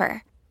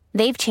safer.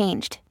 They've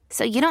changed,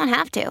 so you don't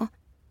have to.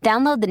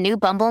 Download the new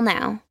Bumble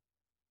now.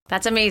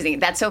 That's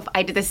amazing.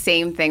 I did the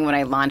same thing when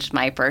I launched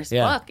my first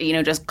Yeah. book.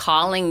 Just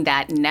calling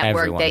that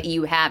network Everyone. that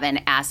you have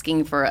and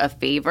asking for a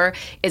favor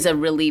is a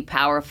really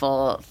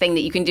powerful thing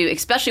that you can do,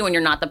 especially when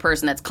you're not the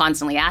person that's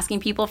constantly asking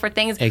people for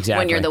things.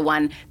 Exactly. When you're the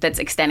one that's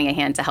extending a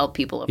hand to help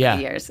people over Yeah.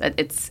 the years.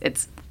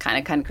 It's kind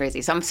of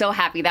crazy. So I'm so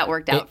happy that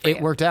worked out for you.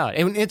 It worked out.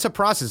 And it's a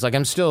process. Like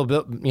I'm still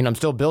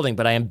building,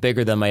 but I am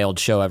bigger than my old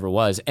show ever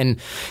was. And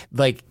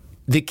like,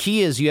 the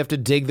key is you have to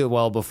dig the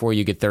well before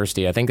you get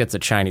thirsty. I think that's a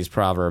Chinese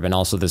proverb, and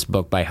also this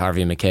book by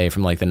Harvey Mackay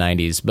from like the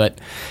 90s. But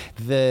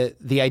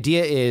the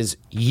idea is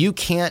you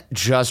can't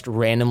just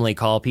randomly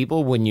call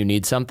people when you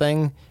need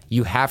something.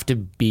 You have to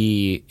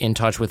be in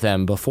touch with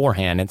them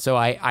beforehand. And so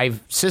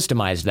I've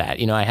systemized that.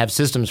 I have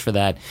systems for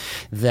that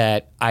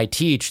I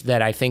teach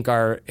that I think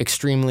are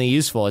extremely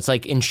useful. It's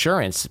like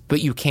insurance,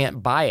 but you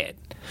can't buy it.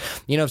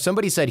 If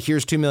somebody said,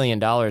 here's $2 million,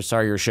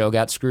 sorry, your show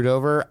got screwed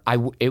over,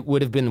 it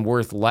would have been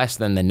worth less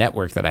than the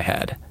network that I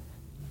had.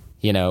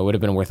 It would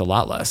have been worth a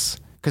lot less.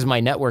 Because my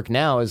network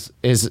now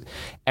is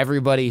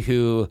everybody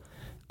who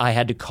I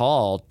had to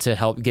call to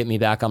help get me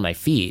back on my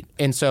feet.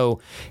 And so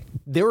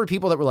there were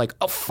people that were like,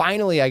 oh,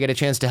 finally I get a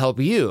chance to help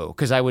you.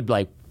 Because I would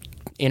like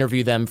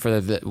interview them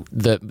for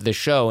the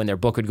show, and their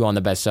book would go on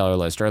the bestseller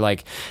list, or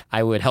like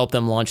I would help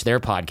them launch their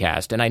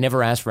podcast, and I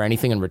never asked for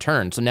anything in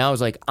return. So now I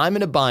was like, I'm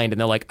in a bind, and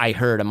they're like, I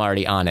heard, I'm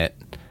already on it.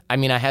 I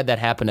mean, I had that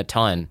happen a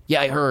ton.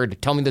 Yeah, I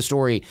heard, tell me the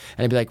story.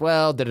 And I'd be like,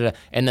 well, da-da-da.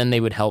 And then they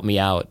would help me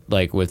out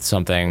like with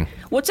something.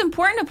 What's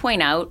important to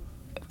point out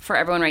for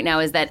everyone right now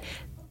is that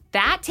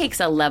takes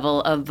a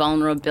level of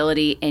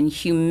vulnerability and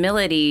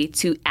humility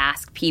to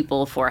ask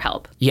people for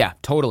help. Yeah,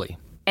 totally.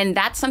 And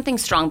that's something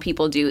strong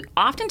people do.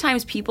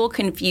 Oftentimes people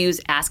confuse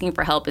asking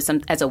for help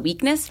as a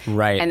weakness,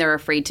 right? And they're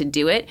afraid to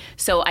do it.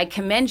 So I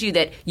commend you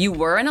that you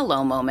were in a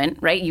low moment,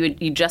 right?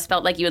 You just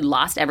felt like you had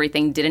lost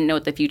everything, didn't know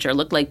what the future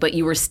looked like, but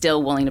you were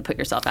still willing to put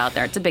yourself out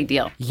there. It's a big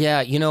deal.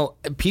 Yeah,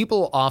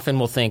 people often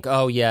will think,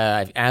 oh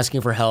yeah,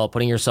 asking for help,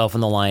 putting yourself on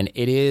the line,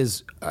 it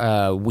is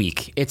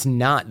weak. It's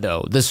not,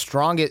 though.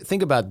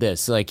 Think about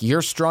this, like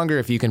you're stronger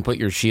if you can put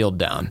your shield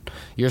down.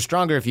 You're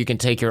stronger if you can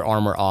take your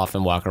armor off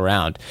and walk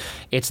around.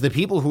 It's the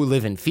people who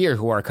live in fear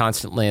who are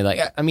constantly like,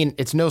 I mean,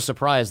 it's no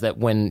surprise that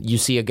when you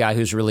see a guy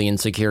who's really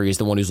insecure, he's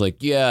the one who's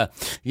like, yeah,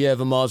 I have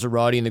a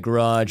Maserati in the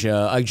garage,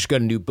 I just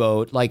got a new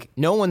boat. Like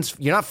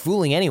you're not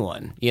fooling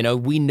anyone.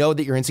 We know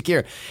that you're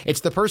insecure.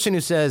 It's the person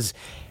who says,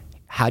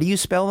 how do you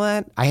spell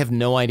that? I have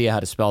no idea how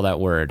to spell that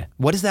word.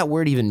 What does that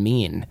word even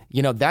mean?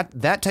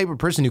 That type of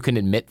person who can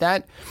admit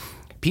that,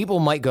 people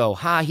might go,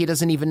 he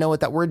doesn't even know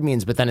what that word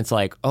means. But then it's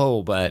like,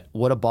 oh, but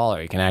what a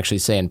baller. You can actually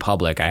say in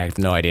public, I have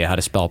no idea how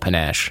to spell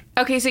panache.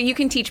 Okay, so you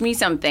can teach me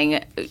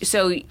something.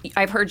 So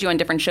I've heard you on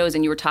different shows,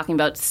 and you were talking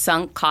about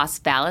sunk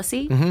cost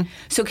fallacy. Mm-hmm.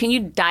 So can you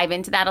dive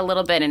into that a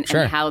little bit and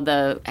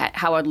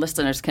how our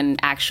listeners can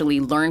actually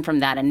learn from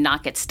that and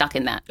not get stuck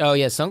in that? Oh,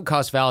 yeah. Sunk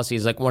cost fallacy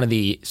is like one of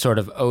the sort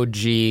of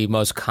OG,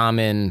 most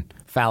common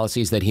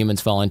fallacies that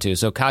humans fall into.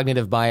 So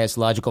cognitive bias,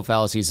 logical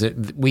fallacies,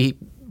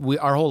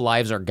 our whole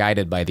lives are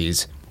guided by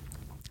these.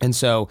 And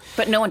so,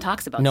 but no one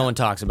talks about them. No one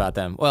talks about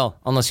them. Well,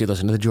 unless you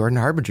listen to the Jordan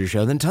Harbinger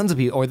show, then tons of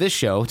people talk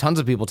about it.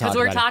 Because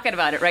we're talking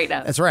about it right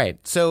now. That's right.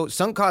 So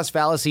sunk cost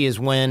fallacy is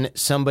when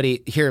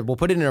somebody, here, we'll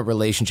put it in a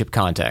relationship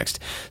context.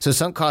 So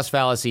sunk cost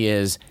fallacy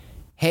is,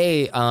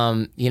 hey,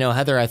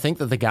 Heather, I think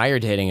that the guy you're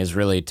dating is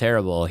really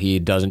terrible. He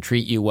doesn't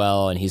treat you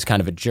well, and he's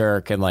kind of a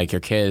jerk, and like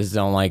your kids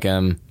don't like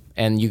him.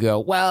 And you go,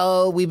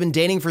 well, we've been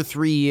dating for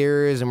 3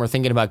 years and we're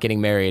thinking about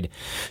getting married.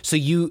 So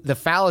the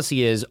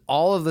fallacy is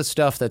all of the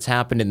stuff that's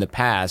happened in the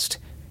past,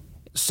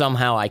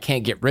 somehow I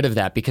can't get rid of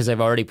that because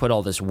I've already put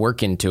all this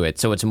work into it,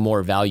 so it's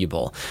more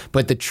valuable.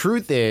 But the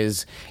truth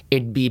is,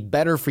 it'd be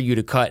better for you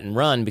to cut and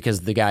run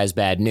because the guy's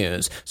bad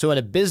news. So in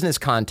a business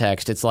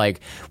context, it's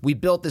like, we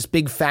built this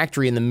big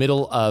factory in the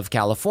middle of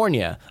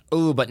California.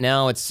 Oh, but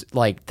now it's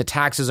like the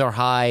taxes are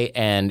high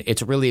and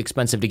it's really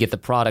expensive to get the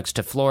products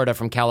to Florida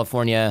from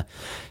California.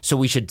 So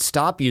we should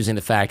stop using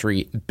the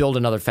factory, build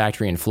another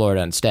factory in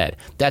Florida instead.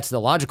 That's the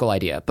logical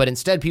idea. But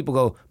instead people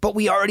go, but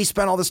we already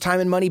spent all this time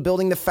and money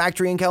building the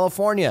factory in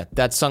California.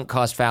 That's sunk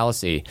cost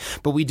fallacy.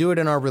 But we do it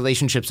in our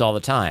relationships all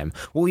the time.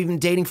 Well, we've been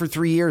dating for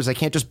 3 years. I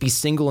can't just be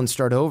single and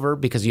start over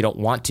because you don't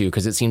want to,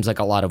 because it seems like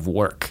a lot of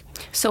work.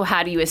 So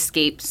how do you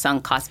escape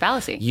sunk cost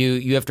fallacy?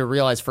 You have to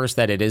realize first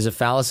that it is a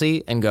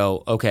fallacy and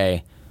go,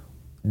 okay,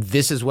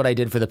 this is what I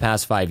did for the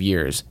past 5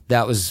 years.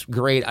 That was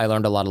great. I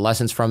learned a lot of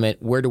lessons from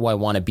it. Where do I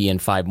want to be in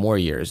 5 more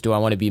years? Do I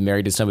want to be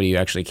married to somebody who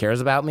actually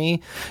cares about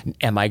me?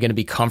 Am I going to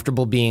be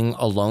comfortable being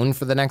alone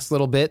for the next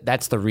little bit?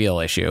 That's the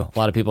real issue. A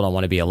lot of people don't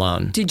want to be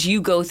alone. Did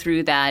you go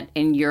through that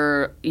in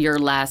your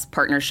last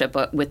partnership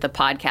with the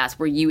podcast?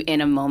 Were you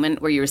in a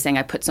moment where you were saying,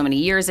 I put so many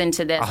years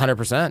into this?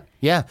 100%.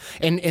 Yeah.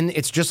 And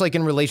it's just like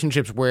in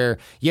relationships where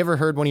you ever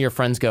heard one of your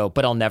friends go,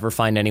 but I'll never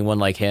find anyone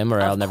like him, or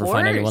I'll never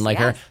find anyone like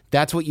her.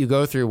 That's what you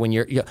go through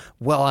when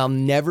I'll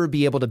never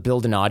be able to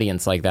build an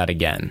audience like that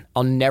again.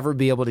 I'll never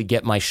be able to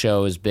get my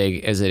show as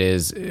big as it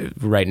is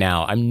right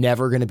now. I'm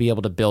never going to be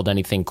able to build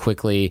anything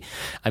quickly.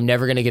 I'm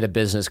never going to get a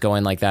business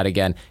going like that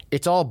again.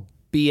 It's all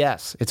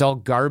BS. It's all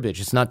garbage.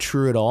 It's not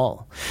true at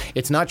all.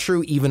 It's not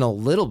true even a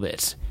little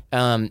bit.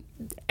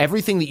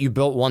 Everything that you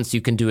built once, you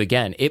can do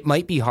again. It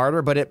might be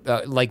harder,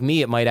 but like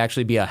me, it might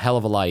actually be a hell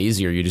of a lot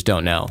easier. You just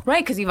don't know.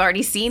 Right, because you've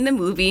already seen the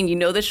movie and you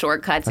know the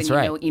shortcuts. That's and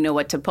right. You know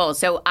what to pull.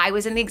 So I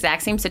was in the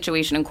exact same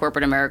situation in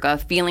corporate America,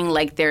 feeling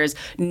like there's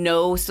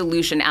no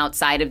solution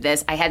outside of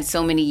this. I had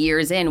so many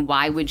years in.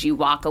 Why would you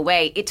walk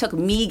away? It took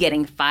me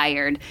getting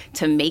fired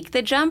to make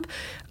the jump.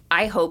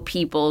 I hope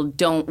people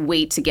don't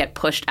wait to get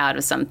pushed out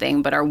of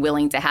something, but are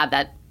willing to have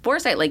that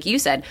foresight, like you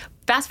said.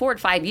 Fast forward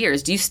 5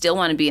 years, do you still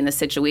want to be in this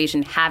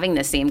situation having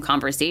the same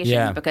conversation?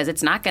 Yeah. Because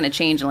it's not going to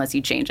change unless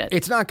you change it.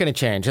 It's not going to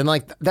change. And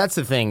like, that's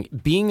the thing.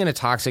 Being in a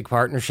toxic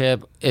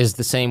partnership is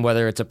the same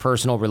whether it's a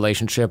personal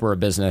relationship or a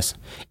business.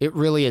 It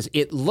really is.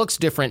 It looks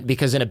different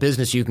because in a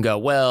business you can go,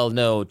 well,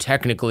 no,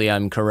 technically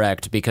I'm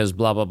correct because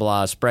blah, blah,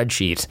 blah,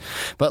 spreadsheet.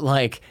 But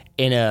like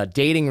in a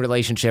dating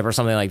relationship or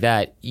something like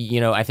that, you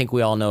know, I think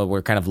we all know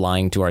we're kind of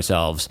lying to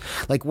ourselves.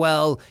 Like,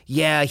 well,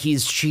 yeah,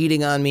 he's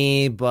cheating on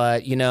me,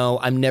 but, you know,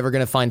 I'm never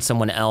going to find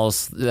someone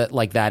else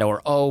like that.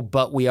 Or, oh,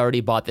 but we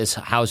already bought this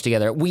house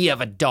together. We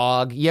have a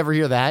dog. You ever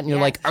hear that? And you're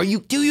like,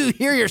 do you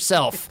hear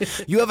yourself?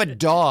 You have a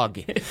dog.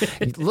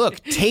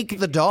 Look, take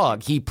the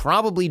dog. He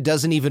probably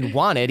doesn't even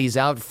want it. He's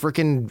out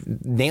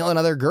freaking nailing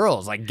other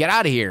girls. Like, get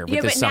out of here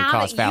with this sunk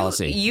cost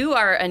fallacy. You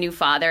are a new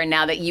father, and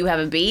now that you have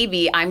a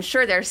baby, I'm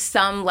sure there's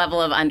some level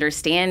of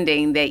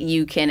understanding that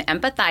you can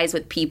empathize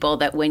with people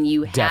that when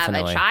you have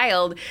Definitely. a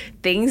child,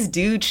 things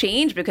do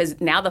change because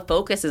now the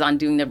focus is on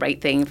doing the right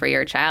thing for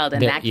your child,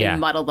 and that can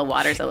muddle the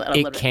waters a little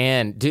bit.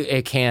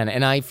 It can.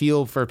 And I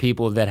feel for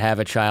people that have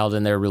a child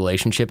and their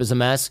relationship is a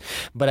mess.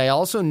 But I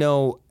also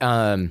know,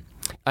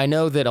 I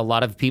know that a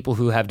lot of people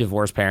who have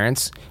divorced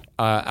parents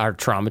are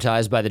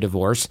traumatized by the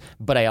divorce,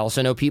 but I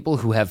also know people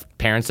who have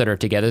parents that are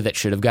together that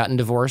should have gotten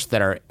divorced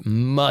that are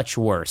much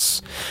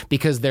worse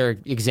because their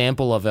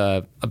example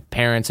of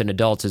parents and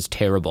adults is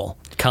terrible.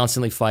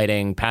 Constantly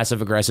fighting,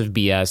 passive-aggressive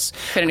BS.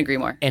 Couldn't agree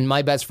more. And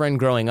my best friend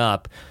growing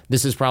up,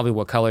 this is probably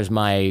what colors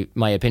my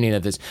opinion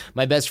of this.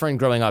 My best friend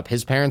growing up,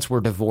 his parents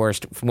were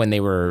divorced when they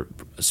were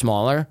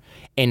smaller,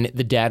 and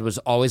the dad was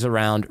always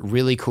around,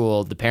 really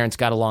cool. The parents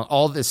got along.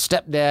 All the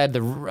stepdad,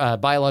 the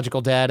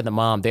biological dad, and the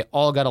mom, they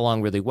all got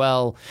along really well.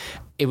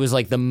 It was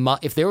like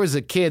if there was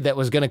a kid that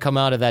was going to come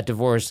out of that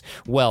divorce,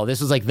 well,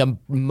 this was like the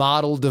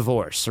model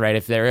divorce, right?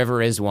 If there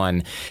ever is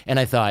one. And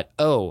I thought,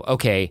 oh,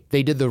 okay,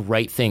 they did the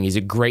right thing. He's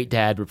a great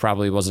dad, but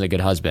probably wasn't a good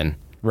husband.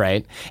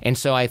 Right. And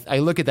so I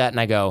look at that and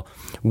I go,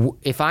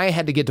 if I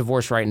had to get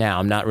divorced right now,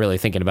 I'm not really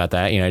thinking about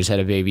that. You know, I just had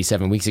a baby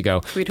 7 weeks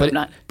ago. We'd hope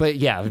not. But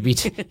yeah, it would be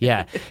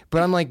yeah.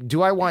 But I'm like,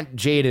 do I want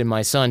Jade and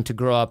my son to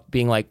grow up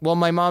being like, well,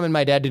 my mom and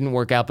my dad didn't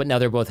work out, but now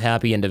they're both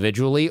happy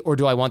individually? Or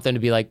do I want them to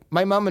be like,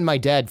 my mom and my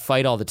dad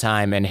fight all the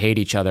time and hate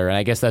each other? And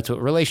I guess that's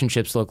what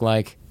relationships look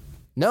like.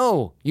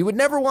 No, you would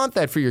never want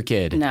that for your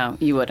kid. No,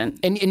 you wouldn't.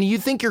 And you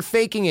think you're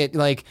faking it,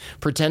 like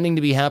pretending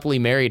to be happily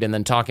married and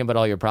then talking about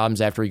all your problems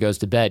after he goes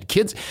to bed.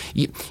 Kids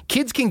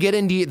can get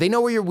into you. They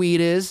know where your weed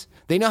is.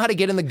 They know how to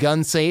get in the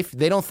gun safe.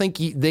 They don't think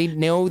they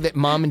know that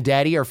mom and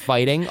daddy are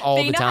fighting all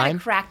the time. They know how to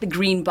crack the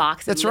green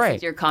box and listen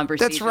to your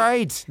conversation. That's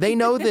right. They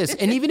know this.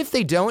 And even if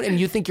they don't and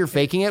you think you're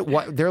faking it,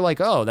 they're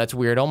like, oh, that's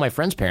weird. All my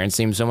friends' parents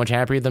seem so much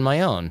happier than my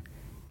own.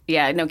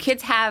 Yeah, no,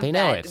 kids have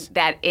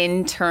that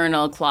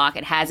internal clock.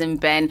 It hasn't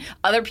been,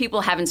 other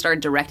people haven't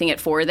started directing it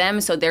for them,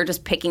 so they're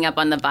just picking up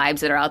on the vibes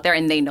that are out there,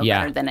 and they know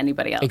better than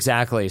anybody else.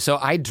 Exactly. So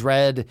I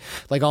dread,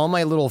 like all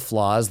my little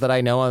flaws that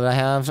I know that I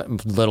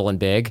have, little and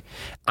big,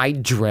 I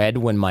dread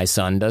when my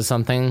son does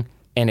something.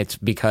 And it's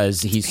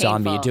because he saw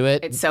me do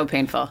it. It's so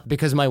painful.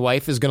 Because my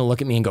wife is going to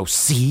look at me and go,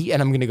 see?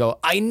 And I'm going to go,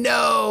 I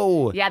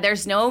know. Yeah,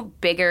 there's no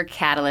bigger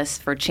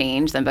catalyst for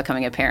change than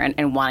becoming a parent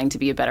and wanting to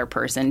be a better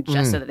person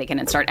just so that they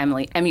can start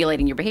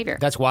emulating your behavior.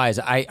 That's wise.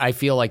 I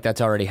feel like that's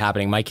already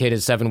happening. My kid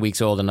is 7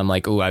 weeks old and I'm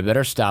like, ooh, I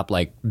better stop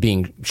like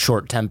being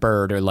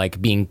short-tempered or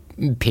like being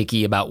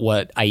picky about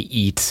what I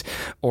eat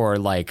or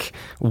like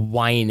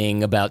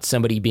whining about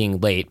somebody being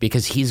late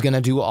because he's going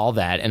to do all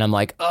that. And I'm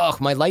like, oh,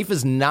 my life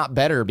is not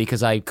better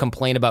because I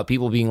complain about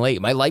people being late.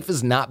 My life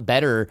is not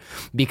better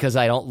because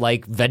I don't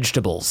like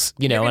vegetables,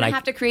 you know. You're and I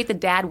have to create the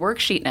dad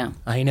worksheet now.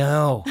 I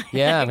know.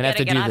 Yeah, I'm going to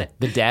have to do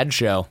the dad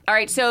show. All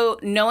right, so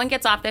no one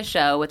gets off this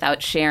show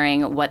without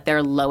sharing what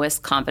their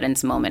lowest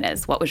confidence moment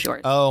is. What was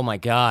yours? Oh my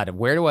God.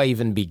 Where do I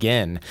even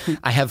begin?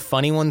 I have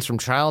funny ones from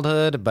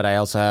childhood, but I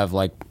also have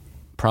like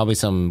probably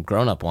some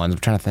grown-up ones. I'm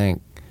trying to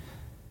think.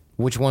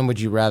 Which one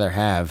would you rather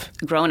have?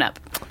 Grown up.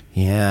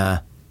 Yeah.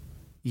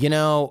 You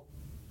know,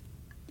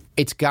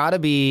 it's got to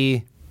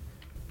be...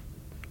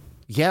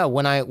 Yeah,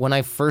 when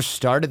I first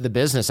started the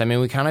business, I mean,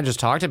 we kind of just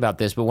talked about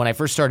this, but when I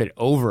first started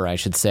over, I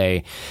should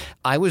say,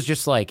 I was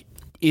just like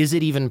is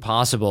it even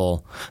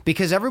possible?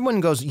 Because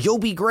everyone goes, you'll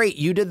be great.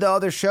 You did the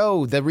other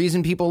show. The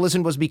reason people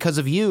listened was because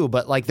of you.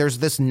 But like, there's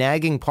this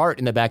nagging part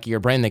in the back of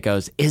your brain that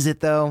goes, is it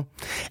though?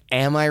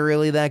 Am I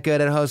really that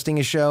good at hosting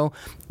a show?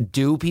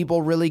 Do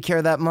people really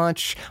care that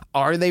much?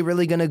 Are they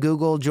really going to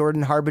Google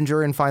Jordan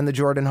Harbinger and find the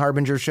Jordan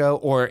Harbinger show?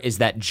 Or is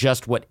that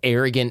just what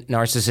arrogant,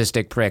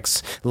 narcissistic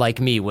pricks like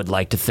me would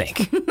like to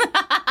think?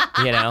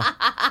 You know?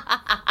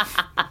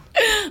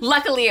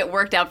 Luckily, it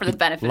worked out for the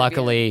benefit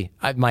Luckily,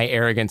 my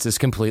arrogance is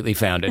completely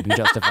founded and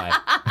justified.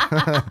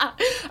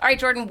 All right,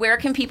 Jordan, where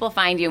can people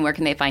find you and where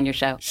can they find your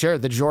show? Sure.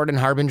 The Jordan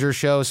Harbinger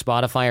Show,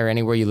 Spotify or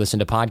anywhere you listen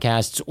to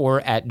podcasts,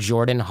 or at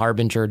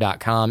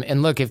jordanharbinger.com.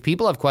 And look, if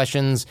people have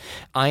questions,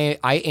 I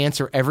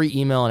answer every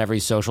email and every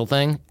social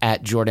thing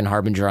at Jordan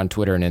Harbinger on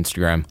Twitter and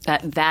Instagram.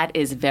 That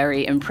is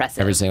very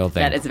impressive. Every single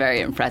thing. That is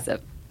very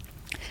impressive.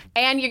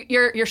 And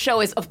your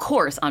show is, of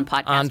course, on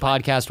Podcast One. On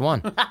Podcast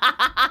One.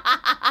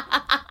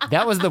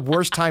 That was the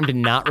worst time to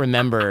not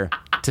remember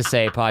to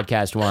say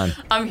Podcast One.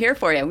 I'm here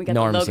for you. We got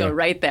Norm's the logo here.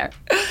 right there.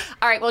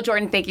 All right. Well,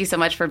 Jordan, thank you so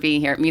much for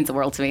being here. It means the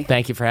world to me.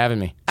 Thank you for having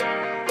me.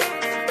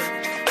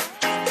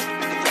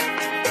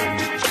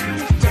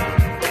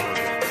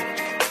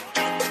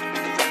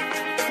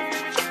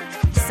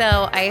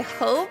 So I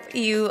hope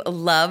you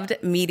loved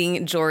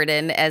meeting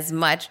Jordan as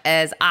much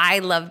as I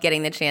loved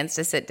getting the chance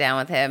to sit down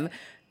with him.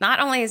 Not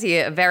only is he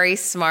a very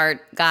smart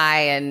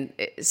guy and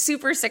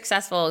super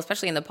successful,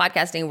 especially in the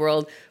podcasting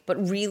world,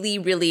 but really,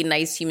 really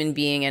nice human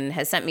being and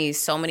has sent me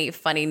so many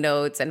funny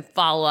notes and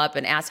follow up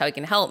and asked how he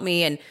can help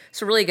me. And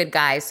he's a really good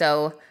guy.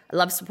 So I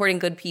love supporting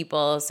good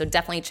people. So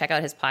definitely check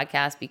out his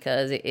podcast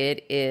because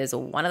it is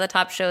one of the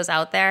top shows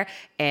out there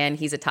and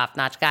he's a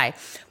top-notch guy.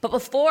 But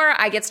before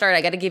I get started,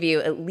 I got to give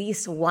you at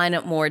least one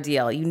more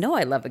deal. You know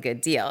I love a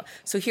good deal.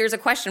 So here's a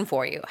question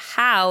for you.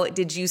 How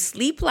did you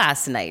sleep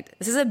last night?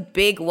 This is a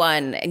big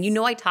one. And you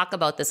know I talk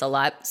about this a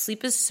lot.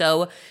 Sleep is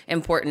so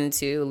important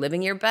to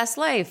living your best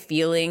life,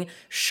 feeling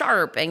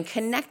sharp and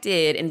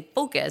connected and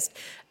focused.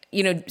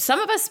 You know, some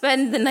of us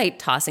spend the night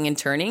tossing and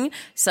turning.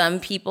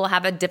 Some people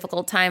have a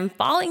difficult time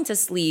falling to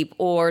sleep,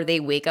 or they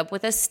wake up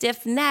with a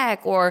stiff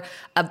neck, or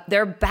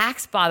their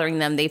back's bothering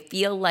them. They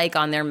feel like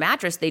on their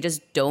mattress, they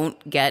just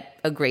don't get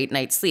a great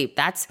night's sleep.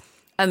 That's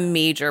a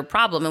major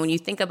problem. And when you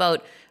think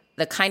about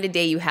the kind of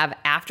day you have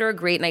after a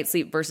great night's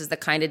sleep versus the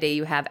kind of day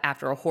you have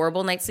after a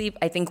horrible night's sleep,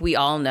 I think we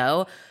all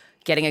know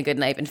getting a good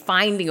night and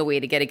finding a way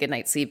to get a good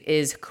night's sleep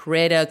is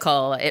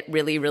critical. It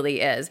really, really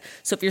is.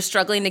 So if you're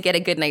struggling to get a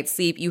good night's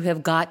sleep, you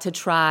have got to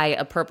try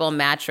a Purple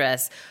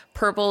mattress.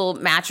 Purple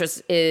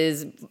mattress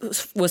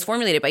was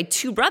formulated by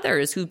two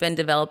brothers who've been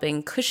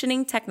developing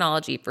cushioning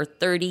technology for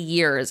 30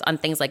 years on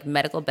things like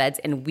medical beds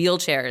and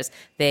wheelchairs.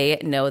 They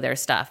know their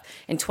stuff.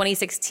 In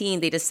 2016,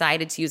 they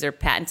decided to use their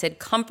patented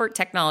comfort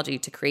technology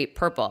to create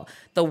Purple,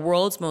 the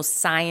world's most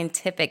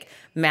scientific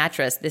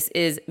mattress. This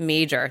is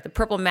major. The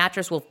Purple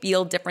mattress will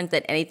feel different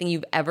than anything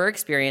you've ever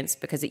experienced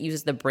because it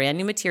uses the brand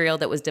new material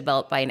that was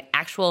developed by an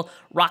actual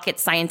rocket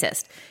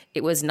scientist.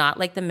 It was not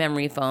like the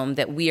memory foam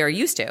that we are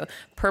used to.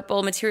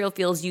 Purple material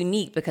feels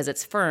unique because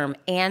it's firm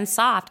and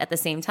soft at the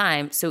same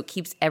time, so it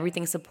keeps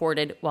everything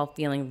supported while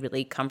feeling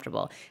really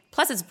comfortable.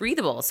 Plus, it's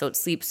breathable, so it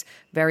sleeps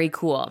very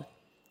cool.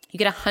 You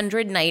get a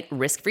 100-night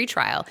risk-free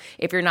trial.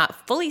 If you're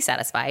not fully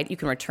satisfied, you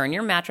can return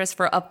your mattress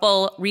for a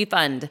full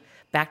refund.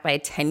 Backed by a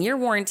 10-year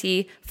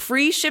warranty,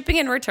 free shipping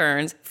and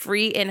returns,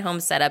 free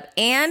in-home setup,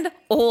 and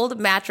old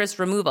mattress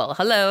removal.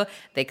 Hello,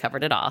 they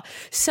covered it all.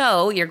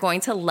 So you're going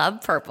to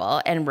love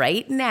Purple, and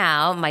right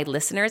now, my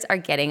listeners are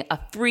getting a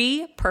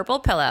free Purple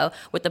pillow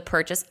with the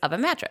purchase of a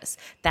mattress.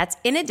 That's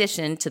in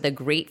addition to the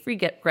great free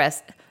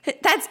gifts.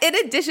 That's in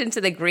addition to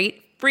the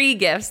great free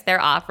gifts they're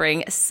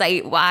offering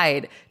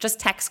site-wide. Just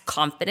text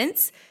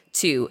confidence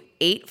to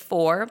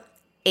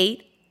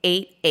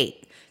 84888.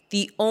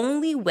 The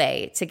only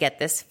way to get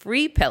this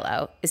free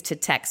pillow is to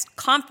text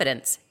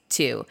confidence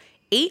to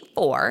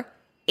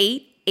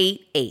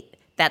 84888.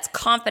 That's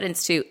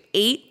confidence to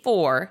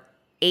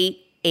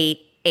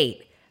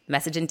 84888.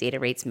 Message and data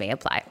rates may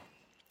apply.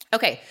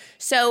 Okay,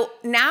 so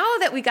now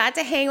that we got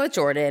to hang with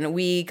Jordan,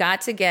 we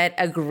got to get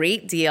a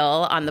great deal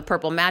on the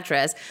Purple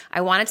mattress.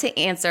 I wanted to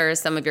answer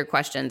some of your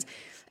questions.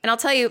 And I'll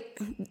tell you,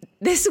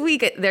 this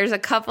week, there's a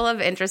couple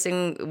of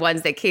interesting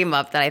ones that came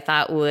up that I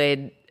thought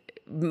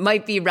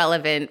might be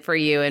relevant for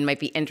you and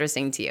might be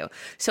interesting to you.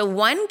 So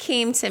one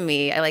came to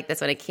me, I like this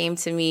one, it came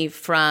to me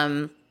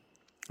from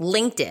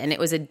LinkedIn. It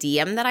was a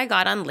DM that I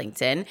got on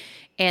LinkedIn.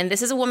 And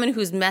this is a woman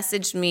who's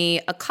messaged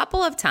me a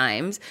couple of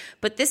times,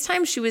 but this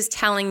time she was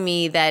telling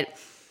me that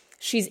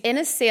she's in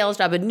a sales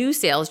job, a new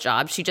sales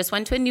job. She just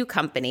went to a new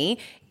company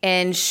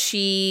and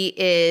she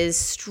is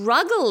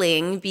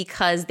struggling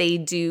because they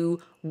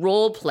do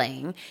role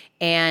playing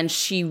and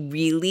she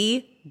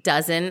really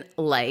doesn't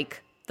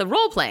like the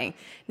role playing.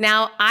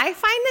 Now, I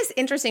find this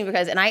interesting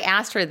because, and I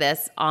asked her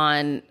this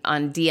on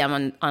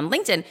DM on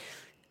LinkedIn,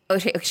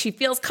 she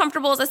feels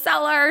comfortable as a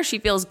seller, she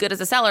feels good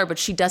as a seller, but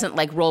she doesn't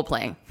like role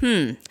playing.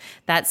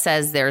 That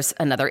says there's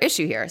another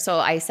issue here. So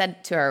I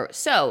said to her,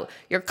 so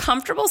you're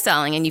comfortable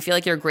selling and you feel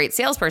like you're a great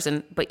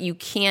salesperson, but you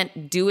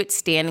can't do it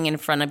standing in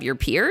front of your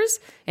peers?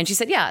 And she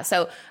said, yeah.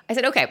 So I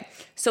said, okay,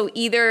 so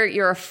either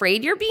you're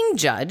afraid you're being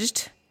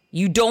judged,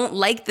 you don't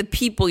like the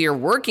people you're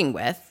working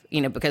with,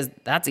 because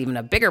that's even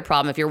a bigger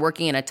problem if you're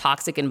working in a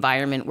toxic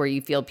environment where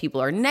you feel people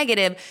are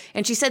negative.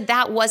 And she said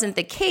that wasn't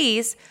the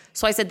case.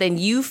 So I said, then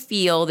you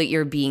feel that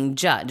you're being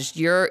judged.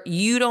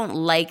 You don't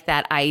like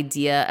that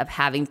idea of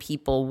having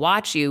people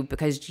watch you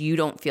because you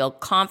don't feel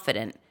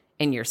confident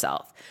in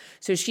yourself.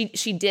 So she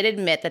did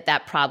admit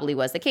that probably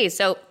was the case.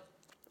 So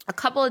a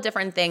couple of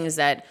different things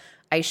that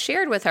I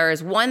shared with her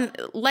is, one,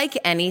 like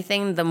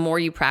anything, the more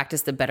you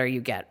practice, the better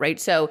you get, right?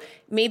 So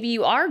maybe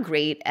you are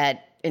great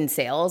in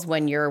sales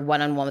when you're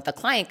one-on-one with a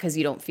client because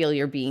you don't feel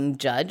you're being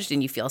judged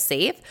and you feel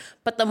safe.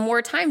 But the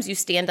more times you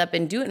stand up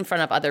and do it in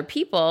front of other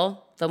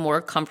people, the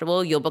more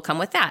comfortable you'll become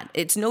with that.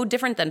 It's no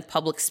different than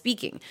public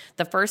speaking.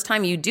 The first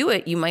time you do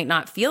it, you might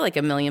not feel like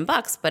 $1 million,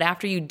 but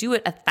after you do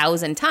it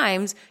 1,000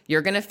 times,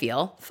 you're going to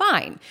feel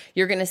fine.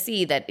 You're going to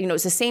see that,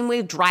 it's the same way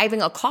of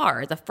driving a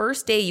car. The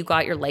first day you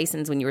got your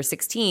license when you were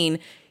 16,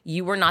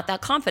 you were not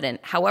that confident.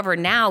 However,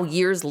 now,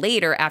 years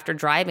later, after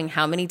driving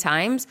how many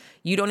times,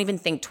 you don't even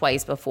think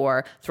twice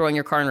before throwing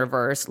your car in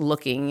reverse,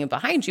 looking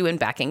behind you and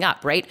backing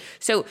up, right?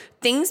 So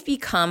things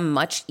become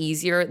much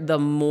easier the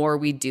more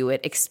we do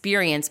it.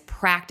 Experience,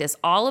 practice,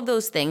 all of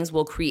those things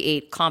will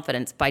create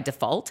confidence by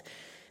default.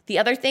 The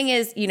other thing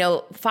is,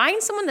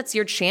 find someone that's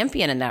your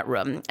champion in that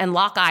room and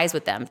lock eyes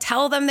with them.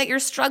 Tell them that you're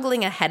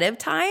struggling ahead of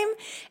time,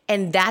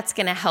 and that's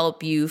going to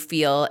help you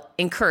feel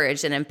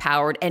encouraged and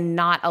empowered and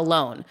not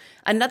alone.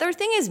 Another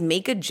thing is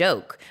make a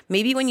joke.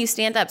 Maybe when you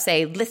stand up,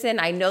 say, listen,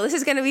 I know this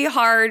is going to be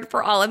hard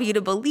for all of you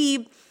to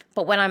believe,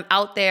 but when I'm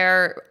out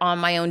there on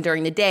my own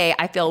during the day,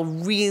 I feel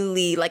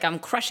really like I'm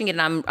crushing it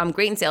and I'm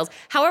great in sales.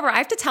 However, I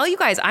have to tell you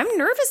guys, I'm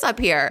nervous up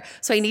here.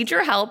 So I need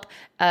your help.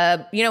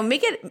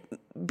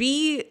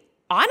 Be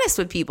honest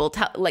with people,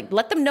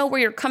 let them know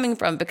where you're coming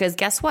from, because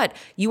guess what?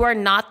 You are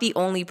not the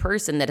only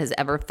person that has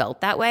ever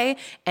felt that way.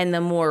 And the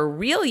more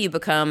real you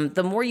become,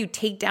 the more you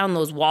take down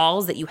those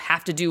walls that you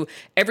have to do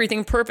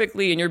everything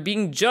perfectly and you're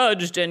being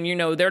judged and,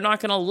 they're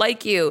not going to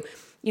like you.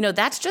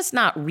 That's just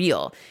not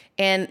real.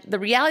 And the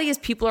reality is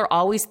people are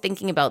always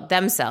thinking about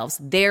themselves,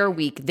 their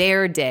week,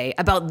 their day,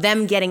 about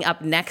them getting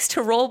up next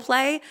to role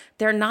play.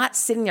 They're not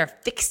sitting there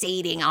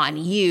fixating on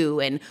you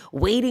and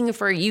waiting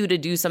for you to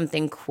do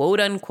something quote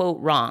unquote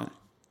wrong.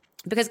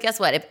 Because guess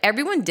what? If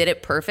everyone did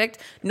it perfect,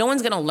 no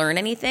one's going to learn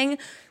anything.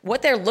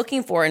 What they're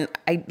looking for, and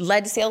I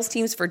led sales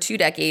teams for 2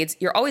 decades,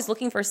 you're always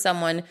looking for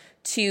someone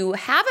to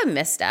have a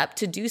misstep,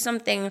 to do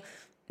something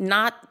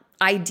not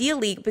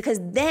ideally, because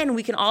then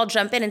we can all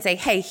jump in and say,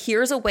 hey,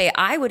 here's a way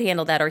I would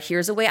handle that, or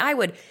here's a way I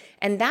would.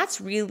 And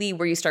that's really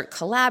where you start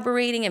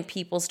collaborating and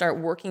people start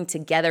working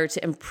together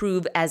to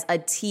improve as a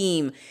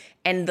team.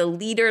 And the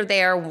leader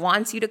there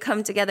wants you to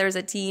come together as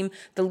a team.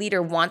 The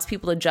leader wants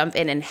people to jump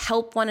in and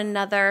help one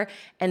another.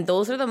 And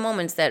those are the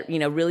moments that,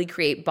 really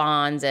create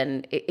bonds.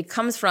 And it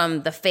comes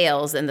from the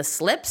fails and the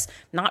slips,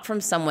 not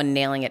from someone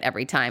nailing it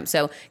every time.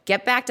 So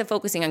get back to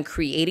focusing on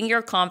creating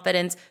your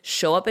confidence,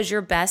 show up as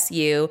your best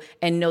you,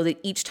 and know that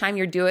each time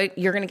you do it,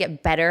 you're going to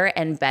get better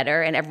and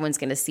better, and everyone's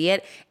going to see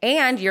it.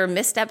 And your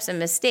missteps and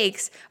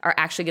mistakes are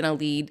actually going to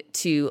lead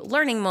to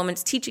learning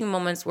moments, teaching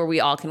moments where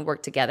we all can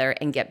work together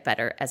and get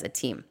better as a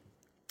team.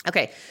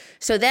 Okay,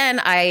 so then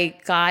I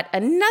got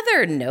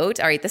another note.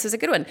 All right, this is a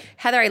good one.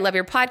 Heather, I love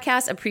your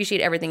podcast. Appreciate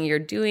everything you're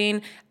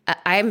doing.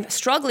 I'm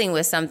struggling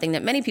with something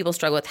that many people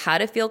struggle with, how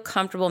to feel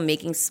comfortable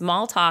making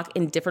small talk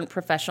in different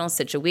professional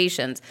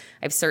situations.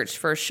 I've searched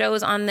for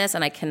shows on this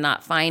and I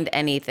cannot find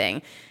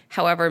anything.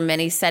 However,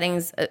 many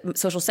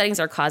social settings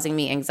are causing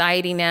me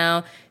anxiety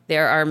now.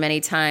 There are many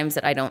times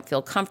that I don't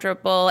feel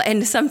comfortable,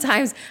 and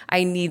sometimes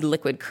I need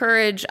liquid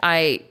courage.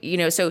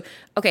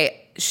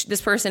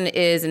 This person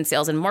is in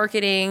sales and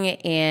marketing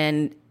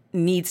and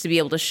needs to be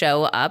able to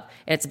show up,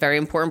 and it's a very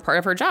important part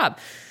of her job.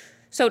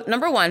 So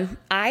number one,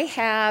 I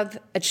have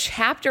a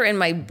chapter in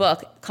my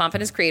book,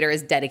 Confidence Creator,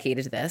 is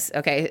dedicated to this.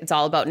 Okay. It's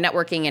all about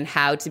networking and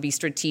how to be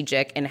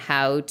strategic and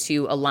how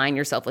to align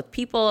yourself with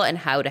people and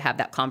how to have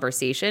that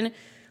conversation.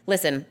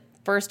 Listen,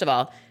 first of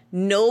all,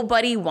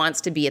 nobody wants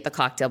to be at the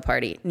cocktail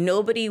party.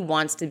 Nobody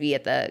wants to be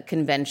at the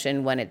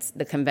convention when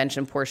the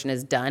convention portion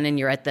is done and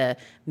you're at the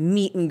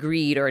meet and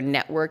greet or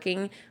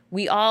networking.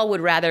 We all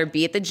would rather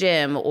be at the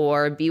gym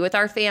or be with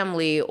our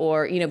family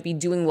or, be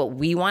doing what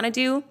we want to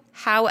do.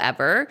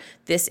 However,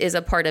 this is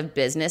a part of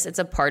business. It's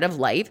a part of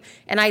life.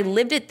 And I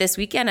lived it this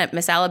weekend at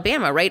Miss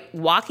Alabama, right?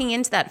 Walking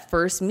into that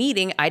first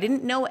meeting, I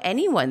didn't know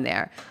anyone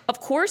there.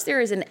 Of course, there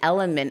is an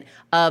element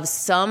of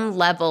some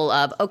level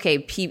of,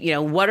 okay,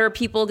 what are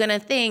people going to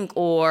think?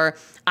 Or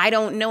I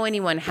don't know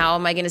anyone. How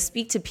am I going to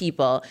speak to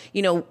people?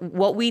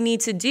 What we need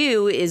to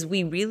do is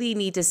we really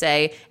need to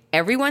say,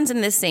 everyone's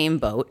in the same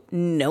boat.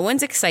 No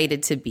one's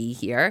excited to be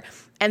here.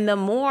 And the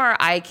more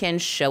I can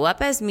show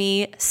up as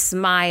me,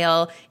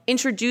 smile,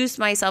 introduce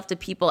myself to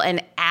people,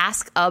 and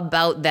ask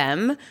about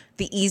them,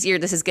 the easier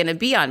this is going to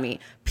be on me.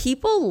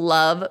 People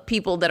love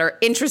people that are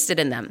interested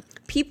in them.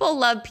 People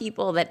love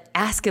people that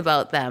ask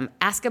about them,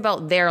 ask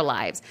about their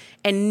lives.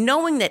 And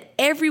knowing that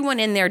everyone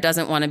in there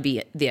doesn't want to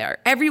be there.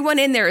 Everyone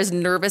in there is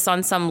nervous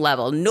on some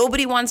level.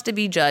 Nobody wants to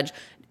be judged.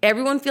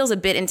 Everyone feels a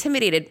bit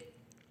intimidated.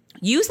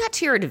 Use that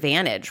to your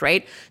advantage,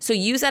 right? So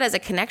use that as a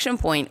connection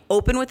point.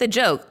 Open with a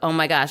joke. Oh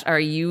my gosh, are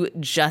you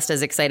just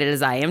as excited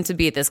as I am to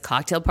be at this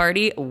cocktail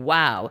party?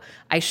 Wow,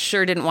 I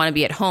sure didn't want to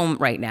be at home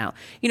right now.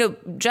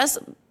 Just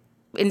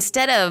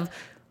instead of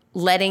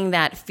letting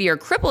that fear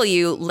cripple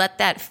you, let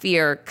that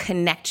fear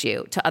connect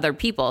you to other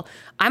people.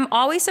 I'm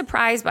always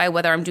surprised by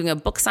whether I'm doing a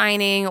book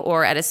signing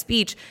or at a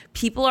speech,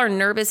 people are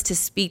nervous to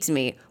speak to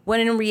me. When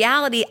in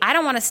reality, I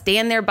don't want to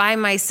stand there by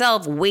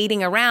myself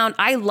waiting around.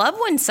 I love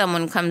when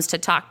someone comes to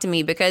talk to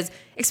me because,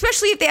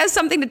 especially if they have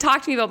something to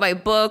talk to me about my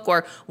book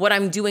or what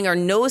I'm doing or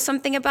know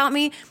something about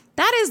me,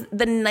 that is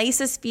the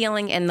nicest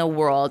feeling in the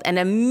world. And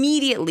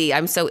immediately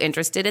I'm so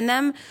interested in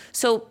them.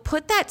 So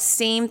put that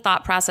same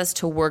thought process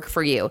to work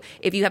for you.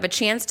 If you have a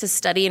chance to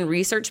study and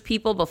research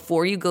people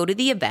before you go to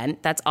the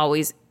event, that's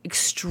always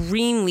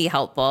extremely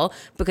helpful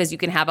because you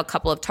can have a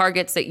couple of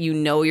targets that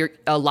you're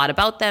a lot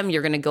about them.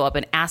 You're going to go up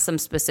and ask them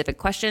specific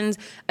questions.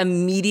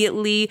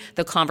 Immediately,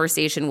 the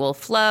conversation will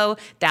flow.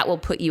 That will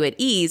put you at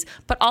ease,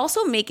 but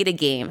also make it a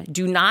game.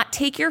 Do not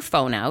take your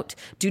phone out.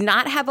 Do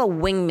not have a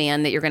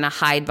wingman that you're going to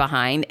hide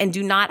behind, and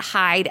do not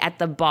hide at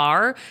the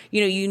bar.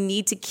 You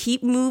need to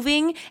keep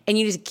moving, and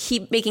you need to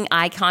keep making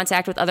eye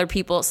contact with other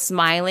people,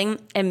 smiling,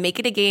 and make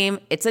it a game.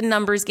 It's a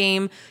numbers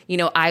game.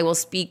 I will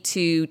speak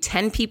to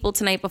 10 people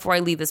tonight before I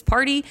leave this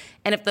party.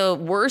 And if the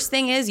worst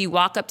thing is you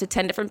walk up to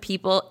 10 different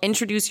people,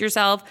 introduce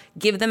yourself,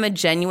 give them a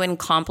genuine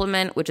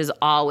compliment, which is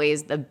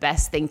always the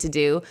best thing to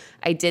do.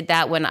 I did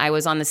that when I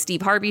was on the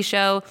Steve Harvey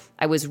show.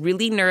 I was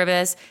really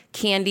nervous.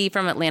 Candy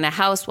from Atlanta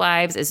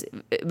Housewives is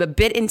a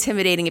bit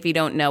intimidating if you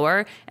don't know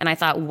her. And I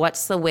thought,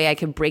 what's the way I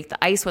could break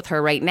the ice with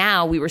her right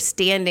now? We were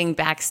standing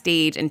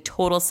backstage in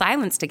total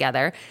silence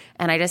together.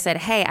 And I just said,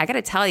 hey, I got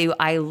to tell you,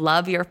 I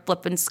love your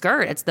flippin'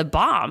 skirt. It's the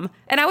bomb.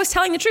 And I was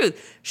telling the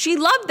truth. She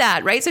loved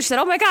that, right? So she said,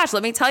 oh my gosh,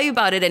 let me tell you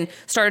about it. And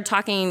started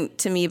talking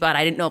to me about,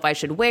 I didn't know if I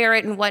should wear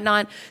it and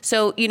whatnot.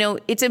 So,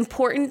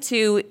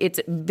 it's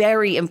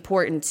very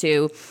important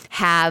to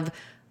have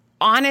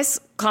honest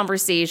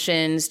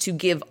conversations, to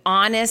give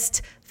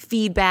honest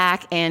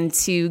feedback, and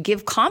to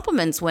give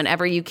compliments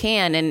whenever you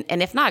can.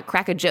 And if not,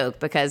 crack a joke,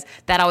 because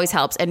that always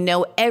helps. And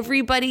know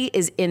everybody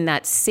is in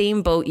that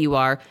same boat you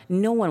are.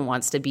 No one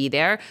wants to be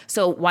there.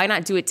 So why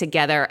not do it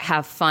together?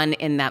 Have fun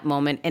in that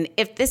moment. And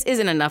if this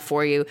isn't enough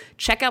for you,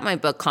 check out my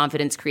book,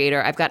 Confidence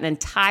Creator. I've got an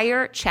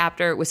entire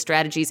chapter with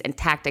strategies and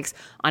tactics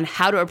on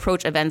how to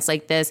approach events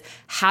like this,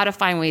 how to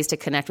find ways to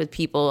connect with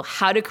people,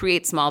 how to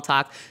create small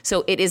talk.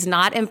 So it is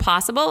not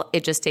impossible.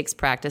 It just takes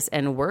practice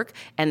and work.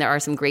 And there are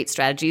some great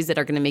strategies that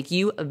are going to make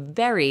you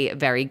very,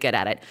 very good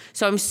at it.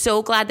 So I'm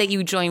so glad that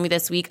you joined me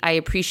this week. I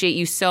appreciate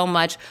you so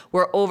much.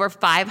 We're over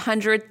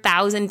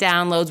 500,000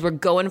 downloads. We're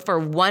going for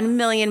 1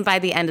 million by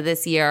the end of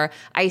this year.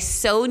 I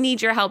so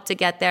need your help to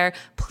get there.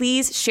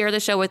 Please share the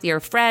show with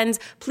your friends.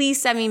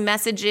 Please send me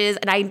messages.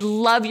 And I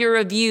love your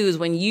reviews.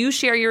 When you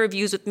share your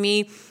reviews with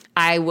me,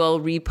 I will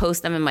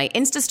repost them in my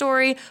Insta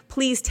story.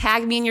 Please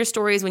tag me in your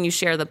stories when you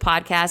share the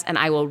podcast, and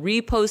I will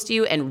repost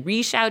you and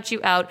re-shout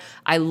you out.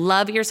 I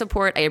love your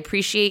support. I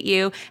appreciate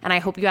you, and I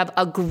hope you have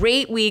a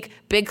great week.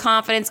 Big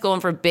confidence,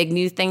 going for big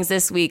new things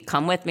this week.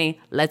 Come with me.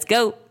 Let's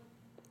go.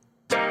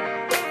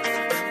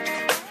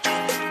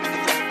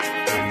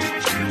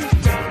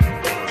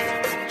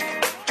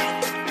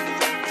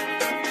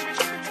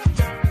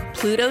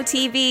 Pluto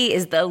TV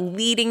is the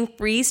leading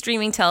free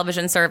streaming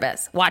television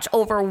service. Watch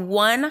over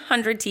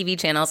 100 TV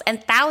channels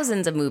and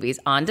thousands of movies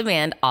on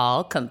demand,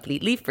 all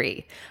completely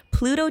free.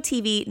 Pluto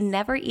TV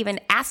never even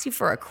asks you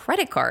for a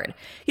credit card.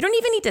 You don't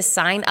even need to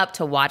sign up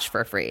to watch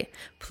for free.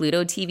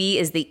 Pluto TV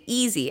is the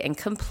easy and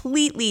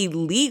completely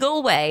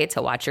legal way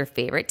to watch your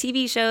favorite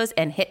TV shows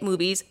and hit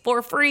movies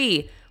for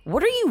free.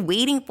 What are you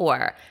waiting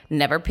for?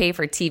 Never pay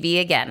for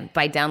TV again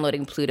by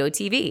downloading Pluto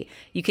TV.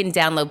 You can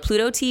download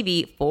Pluto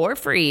TV for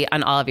free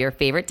on all of your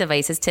favorite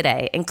devices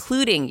today,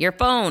 including your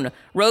phone,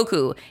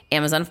 Roku,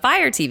 Amazon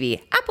Fire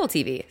TV, Apple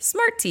TV,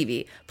 Smart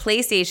TV,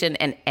 PlayStation,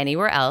 and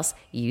anywhere else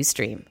you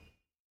stream.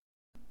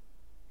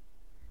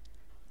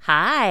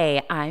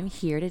 Hi, I'm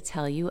here to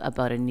tell you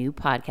about a new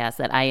podcast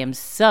that I am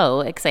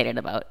so excited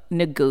about,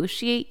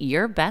 Negotiate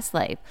Your Best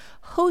Life,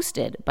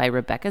 hosted by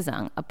Rebecca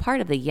Zung, a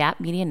part of the Yap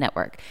Media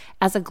Network.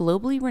 As a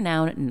globally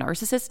renowned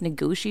narcissist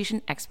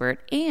negotiation expert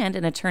and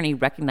an attorney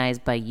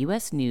recognized by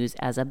U.S. News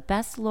as a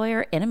best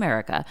lawyer in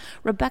America,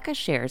 Rebecca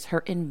shares her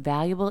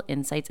invaluable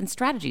insights and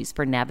strategies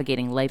for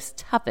navigating life's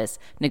toughest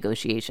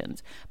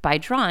negotiations. By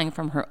drawing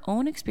from her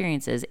own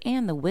experiences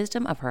and the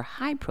wisdom of her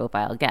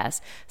high-profile guests,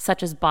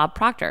 such as Bob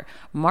Proctor,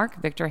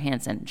 Mark Victor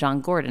Hansen, John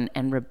Gordon,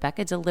 and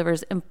Rebecca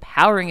delivers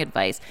empowering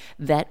advice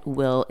that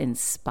will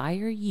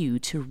inspire you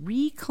to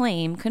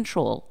reclaim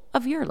control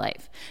of your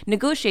life.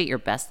 Negotiate Your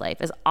Best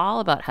Life is all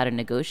about how to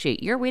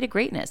negotiate your way to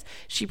greatness.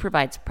 She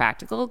provides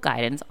practical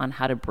guidance on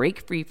how to break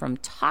free from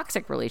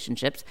toxic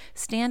relationships,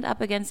 stand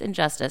up against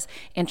injustice,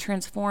 and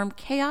transform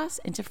chaos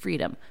into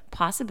freedom,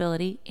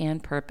 possibility,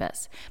 and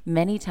purpose.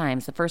 Many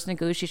times, the first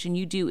negotiation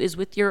you do is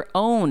with your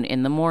own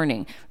in the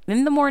morning.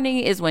 In the morning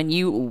is when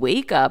you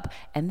wake up,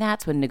 and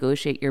that's when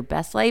Negotiate Your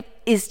Best Life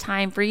is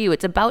time for you.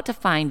 It's about to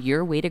find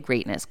your way to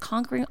greatness,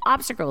 conquering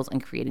obstacles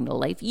and creating the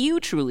life you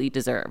truly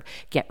deserve.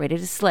 Get ready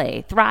to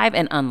slay, thrive,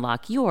 and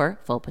unlock your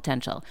full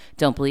potential.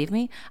 Don't believe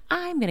me?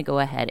 I'm going to go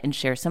ahead and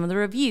share some of the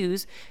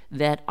reviews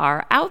that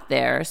are out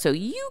there so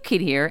you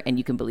can hear and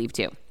you can believe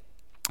too.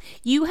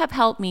 You have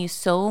helped me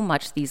so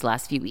much these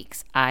last few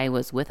weeks. I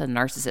was with a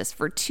narcissist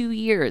for 2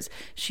 years.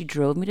 She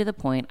drove me to the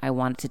point I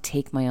wanted to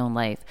take my own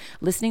life.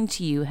 Listening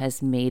to you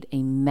has made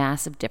a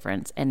massive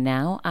difference, and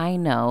now I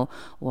know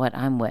what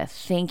I'm with.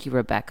 Thank you,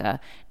 Rebecca.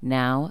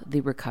 Now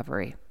the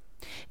recovery.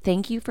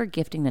 Thank you for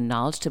gifting the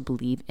knowledge to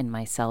believe in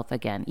myself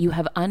again. You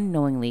have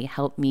unknowingly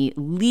helped me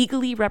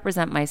legally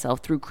represent myself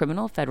through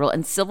criminal, federal,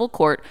 and civil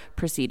court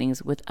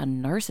proceedings with a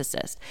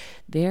narcissist.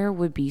 There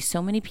would be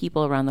so many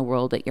people around the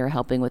world that you're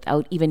helping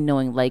without even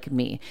knowing, like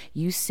me.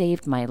 You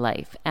saved my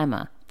life.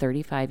 Emma,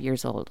 35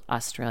 years old,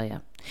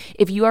 Australia.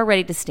 If you are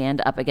ready to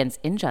stand up against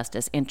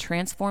injustice and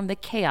transform the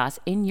chaos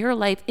in your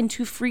life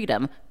into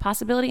freedom,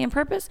 possibility, and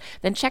purpose,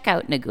 then check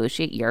out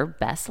Negotiate Your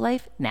Best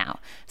Life now.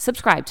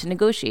 Subscribe to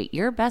Negotiate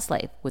Your Best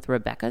Life with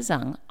Rebecca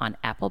Zung on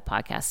Apple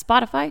Podcasts,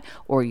 Spotify,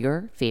 or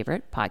your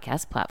favorite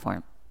podcast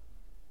platform.